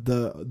and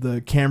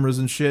the cameras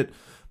and shit.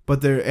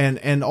 But there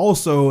and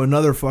also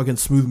another fucking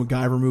smooth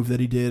MacGyver move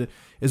that he did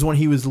is when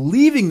he was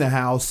leaving the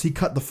house, he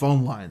cut the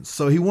phone lines.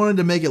 So he wanted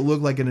to make it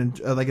look like an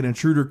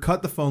intruder,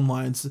 cut the phone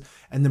lines,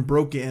 and then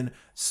broke in,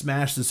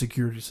 smashed the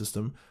security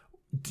system.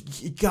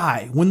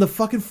 Guy, when the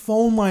fucking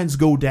phone lines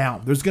go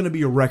down, there's going to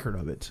be a record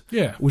of it.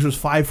 Yeah. Which was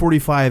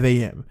 5:45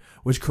 a.m.,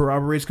 which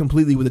corroborates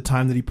completely with the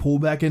time that he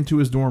pulled back into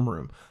his dorm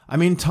room. I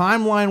mean,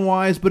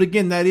 timeline-wise, but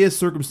again, that is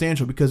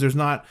circumstantial because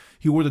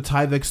he wore the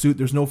Tyvek suit,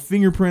 there's no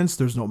fingerprints,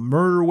 there's no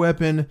murder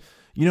weapon.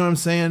 You know what I'm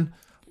saying?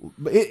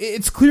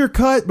 It's clear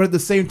cut, but at the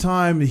same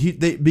time,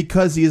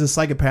 because he is a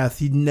psychopath,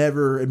 he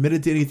never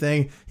admitted to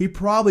anything. He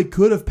probably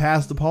could have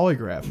passed the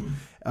polygraph,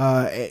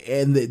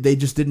 and they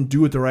just didn't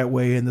do it the right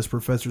way in this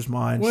professor's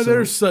mind. Well,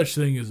 there's such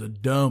thing as a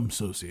dumb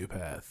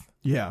sociopath.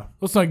 Yeah,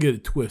 let's not get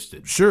it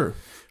twisted. Sure,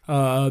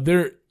 most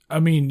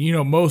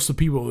of the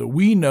people that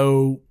we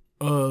know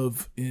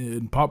of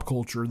in pop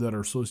culture that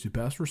are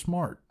sociopaths are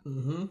smart.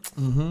 Mm-hmm.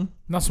 Mm-hmm.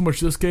 Not so much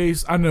this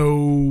case. I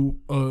know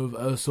of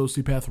a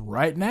sociopath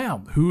right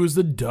now who is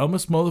the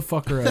dumbest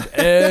motherfucker I've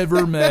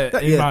ever met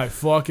in my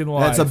fucking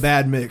life. That's a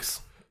bad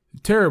mix.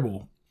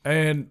 Terrible.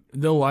 And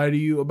they'll lie to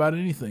you about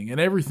anything and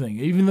everything,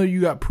 even though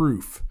you got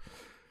proof.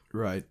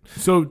 Right.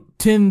 So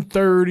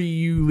 10:30,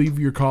 you leave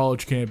your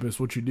college campus.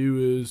 What you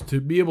do is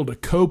to be able to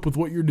cope with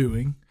what you're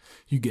doing.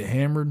 You get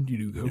hammered,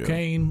 you do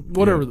cocaine,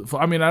 whatever. Yeah.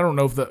 I mean, I don't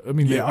know if that. I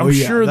mean, yeah. I'm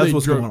sure that's they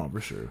what's going on for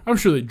sure. I'm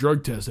sure they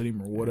drug tested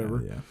him or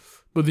whatever. Yeah.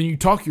 But then you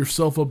talk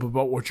yourself up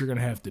about what you're going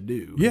to have to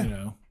do. Yeah. You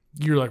know,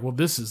 you're like, well,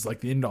 this is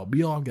like the end all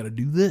be all. I've got to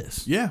do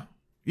this. Yeah.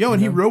 Yeah.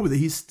 And he wrote with it.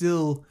 He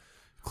still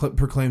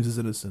proclaims his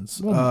innocence.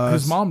 Well,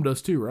 his mom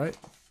does too, right?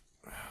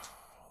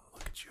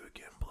 Look at you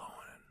again, blowing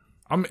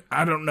it. I mean,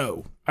 I don't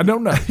know.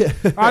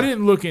 I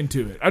didn't look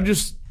into it. I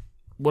just.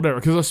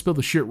 Whatever, because I spelled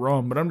the shit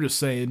wrong, but I'm just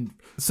saying.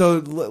 So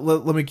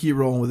let me keep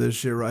rolling with this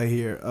shit right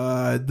here.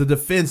 The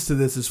defense to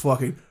this is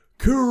fucking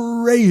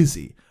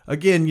crazy.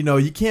 Again,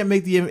 you can't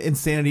make the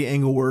insanity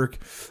angle work.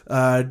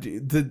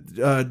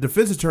 The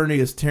defense attorney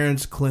is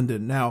Terrence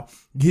Clendon. Now,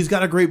 he's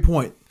got a great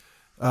point.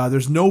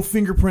 There's no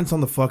fingerprints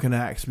on the fucking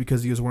axe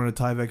because he was wearing a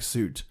Tyvek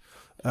suit.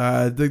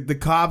 The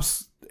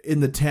cops in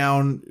the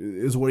town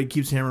is what he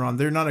keeps hammering on.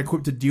 They're not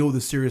equipped to deal with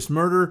a serious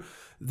murder.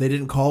 They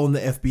didn't call in the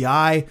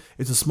FBI.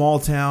 It's a small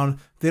town.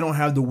 They don't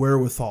have the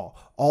wherewithal.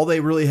 All they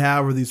really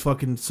have are these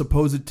fucking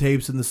supposed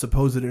tapes and the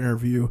supposed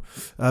interview.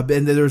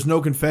 And there's no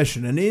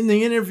confession. And in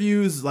the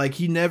interviews, like,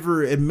 he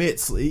never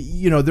admits,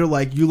 they're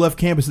like, you left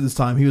campus at this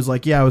time. He was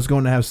like, yeah, I was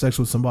going to have sex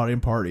with somebody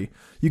and party.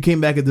 You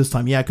came back at this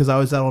time. Yeah, because I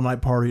was out all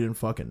night partying and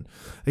fucking.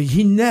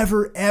 He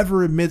never,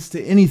 ever admits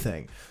to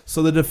anything.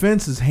 So the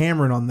defense is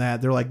hammering on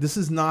that. They're like, this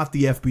is not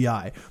the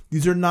FBI.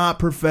 These are not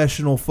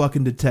professional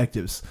fucking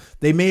detectives.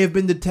 They may have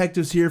been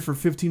detectives here for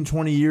 15,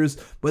 20 years,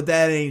 but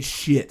that ain't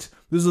shit.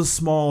 This is a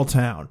small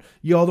town.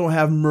 Y'all don't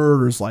have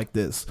murders like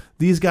this.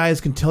 These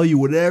guys can tell you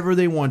whatever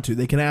they want to.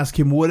 They can ask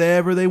him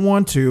whatever they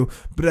want to,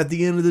 but at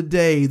the end of the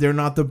day, they're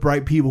not the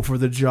bright people for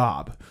the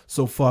job.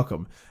 So fuck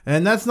them.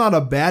 And that's not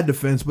a bad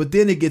defense, but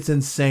then it gets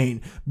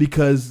insane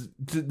because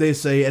they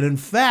say, and in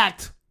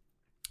fact,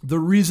 the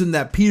reason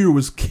that Peter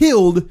was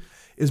killed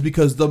is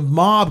because the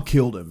mob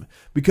killed him.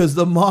 Because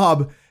the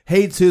mob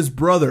hates his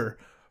brother,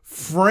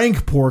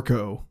 Frank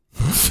Porco,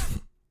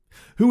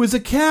 who is a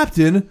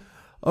captain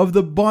of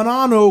the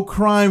Bonanno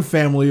crime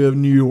family of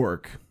New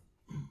York.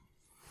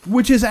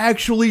 Which is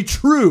actually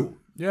true.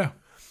 Yeah.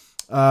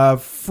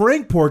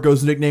 Frank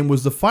Porco's nickname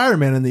was the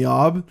fireman in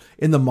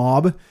the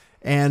mob.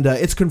 And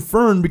it's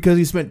confirmed because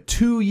he spent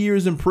 2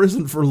 years in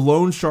prison for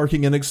loan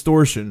sharking and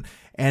extortion.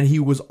 And he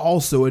was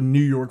also a New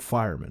York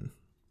fireman.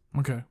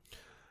 Okay.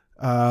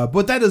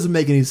 But that doesn't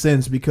make any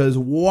sense because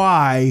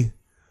why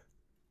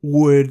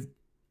would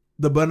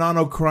the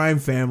Bonanno crime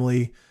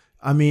family,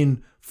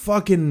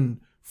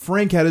 fucking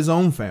Frank had his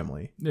own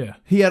family. Yeah.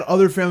 He had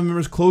other family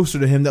members closer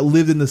to him that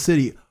lived in the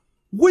city.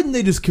 Wouldn't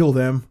they just kill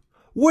them?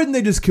 Wouldn't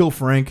they just kill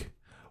Frank?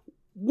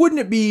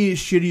 Wouldn't it be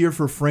shittier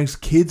for Frank's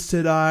kids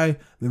to die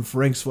than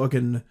Frank's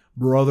fucking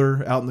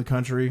brother out in the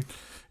country?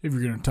 If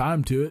you're going to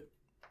time to it.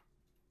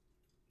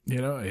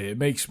 It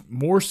makes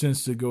more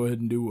sense to go ahead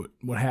and do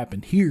what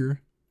happened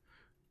here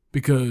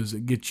because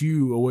it gets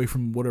you away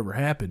from whatever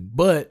happened.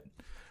 But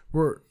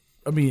we're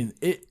I mean,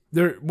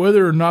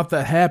 whether or not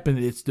that happened,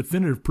 it's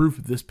definitive proof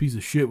that this piece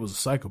of shit was a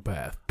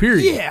psychopath.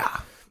 Period. Yeah.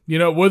 You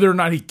know, whether or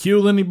not he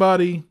killed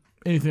anybody,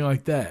 anything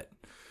like that,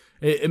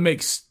 it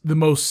makes the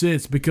most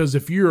sense, because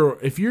if you're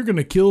going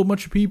to kill a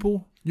bunch of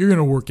people, you're going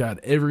to work out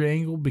every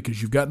angle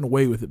because you've gotten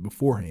away with it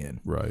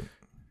beforehand. Right.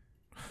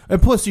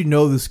 And plus,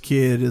 this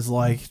kid is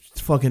like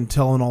fucking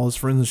telling all his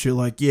friends and shit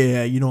like,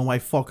 yeah, my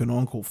fucking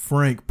Uncle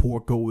Frank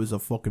Porco is a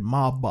fucking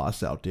mob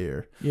boss out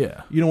there.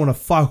 Yeah. You don't want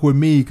to fuck with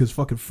me because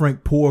fucking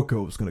Frank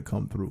Porco is going to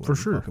come through for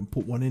sure. Fucking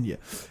put one in you.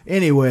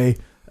 Anyway,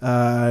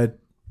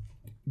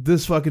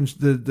 this fucking,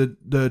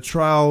 the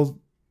trial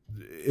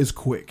is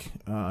quick.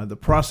 The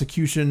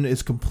prosecution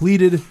is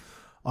completed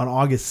on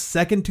August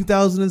 2nd,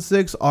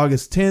 2006.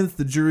 August 10th,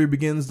 the jury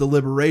begins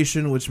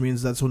deliberation, which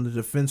means that's when the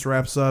defense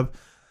wraps up.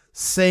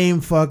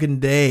 Same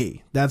fucking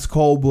day. That's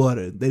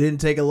cold-blooded. They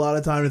didn't take a lot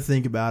of time to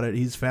think about it.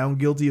 He's found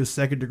guilty of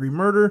second-degree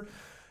murder.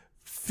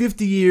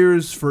 50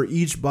 years for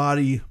each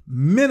body.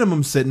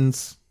 Minimum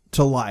sentence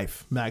to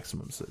life.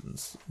 Maximum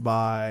sentence.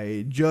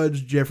 By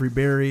Judge Jeffrey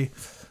Berry,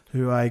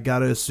 who I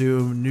gotta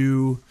assume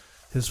knew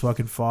his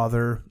fucking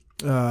father.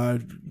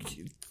 Good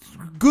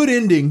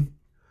ending.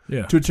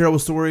 Yeah. To a terrible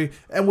story.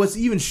 And what's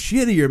even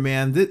shittier,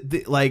 man,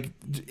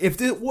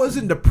 if it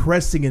wasn't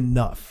depressing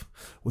enough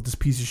what this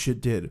piece of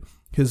shit did,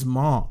 his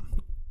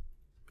mom,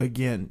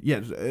 again,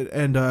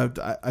 and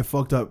I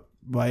fucked up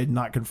by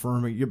not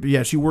confirming. But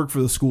yeah, she worked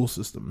for the school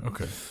system.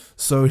 Okay.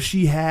 So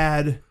she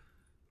had,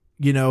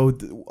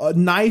 a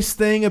nice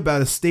thing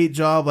about a state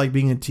job like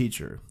being a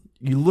teacher.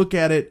 You look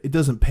at it, it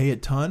doesn't pay a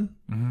ton,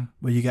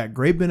 but you got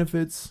great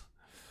benefits,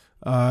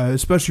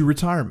 especially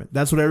retirement.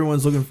 That's what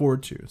everyone's looking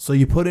forward to. So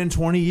you put in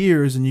 20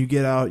 years and you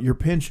get out your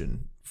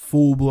pension,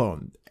 full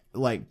blown.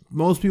 Like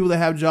most people that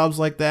have jobs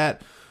like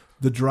that,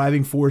 the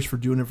driving force for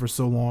doing it for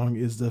so long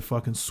is the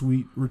fucking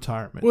sweet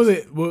retirement.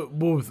 Well,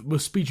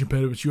 with speech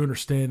impediments, you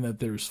understand that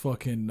there's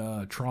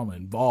fucking trauma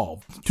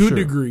involved to a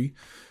degree.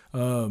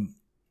 I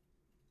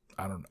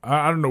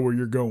don't know where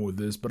you're going with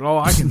this, but all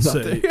I can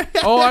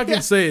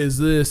say is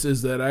this: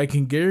 is that I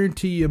can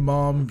guarantee you,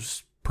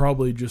 mom's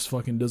probably just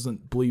fucking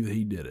doesn't believe that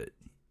he did it.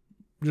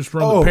 Just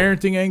from the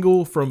parenting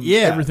angle, from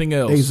everything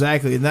else,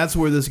 exactly, and that's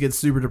where this gets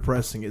super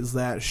depressing. Is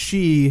that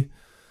she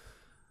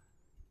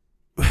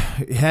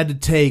had to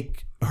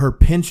take her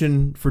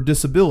pension for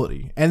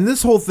disability. And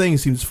this whole thing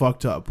seems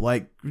fucked up,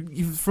 like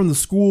from the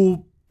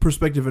school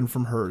perspective and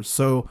from hers.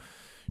 So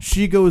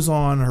she goes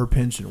on her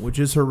pension, which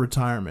is her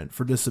retirement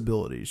for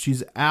disability.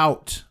 She's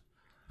out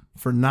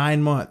for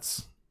 9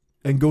 months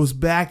and goes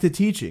back to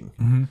teaching.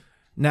 Mm-hmm.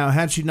 Now,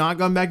 had she not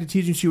gone back to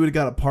teaching, she would have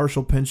got a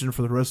partial pension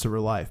for the rest of her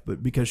life.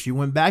 But because she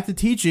went back to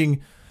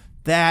teaching,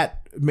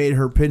 that made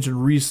her pension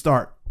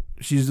restart.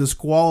 She's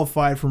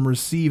disqualified from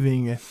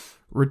receiving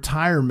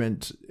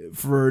retirement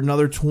for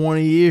another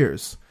 20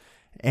 years.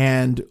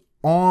 And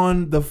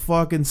on the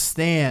fucking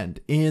stand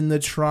in the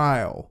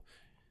trial,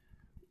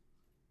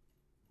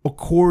 of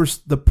course,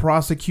 the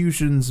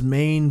prosecution's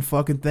main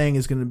fucking thing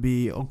is going to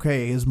be,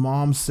 okay, his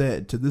mom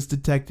said to this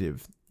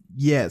detective,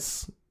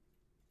 yes,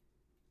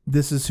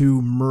 this is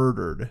who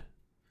murdered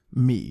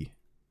me.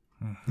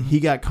 Mm-hmm.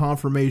 He got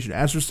confirmation.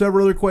 Asked her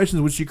several other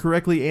questions, which she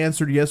correctly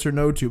answered yes or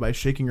no to by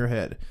shaking her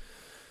head.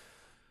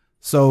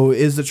 So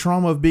is the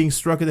trauma of being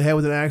struck in the head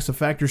with an axe a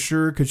factor?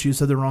 Sure. Could she have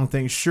said the wrong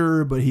thing?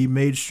 Sure. But he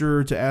made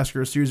sure to ask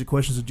her a series of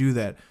questions to do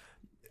that.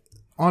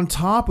 On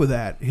top of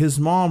that, his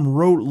mom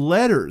wrote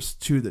letters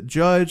to the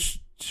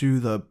judge, to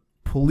the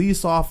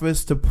police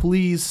office to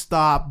please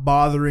stop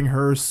bothering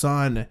her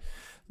son.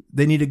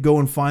 They need to go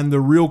and find the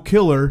real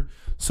killer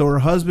so her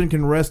husband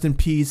can rest in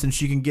peace and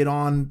she can get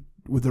on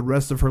with the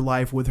rest of her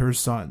life with her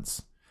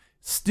sons.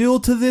 Still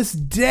to this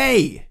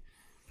day,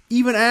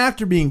 even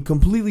after being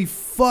completely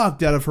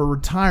fucked out of her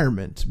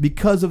retirement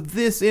because of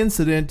this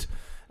incident,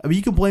 I mean,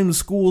 you can blame the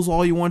schools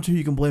all you want to,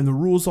 you can blame the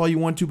rules all you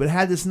want to, but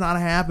had this not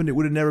happened, it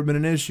would have never been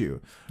an issue.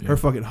 Yeah. Her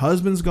fucking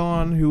husband's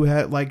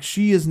gone,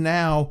 she is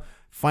now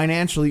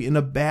financially in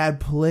a bad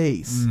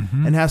place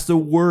and has to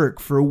work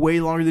for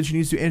way longer than she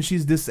needs to, and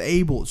she's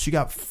disabled. She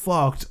got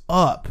fucked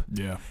up.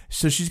 Yeah.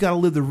 So she's got to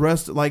live the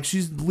rest,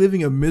 she's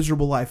living a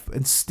miserable life,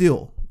 and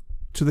still,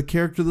 to the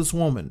character of this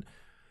woman,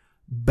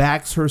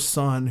 backs her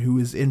son who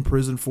is in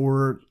prison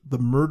for the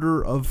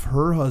murder of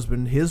her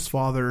husband, his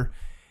father,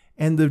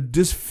 and the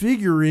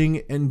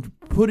disfiguring and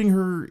putting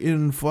her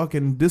in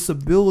fucking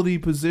disability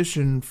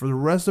position for the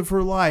rest of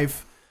her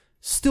life,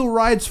 still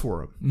rides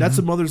for him. That's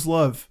a mother's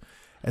love.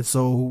 And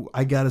so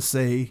I gotta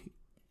say,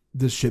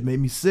 this shit made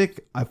me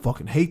sick. I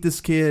fucking hate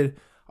this kid.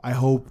 I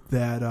hope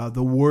that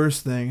the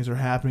worst things are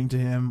happening to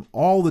him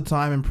all the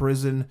time in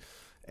prison.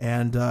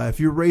 And if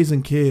you're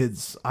raising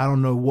kids, I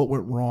don't know what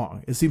went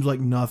wrong. It seems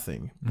like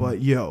nothing. But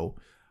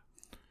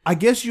I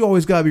guess you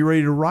always gotta be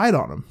ready to ride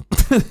on them.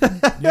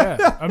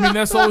 Yeah, I mean,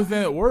 that's the only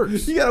thing that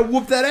works. You gotta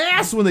whoop that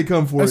ass when they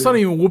come for you. That's not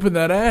even whooping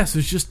that ass.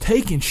 It's just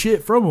taking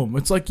shit from them.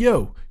 It's like,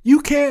 yo,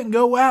 you can't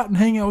go out and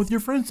hang out with your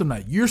friends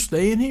tonight. You're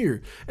staying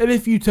here. And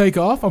if you take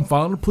off, I'm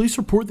filing a police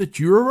report that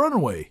you're a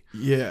runaway.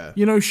 Yeah.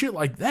 Shit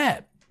like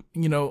that.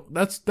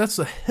 that's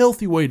a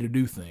healthy way to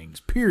do things,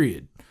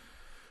 period.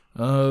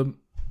 We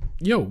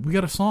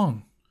got a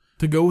song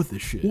to go with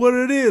this shit. What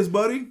it is,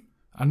 buddy?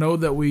 I know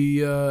that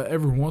we,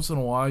 every once in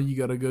a while, you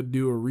got to go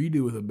do a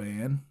redo with a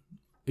band.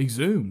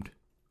 Exhumed.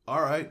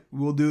 All right,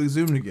 we'll do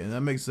Exhumed again.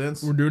 That makes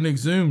sense. We're doing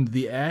Exhumed.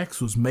 The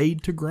axe was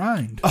made to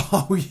grind.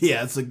 Oh,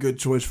 yeah, it's a good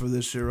choice for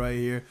this shit right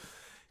here.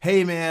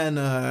 Hey, man,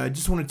 I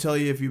just want to tell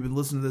you, if you've been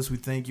listening to this, we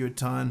thank you a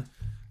ton.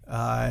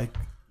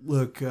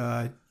 Look,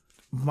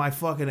 my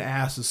fucking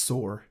ass is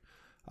sore.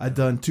 I've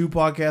done 2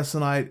 podcasts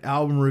tonight,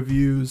 album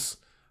reviews,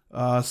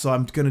 so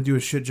I'm going to do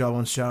a shit job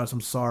on shout-outs. I'm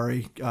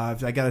sorry. I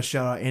got to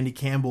shout out Andy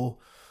Campbell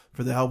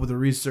for the help with the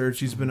research.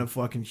 He's been a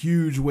fucking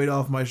huge weight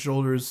off my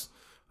shoulders.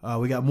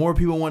 We got more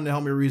people wanting to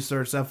help me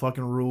research. That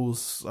fucking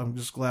rules. I'm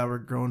just glad we're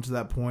growing to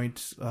that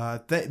point.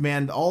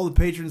 Man, all the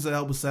patrons that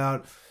help us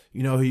out,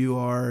 you know who you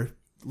are.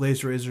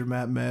 Lace Razor,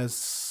 Matt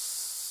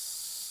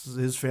Mess,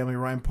 his family,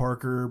 Ryan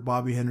Parker,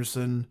 Bobby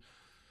Henderson.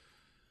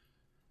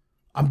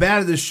 I'm bad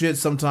at this shit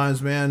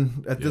sometimes,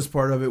 man, at this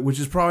part of it, which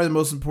is probably the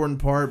most important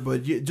part,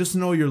 but just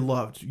know you're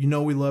loved. You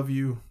know we love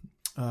you.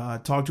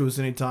 Talk to us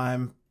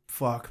anytime.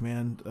 Fuck,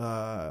 man.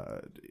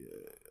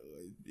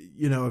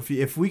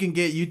 If we can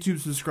get YouTube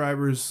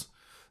subscribers,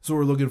 that's what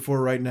we're looking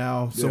for right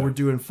now. So we're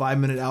doing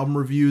 5-minute album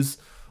reviews.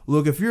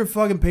 Look, if you're a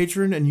fucking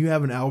patron and you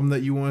have an album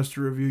that you want us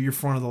to review, you're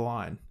front of the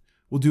line.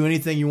 We'll do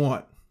anything you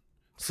want.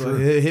 So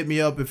hit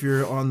me up if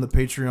you're on the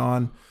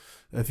Patreon.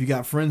 If you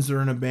got friends that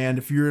are in a band,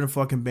 if you're in a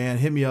fucking band,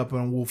 hit me up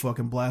and we'll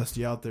fucking blast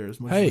you out there as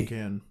much as we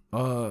can.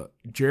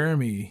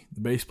 Jeremy,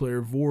 the bass player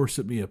of War,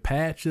 sent me a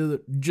patch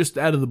just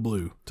out of the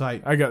blue.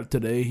 Tight. I got it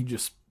today. He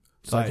just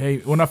like, hey,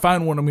 when I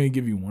find one, I'm going to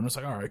give you one. It's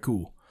like, all right,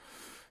 cool.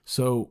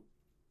 So,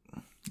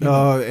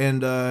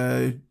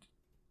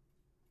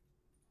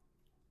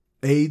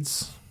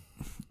 AIDS.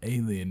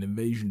 Alien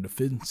Invasion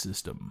Defense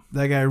System.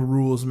 That guy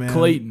rules, man.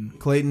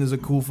 Clayton is a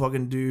cool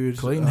fucking dude.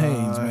 Clayton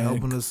Haynes, man.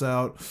 Helping us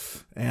out.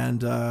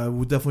 And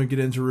we'll definitely get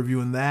into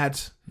reviewing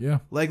that. Yeah.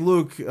 Like,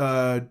 look,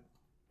 I'm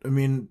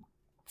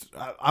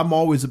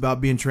always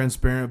about being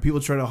transparent. People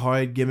try to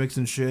hide gimmicks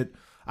and shit.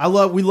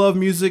 We love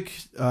music,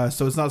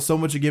 so it's not so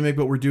much a gimmick,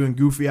 but we're doing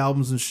goofy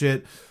albums and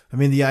shit. I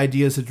mean, the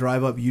idea is to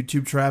drive up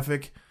YouTube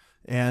traffic.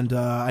 And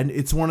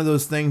it's one of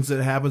those things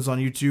that happens on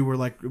YouTube where,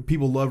 like,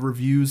 people love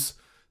reviews.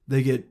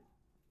 They get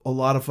a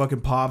lot of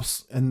fucking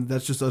pops, and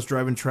that's just us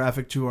driving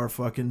traffic to our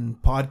fucking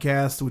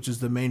podcast, which is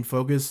the main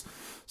focus.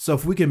 So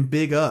if we can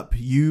big up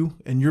you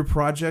and your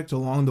project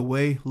along the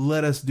way,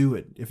 let us do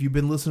it. If you've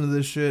been listening to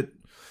this shit,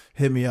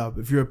 hit me up.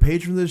 If you're a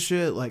patron of this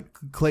shit, like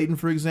Clayton,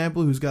 for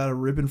example, who's got a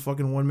ripping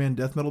fucking one-man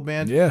death metal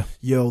band,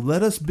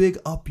 let us big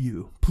up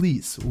you,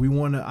 please. I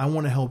want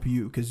to help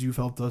you because you've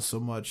helped us so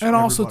much. And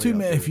also too,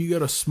 man, if you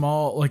got a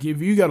small, like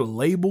if you got a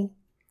label,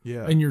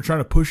 and you're trying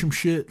to push some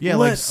shit,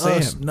 let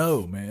us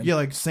know, man. Yeah,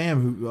 like Sam,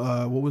 who,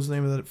 what was the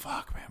name of that?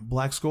 Fuck, man.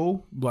 Black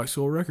Skull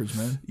Records,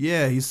 man.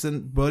 Yeah, he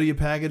sent Buddy a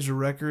package of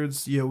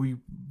records. Yeah, we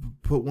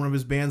put one of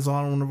his bands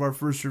on one of our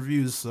first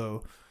reviews.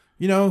 So,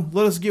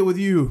 let us get with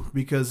you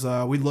because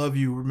we love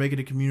you. We're making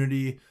a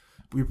community.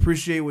 We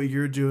appreciate what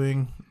you're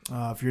doing.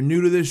 If you're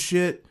new to this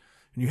shit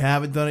and you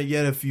haven't done it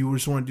yet, if you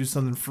just want to do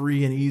something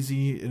free and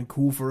easy and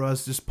cool for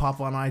us, just pop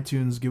on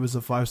iTunes, give us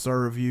a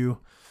 5-star review.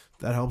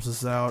 That helps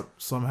us out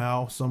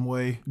somehow, some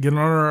way. Get on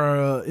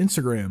our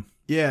Instagram.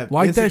 Yeah,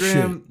 like Instagram, that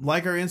shit.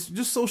 Like our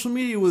just social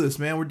media with us,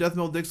 man. We're Death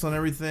Metal Dicks on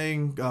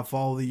everything.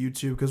 Follow the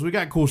YouTube because we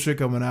got cool shit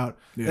coming out.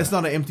 Yeah. It's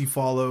not an empty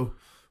follow.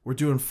 We're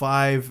doing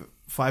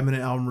 5-minute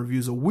album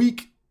reviews a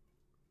week.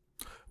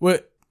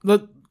 We're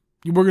gonna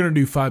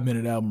do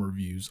 5-minute album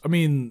reviews. I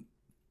mean,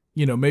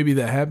 maybe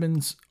that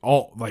happens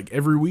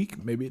every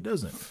week. Maybe it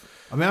doesn't.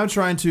 I mean, I'm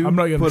trying to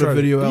put a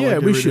video out. Yeah,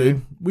 like we should.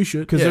 Day. We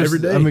should. Because every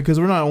day. I mean, because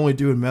we're not only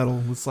doing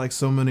metal. It's like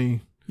so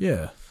many.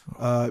 Yeah.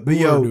 But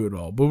we'll do it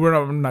all. But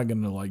we're not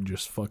gonna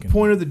just fucking.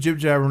 Point of the jib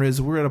jabbering is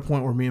we're at a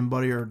point where me and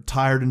Buddy are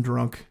tired and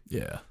drunk.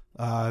 Yeah.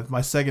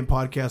 My second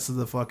podcast of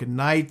the fucking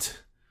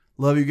night.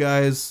 Love you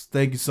guys.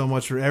 Thank you so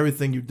much for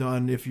everything you've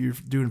done. If you're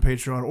doing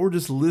Patreon or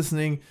just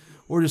listening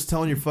or just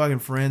telling your fucking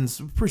friends,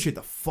 appreciate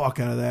the fuck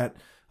out of that.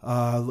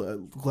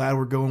 Glad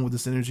we're going with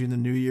this energy in the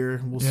new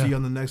year. We'll see you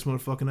on the next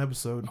motherfucking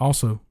episode.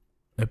 Also,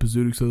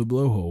 Epizootics of the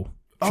Blowhole.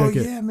 Check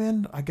it.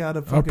 Man. I got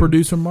a fucking... Our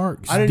producer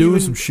Mark's doing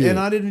some shit. And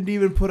I didn't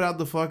even put out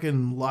the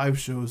fucking live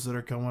shows that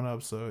are coming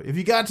up. So if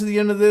you got to the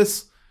end of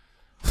this,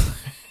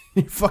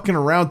 you're fucking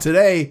around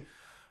today,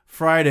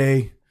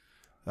 Friday,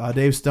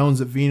 Dave Stone's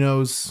at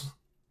Vino's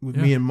with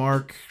me and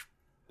Mark.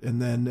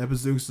 And then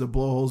Epizootics of the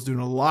Blowhole's doing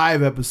a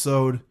live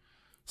episode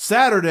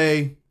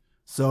Saturday.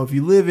 So if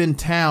you live in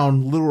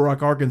town, Little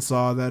Rock,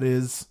 Arkansas, that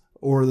is,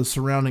 or the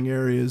surrounding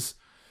areas,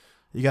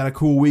 you got a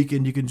cool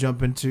weekend you can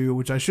jump into,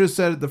 which I should have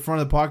said at the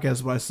front of the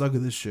podcast, but I suck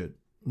at this shit.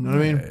 You know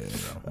what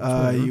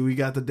I mean? We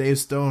got the Dave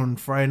Stone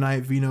Friday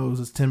night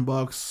Vino's. It's $10,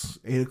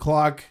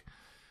 8:00.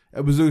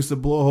 Epizootics the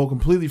Blowhole,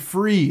 completely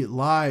free,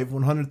 live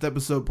 100th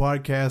episode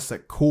podcast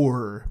at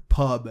Core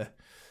Pub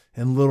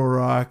in Little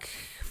Rock.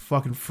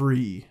 Fucking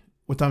free.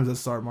 What time does that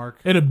start,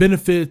 Mark? And it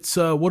benefits,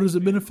 what does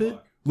it benefit?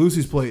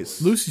 Lucy's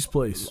Place. Lucy's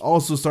Place.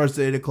 Also starts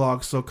at 8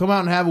 o'clock. So come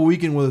out and have a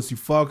weekend with us, you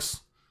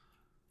fucks.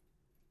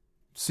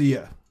 See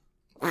ya.